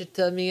saying shit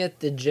to me at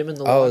the gym in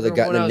the Oh, locker the room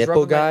guy- when the I was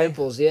nipple rubbing my guy?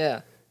 nipples,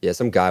 yeah. Yeah,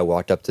 some guy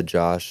walked up to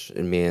Josh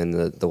and me in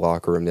the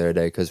locker room the other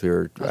day because we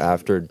were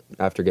after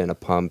getting a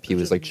pump. He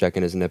was like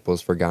checking his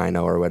nipples for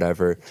gyno or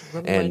whatever,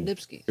 Rubbing and my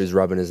nipskies. he was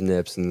rubbing his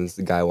nips. And this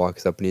the guy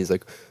walks up and he's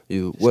like,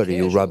 "You what are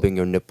you casual. rubbing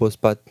your nipples,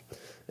 bud?"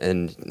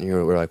 And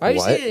we're like, Why are you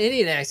 "What?" saying an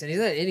Indian accent? He's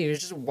not Indian, he was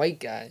just a white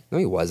guy. No,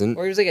 he wasn't.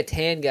 Or he was like a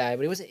tan guy,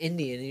 but he wasn't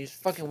Indian. He was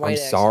fucking white I'm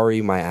accent.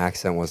 sorry, my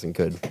accent wasn't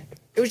good.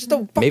 It was just a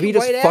fucking Maybe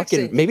just white fucking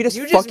accent. maybe just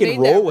You fucking made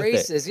that roll with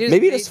racist. it. You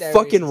Maybe made just that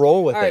fucking racist.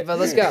 roll with All right, it. but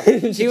let's go.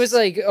 He was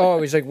like,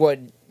 oh, he's like, what?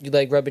 You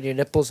like rubbing your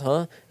nipples,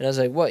 huh? And I was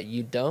like, what?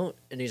 You don't?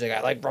 And he's like,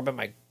 I like rubbing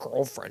my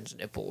girlfriend's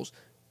nipples.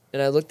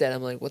 And I looked at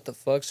him like, what the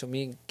fuck? So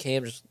me and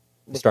Cam just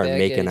looked Started back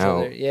making at each out.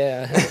 Other.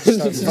 Yeah,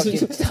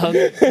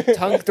 started fucking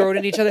tongue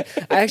throwing each other.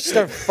 I actually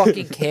started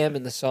fucking Cam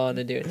in the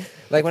sauna, dude.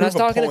 Like when I was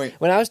Prove a talking, point.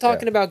 when I was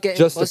talking about getting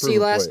Just to pussy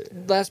prove a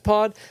last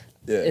pod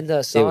Yeah. in the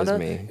sauna,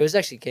 me. it was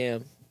actually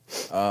Cam.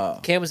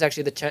 Cam was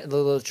actually the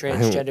little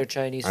transgender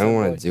Chinese. I don't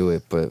want boy. to do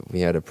it, but we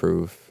had to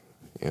prove,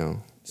 you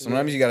know.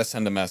 Sometimes you gotta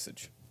send a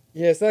message.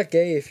 Yeah, it's not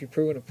gay if you're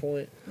proving a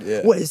point.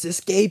 Yeah. What is this,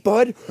 gay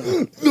bud?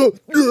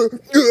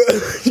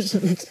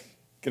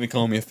 Gonna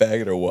call me a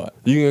faggot or what?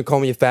 You gonna call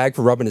me a fag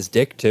for rubbing his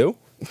dick too?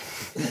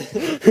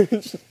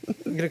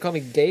 You gonna call me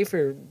gay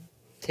for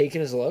taking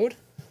his load?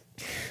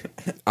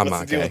 I'm What's not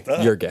the deal gay. with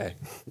that? You're gay.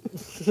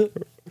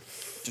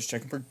 Just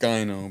checking for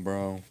gyno,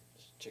 bro.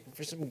 Checking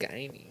for some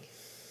gynae.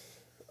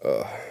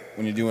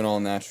 When you're doing all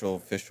natural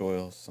fish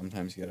oils,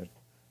 sometimes you gotta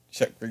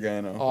check for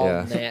gyno. All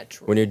Yeah.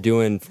 natural. When you're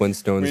doing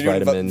Flintstones When you're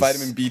doing vitamins,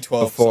 vitamin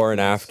B12 before and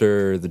supplements.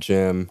 after the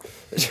gym.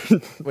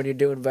 When you're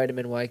doing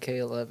vitamin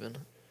YK11.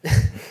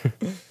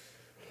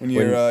 When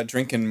you're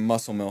drinking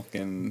muscle milk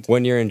and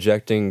When you're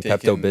injecting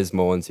Taking- Pepto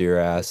Bismol into your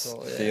ass. That's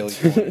all, yeah. daily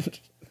corn.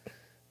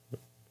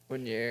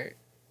 When you're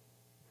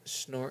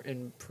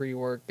snorting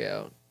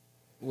pre-workout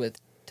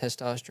with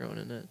testosterone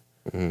in it.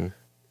 Mhm.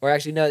 Or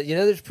actually, no, you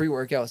know there's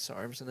pre-workout with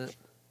SARMs in it?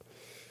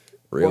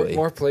 Really?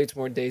 More plates,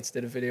 more dates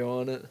did a video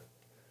on it.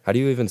 How do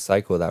you even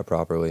cycle that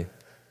properly?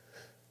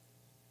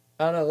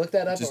 I don't know, look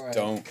that up Just already.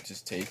 don't.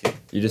 Just take it.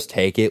 You just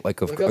take it like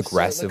Look up-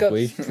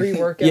 aggressively. Look up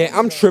pre-workout. Yeah,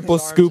 I'm triple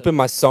SARMs. scooping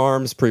my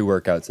SARMs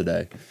pre-workout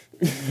today.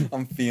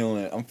 I'm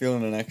feeling it. I'm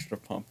feeling an extra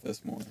pump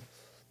this morning.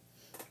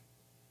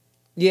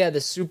 Yeah, the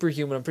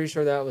superhuman. I'm pretty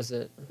sure that was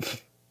it.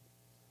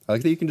 I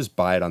like that you can just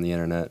buy it on the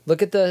internet.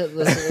 Look at the,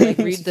 like,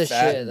 read the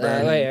Fat shit.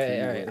 burning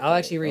Wait, all right. I'll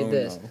actually read Oh,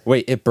 this. no.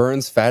 Wait, it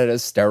burns fat, it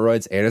has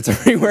steroids, and it's a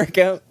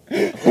pre-workout?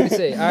 Let me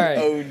see. All right.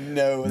 Oh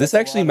no. This that's a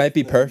actually lot might of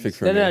be things. perfect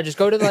for No, me. no, just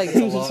go to like. A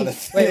lot of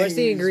Wait, what's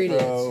the things,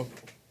 ingredients? bro.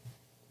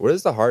 What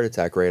is the heart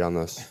attack rate on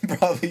this?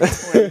 Probably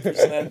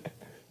 20%.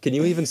 Can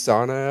you even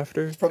sauna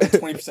after? Probably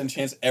 20%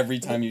 chance every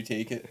time you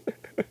take it.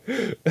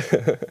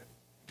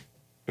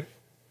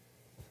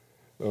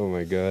 Oh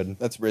my god.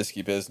 That's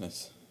risky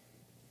business.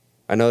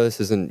 I know this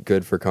isn't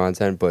good for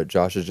content, but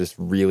Josh is just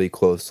really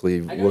closely I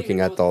don't looking even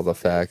know at what all the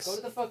fuck it is. facts. Go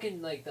to the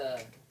fucking like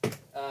the.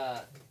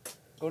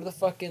 Go to the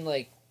fucking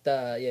like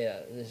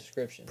the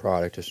description.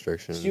 Product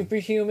restriction.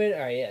 Superhuman,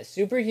 alright, yeah.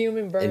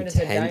 Superhuman burn is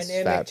a Intense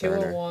dynamic fat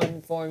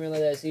 2-in-1 formula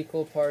that's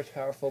equal parts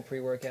powerful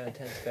pre-workout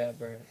intense fat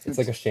burn. It's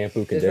like a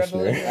shampoo This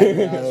conditioner.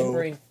 revolutionary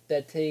spring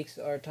that takes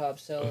our top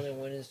selling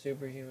and winning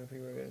superhuman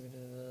pre-workout.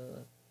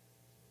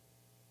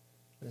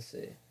 Let's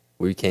see.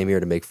 We came here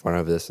to make fun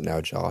of this, and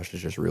now Josh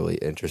is just really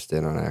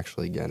interested on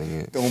actually getting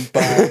it. Don't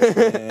buy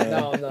it, man.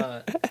 No, I'm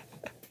not.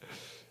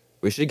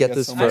 We should get got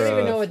this some- for. I don't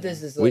even know what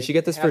this is. we should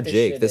get this half for this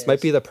Jake. shit This might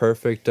is. be the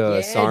perfect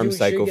Yeah, SARM dude, we should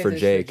cycle get for this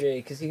Jake.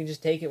 because he can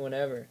just take it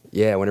whenever.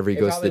 Yeah, whenever he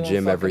It goes to the probably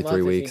gym won't every fuck him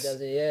 3 up if he weeks. does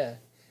it, yeah.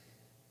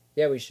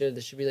 Yeah, we should.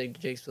 This should be like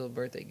Jake's little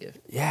birthday gift.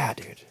 Yeah,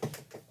 dude.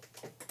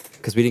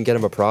 Because we didn't get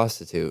him a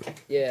prostitute,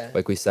 Yeah.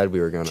 like we said we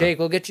were gonna. Jake,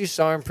 we'll get you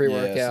SARM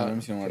pre-workout. Yeah,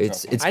 sometimes you don't wanna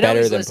It's drop it's I know better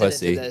he's than listening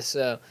pussy. to this,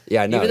 so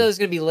Yeah, I know. even though it's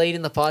gonna be late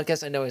in the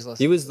podcast, I know he's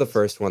listening. He was to the this.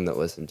 first one that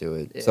listened to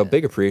it. So Yeah.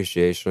 big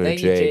appreciation to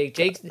Thank you, Jake.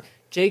 Jake.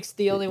 Jake's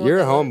the only one. You're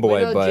a that- homeboy,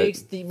 we know but-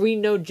 Jake's we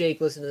know Jake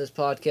listened to this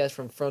podcast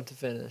from front to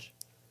finish.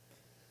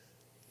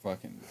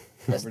 fucking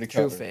That's cover the to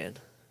true cover. fan.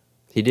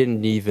 He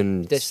didn't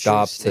even The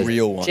stop true to. stand.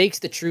 Real one. Jake's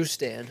the true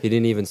stand. He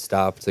didn't even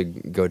stop to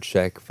go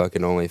check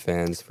fucking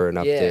OnlyFans for an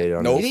Yeah. update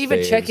on. Nope. He his didn't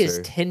even check faves his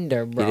or-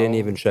 Tinder, bro. He didn't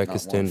even check Not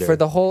his one. Tinder. for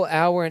the whole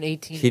hour and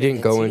 18 He didn't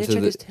minutes. go He into didn't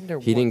check the. his Tinder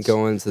He didn't once.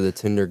 go into the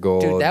Tinder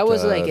gold. Dude, that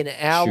was like an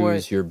hour.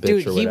 Choose your bitch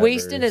Dude, or he whatever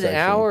wasted an section.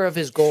 hour of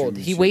his gold.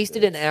 Choose He your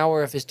wasted an bitch.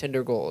 hour of his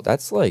Tinder gold.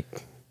 That's like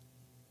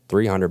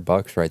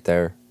 $300 right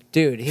there.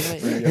 Dude,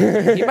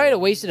 he might have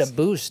wasted a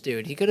boost,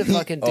 dude. He could have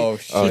fucking. Oh, he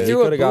shit. Oh, he threw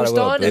a coulda got a boost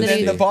little on, and And then then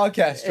he. the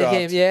podcast it dropped.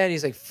 came, yeah, and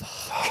he's like,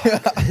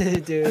 "Fuck,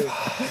 dude."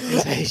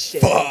 He's like,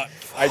 "Shit." Fuck.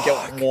 I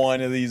get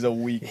one of these a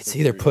week. It's for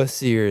either free.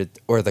 pussy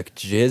or the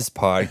jizz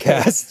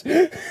podcast.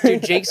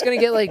 Dude, Jake's gonna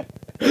get like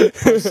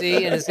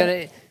pussy, and it's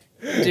gonna,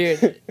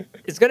 dude,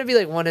 it's gonna be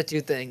like one of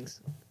two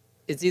things.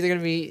 It's either gonna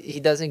be he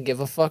doesn't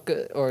give a fuck,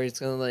 or it's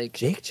gonna like.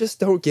 Jake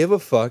just don't give a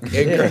fuck. And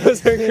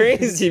girls are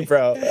crazy,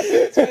 bro.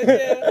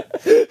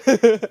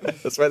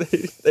 That's why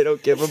they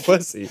don't give a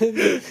pussy. They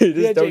just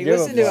Yeah, don't Jake, give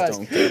listen a to fuck. us.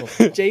 Don't give a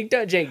fuck.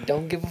 Jake,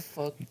 don't give a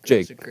fuck. Girls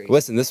Jake, are crazy.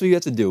 listen, this is what you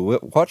have to do.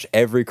 Watch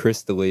every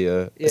Chris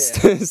D'Elia Yeah.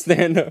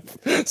 stand-up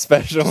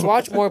special. Just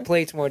watch more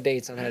plates, more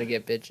dates on how to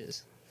get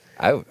bitches.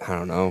 I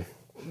don't know.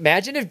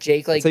 Imagine if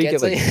Jake like That's how you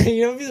gets get, like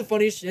you know what'd be the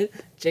funniest shit?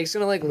 Jake's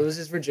gonna like lose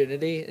his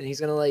virginity, and he's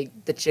gonna like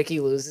the chick he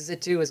loses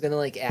it to is gonna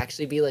like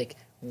actually be like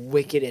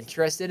wicked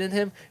interested in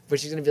him, but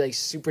she's gonna be like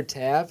super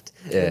tapped,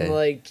 and Yeah.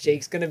 like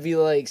Jake's gonna be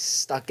like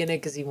stuck in it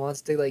because he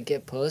wants to like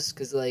get puss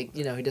because like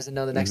you know he doesn't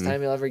know the next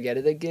time he'll ever get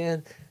it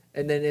again,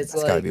 and then it's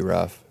That's like gotta be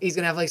rough. he's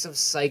gonna have like some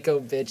psycho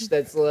bitch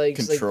that's like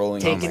just, like,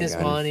 Controlling. taking Oh my his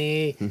God.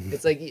 money.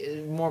 It's like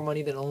more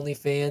money than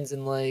OnlyFans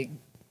and like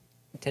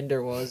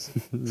Tinder was.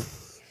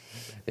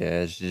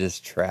 Yeah, she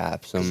just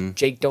traps him.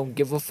 Jake don't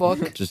give a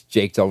fuck. Just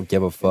Jake don't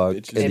give a fuck.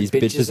 bitches- And And these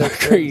bitches bitches are are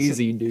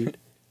crazy, dude.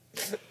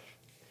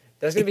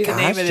 That's gonna be the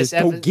name Guys of this just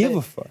don't episode. give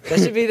a fuck. That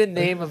should be the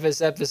name of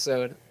this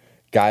episode.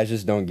 Guys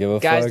just don't give a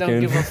Guys fuck. don't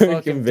and give a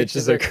fuck and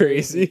bitches are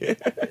crazy.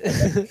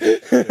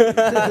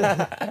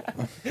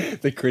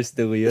 The Chris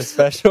D'Elia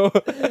special.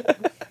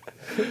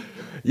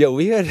 Yo,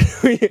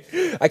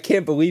 I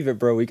can't believe it,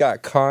 bro. We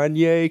got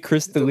Kanye,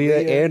 Chris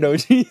D'Elia, D'Elia. and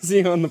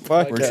OGZ on the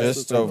podcast. We're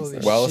just a Holy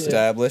well shit.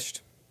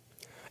 established.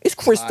 It's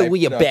Chris high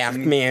D'Elia back,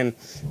 production man.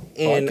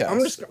 And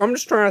podcast. I'm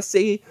just trying to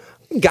say,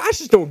 guys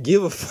just don't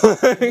give a fuck.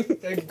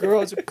 The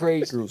girls are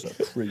crazy. Girls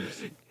are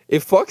crazy.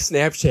 It fuck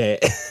Snapchat.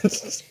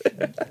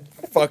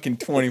 Fucking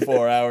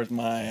 24 hours,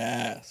 my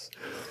ass.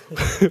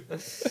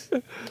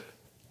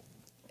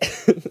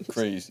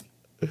 Crazy.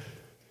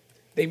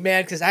 They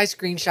mad because I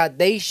screenshot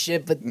they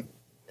shit, but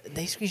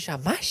they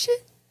screenshot my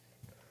shit?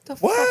 The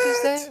fuck is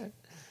What? that?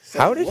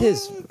 How did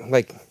his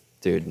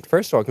dude?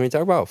 First of all, can we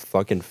talk about how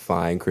fucking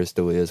fine Chris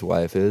D'Elia's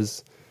wife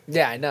is?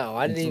 Yeah, I know.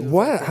 I didn't even.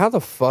 What? How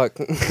the fuck?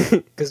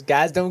 Because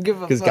guys don't give a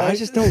fuck. Because guys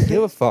just don't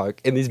give a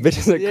fuck, and these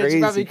bitches are Yeah, crazy.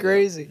 she's probably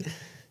crazy.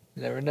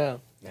 You never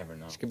know. Never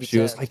know. She could be She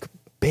was tapped. like,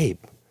 "Babe,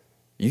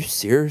 you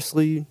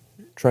seriously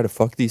try to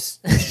fuck these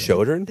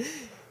children?"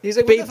 He's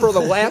like, Babe, for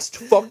the last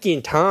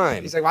fucking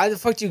time. He's like, why the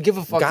fuck do you give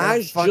a fuck?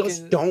 Guys I'm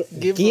just fucking don't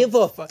give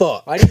a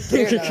fuck. Why do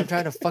you care that I'm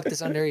trying to fuck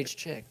this underage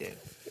chick, dude?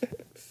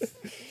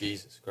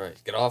 Jesus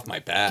Christ. Get off my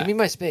back. Give me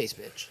my space,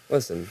 bitch.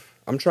 Listen,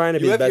 I'm trying to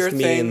be You the have best your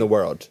comedian in thing. the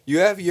world. You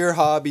have your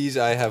hobbies,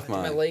 I have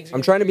My mine. legs.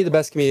 I'm trying to be the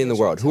best comedian in the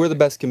world. Who are the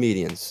best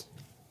comedians?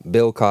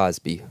 Bill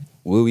Cosby,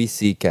 Louis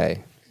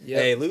C.K., Yep.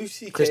 Hey, Louis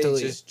C.K. Chris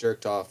D'Elia. just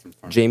jerked off in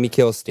front Jamie of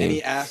me. And Kilstein.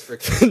 he asked for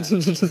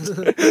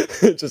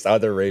consent. Just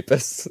other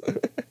rapists.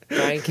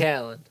 Brian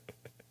Callen.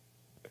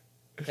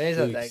 He's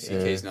not that Louis good.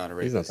 C.K.'s not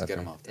a He's not rapist. that Get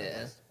him bad. off that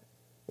Yeah. list.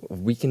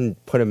 We can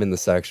put him in the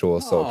sexual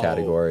assault No,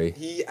 category.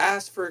 He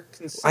asked for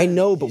consent. I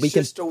know, but He's we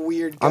can- just a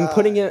weird guy. I'm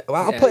putting it.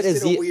 Well, I'll Yeah. put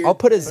Just did a Aziz. weird- I'll put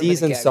put him in Aziz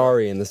the and category.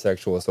 Sari in the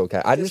sexual assault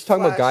category. I'm Just just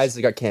talking about flash- guys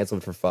that got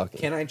canceled for fucking.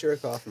 Can I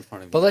jerk off in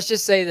front of you? But let's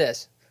just say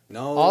this: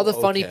 No. all the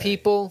funny okay.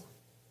 people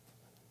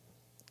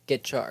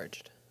get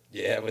charged.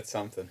 Yeah, with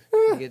something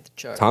They get the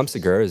charge. Tom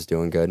Segura is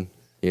doing good.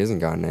 He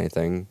hasn't gotten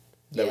anything.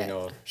 that Yeah. we know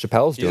of.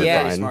 Chappelle's He's doing Yeah.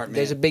 very fine. smart man.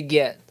 There's a big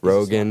yet.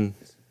 Rogan,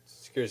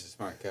 Segura's a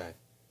smart guy.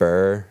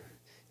 Burr.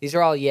 These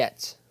are all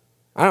yets.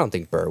 I don't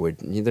think Burr would.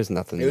 There's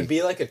nothing. It would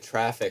be like a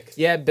traffic.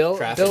 Yeah, Bill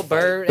Traffic Bill fight.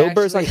 Burr. Bill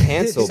Burr's actually-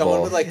 uncancelable.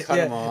 Someone would like cut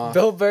Yeah, him off.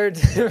 Bill Burr.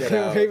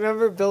 out.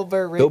 Remember Bill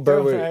Burr? raped Bill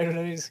Burr would- Ride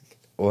when he was-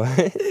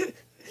 What?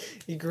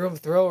 He grew him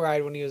thrill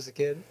ride when he was a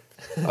kid.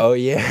 Oh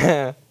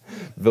yeah,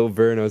 Bill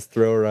Burr knows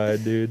thrill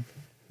ride, dude.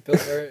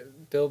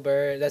 Bill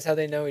Burr. That's how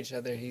they know each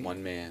other. He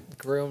One man.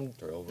 groomed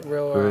Thrill ride.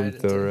 thrill Groomed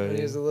ride thrill when he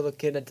ride. was a little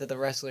kid into the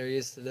wrestler he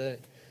is today.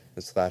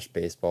 Slash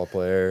baseball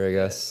player, I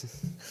guess.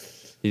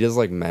 He does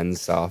like men's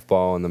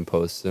softball and then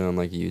posts it on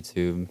like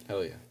YouTube.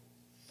 Hell yeah.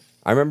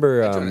 I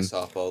remember I joined a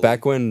softball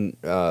back league.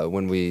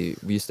 when we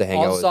used to hang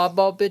All out. With,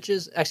 softball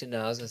bitches. Actually,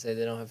 no. I was gonna say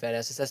they don't have fat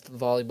asses. That's the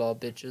volleyball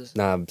bitches.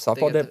 nah, They softball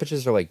got dead the-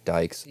 pitches are like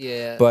dykes.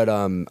 Yeah. But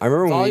I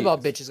remember when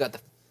volleyball bitches got the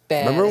fat.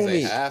 Remember Because when they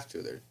we- have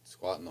to. They're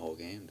squatting the whole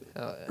game, dude.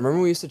 Hell yeah.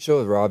 Remember we used to chill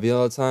with Robbie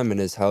all the time, and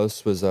his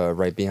house was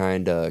right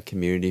behind a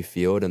community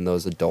field, and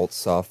those adult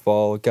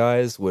softball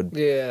guys would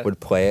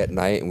play at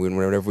night, and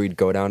whenever we'd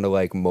go down to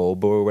like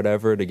mobile or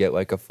whatever to get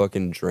like a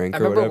fucking drink I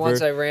or remember whatever.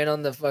 once I ran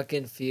on the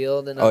fucking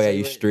field and I Oh, was yeah, like,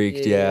 you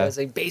streaked, yeah. I was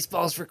like,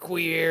 baseball's for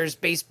queers,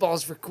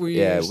 baseball's for queers.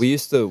 Yeah, we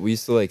used to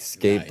like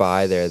skate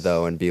by Nice. there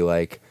though and be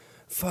like,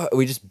 fuck,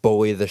 we just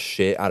bully the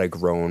shit out of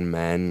grown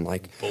men,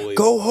 like, Bully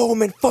go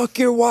home and fuck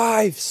your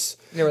wives.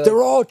 They were, They're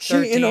like, all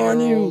cheating on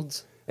you.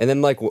 13-year-olds. And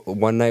then like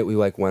one night we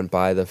like went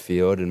by the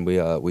field and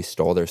we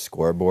stole their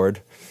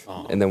scoreboard,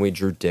 Aw. and then we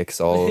drew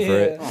dicks all over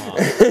it.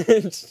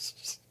 Aw.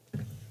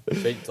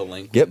 Straight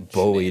delinquent. Get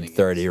bullied,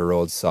 shenanigans.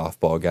 30-year-old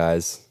softball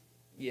guys.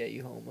 Yeah,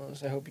 you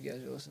homos. I hope you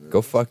guys are listening. to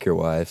Go this. fuck your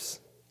wives,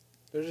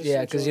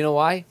 Yeah, because you know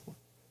why?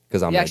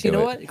 because I'm Yeah, gonna actually, do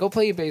you know it. what? Go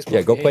play your baseball.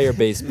 Yeah, go game. play your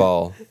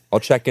baseball. I'll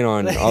check in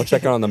on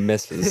the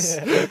missus. See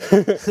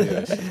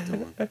what she's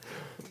doing.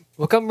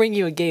 We'll come bring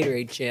you a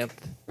Gatorade, champ.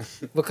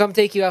 We'll come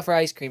take you out for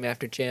ice cream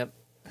after, champ.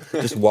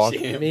 Just walk,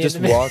 Champ.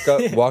 just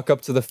walk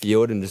up to the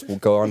field and just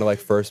go on to like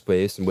first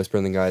base and whisper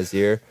in the guy's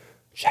ear,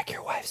 "Check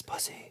your wife's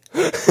pussy."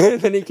 And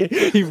then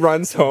he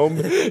runs home.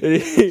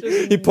 And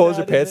he pulls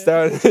her pants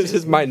down. And it's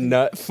just my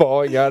nut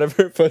falling out of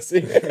her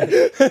pussy.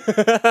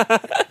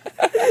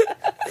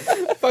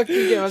 Fuck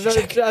you, Kim. I was about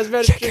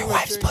to Check drink your my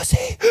wife's drink.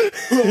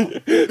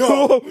 pussy.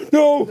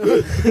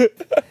 No.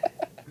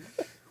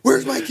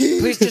 Where's my key?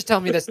 Please just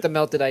tell me that's the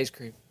melted ice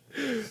cream.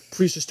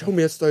 Please just tell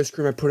me that's the ice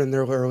cream I put in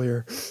there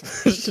earlier.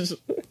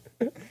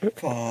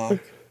 Fuck.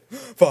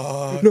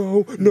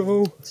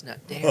 No. It's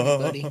not there,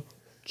 buddy.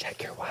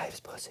 Check your wife's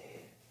pussy.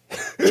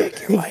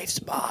 Check your wife's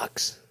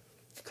box.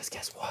 Because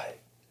guess what?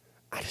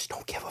 I just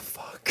don't give a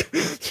fuck.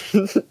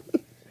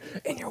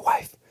 And your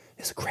wife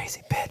is a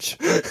crazy bitch.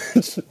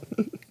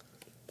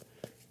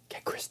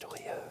 Get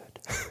crystally hood.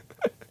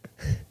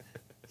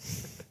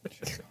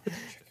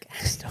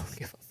 Guys don't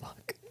give a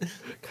fuck.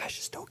 Guys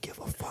just don't give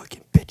a fuck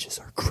and bitches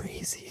are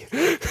crazy.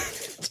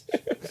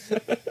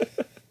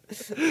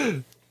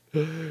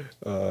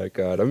 Oh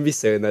god, I'm gonna be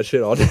saying that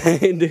shit all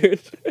day, dude.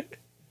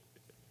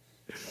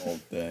 All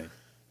day.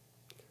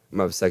 I'm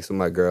gonna have sex with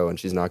my girl and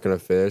she's not gonna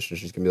finish and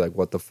she's gonna be like,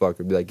 what the fuck?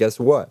 I'd be like, guess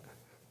what?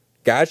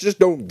 Guys just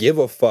don't give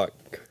a fuck.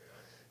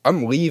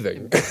 I'm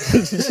leaving.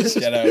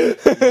 Get out. You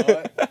know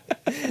what?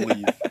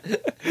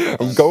 Leave.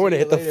 I'm going to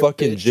hit the later,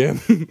 fucking bitch. gym.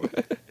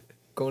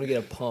 Going to get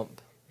a pump.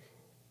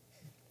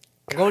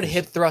 I'm going to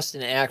hip thrust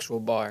in an actual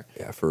bar.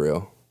 Yeah, for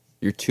real.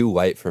 You're too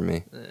light for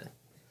me.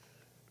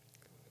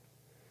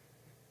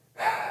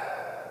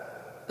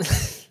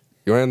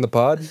 You want to end the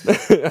pod?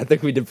 I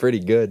think we did pretty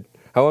good.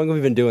 How long have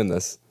we been doing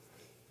this?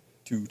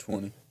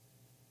 220.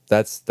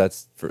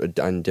 That's for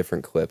on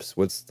different clips.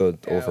 What's the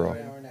overall?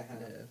 Hour and a half.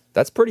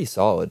 That's pretty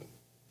solid.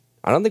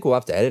 I don't think we'll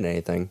have to edit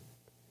anything.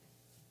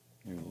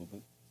 Maybe a little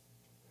bit.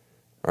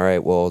 All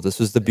right, well, this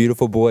was the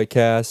Beautiful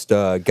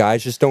BoyCast.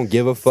 Guys just don't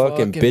give a fuck,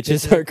 and Fucking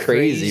bitches are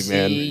crazy,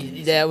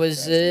 man. That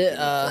was it.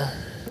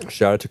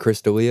 Shout out to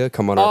Crystalia.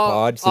 Come on our Oh,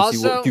 pod.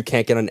 Since also- you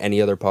can't get on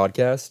any other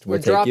podcast, We're we'll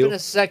take dropping you. a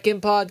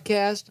second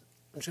podcast.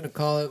 I'm just going to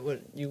call it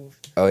what you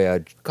Oh, yeah.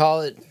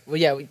 call it. Well,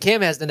 yeah,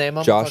 Cam has the name.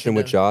 I'm Josh fucking and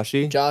with know.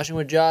 Joshie. Josh and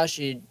with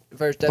Joshie.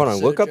 First Hold episode.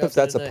 on, look up if drops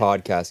that's a tonight.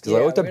 podcast. Because Yeah,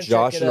 I looked we're up gonna check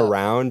Josh it and out.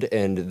 Around,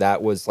 and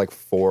that was like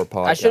 4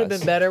 podcasts. I should have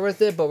been better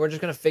with it, but we're just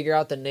going to figure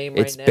out the name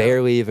It's right now.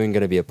 barely even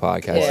going to be a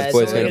podcast. Yeah, This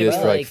boy's only going to do this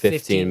be for like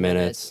 15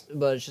 minutes.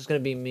 But it's just going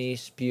to be me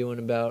spewing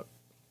about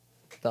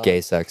thoughts. Gay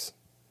sex.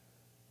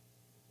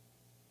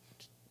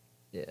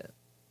 Yeah.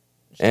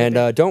 And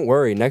don't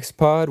worry, next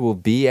pod will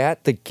be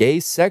at the Gay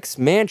Sex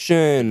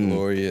Mansion.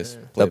 Glorious.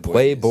 The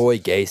Playboy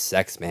Gay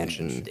Sex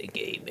Mansion. The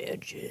gay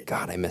mansion.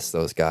 God, I miss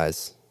those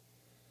guys.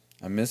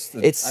 I missed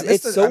the. It's I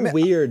missed so I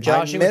weird.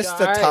 Josh I and missed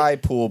the Alright, Thai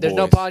pool boys. There's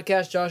no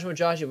podcast, Josh with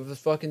Joshie, but let's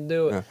fucking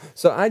do it. Yeah.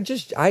 So I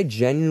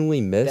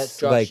genuinely That's miss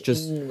Josh like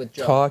just with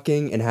Josh.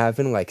 talking and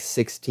having like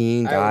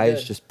 16 Alright, we're guys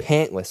good. just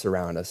pantless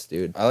around us,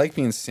 dude. I like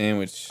being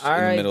sandwiched in the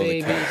Alright, middle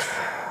baby. of the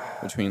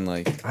couch between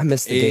like I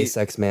miss the Gay 8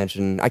 Sex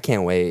Mansion. I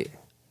can't wait.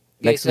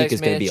 Gay Next week Sex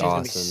is gonna be Mansion's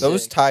gonna be awesome. sick.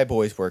 Those Thai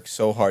boys work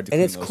so hard to And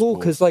clean it's those cool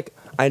pools. because like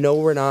I know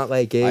we're not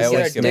like Gay I Get our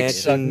always Sex give dick a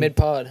sucked Mansion. mid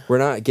pod. We're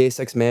not Gay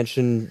Sex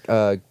Mansion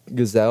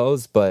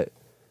gazelles, but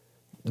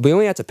we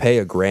only have to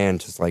pay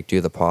 $1,000 to like do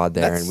the pod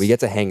there, That's- and we get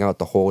to hang out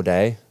the whole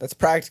day. that's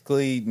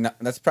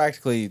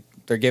practically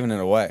they're giving it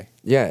away.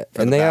 Yeah,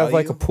 For and the they have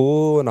like a value?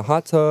 pool and a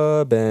hot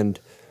tub, and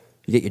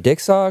you get your dick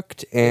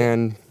sucked.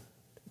 And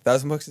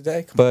 $1,000 a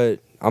day. Come but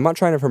I'm not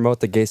trying to promote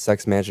the Gay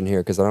Sex Mansion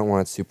here because I don't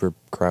want it super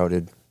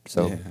crowded.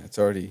 So yeah, it's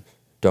already.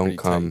 don't pretty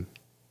come.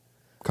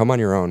 Come on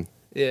your own.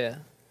 Yeah.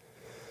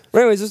 But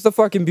anyways, this is the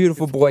fucking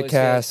Beautiful Beautiful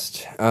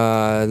BoyCast.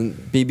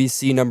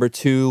 BBC number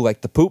 2,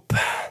 like the poop.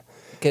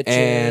 Catch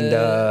And,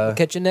 you,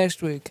 catch you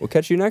next week. We'll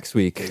catch you next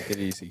week. Take it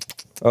easy.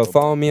 Oh,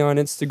 follow me on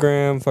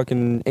Instagram.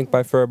 Fucking Ink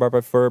by Ferb, Art by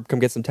Ferb. Come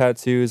get some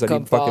tattoos. I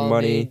Come need fucking follow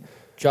money. me.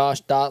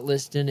 Josh Dot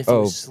listing if he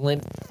Oh. was slim,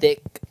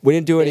 thick. We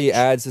didn't do any Bitch.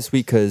 ads this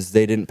week because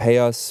they didn't pay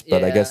us,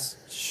 but I Yeah. guess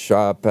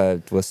shop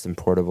at Liston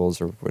Portables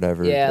or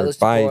whatever. Yeah, or let's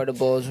buy, do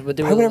portables. We'll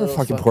do buy a whatever little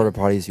fucking porta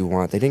potties you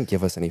want. They didn't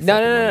give us any No,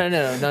 fucking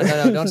no,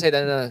 money. no. Don't say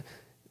that. No.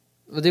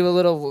 We'll do a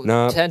little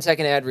No.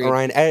 10-second ad read.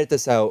 Ryan, edit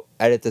this out.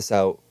 Edit this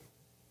out.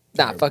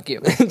 Nah, fuck you.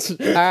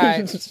 All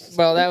right.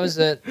 Well, that was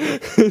it.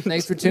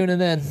 Thanks for tuning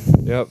in.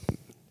 Yep.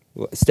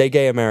 Stay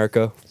gay,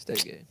 America. Stay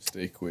gay.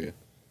 Stay queer.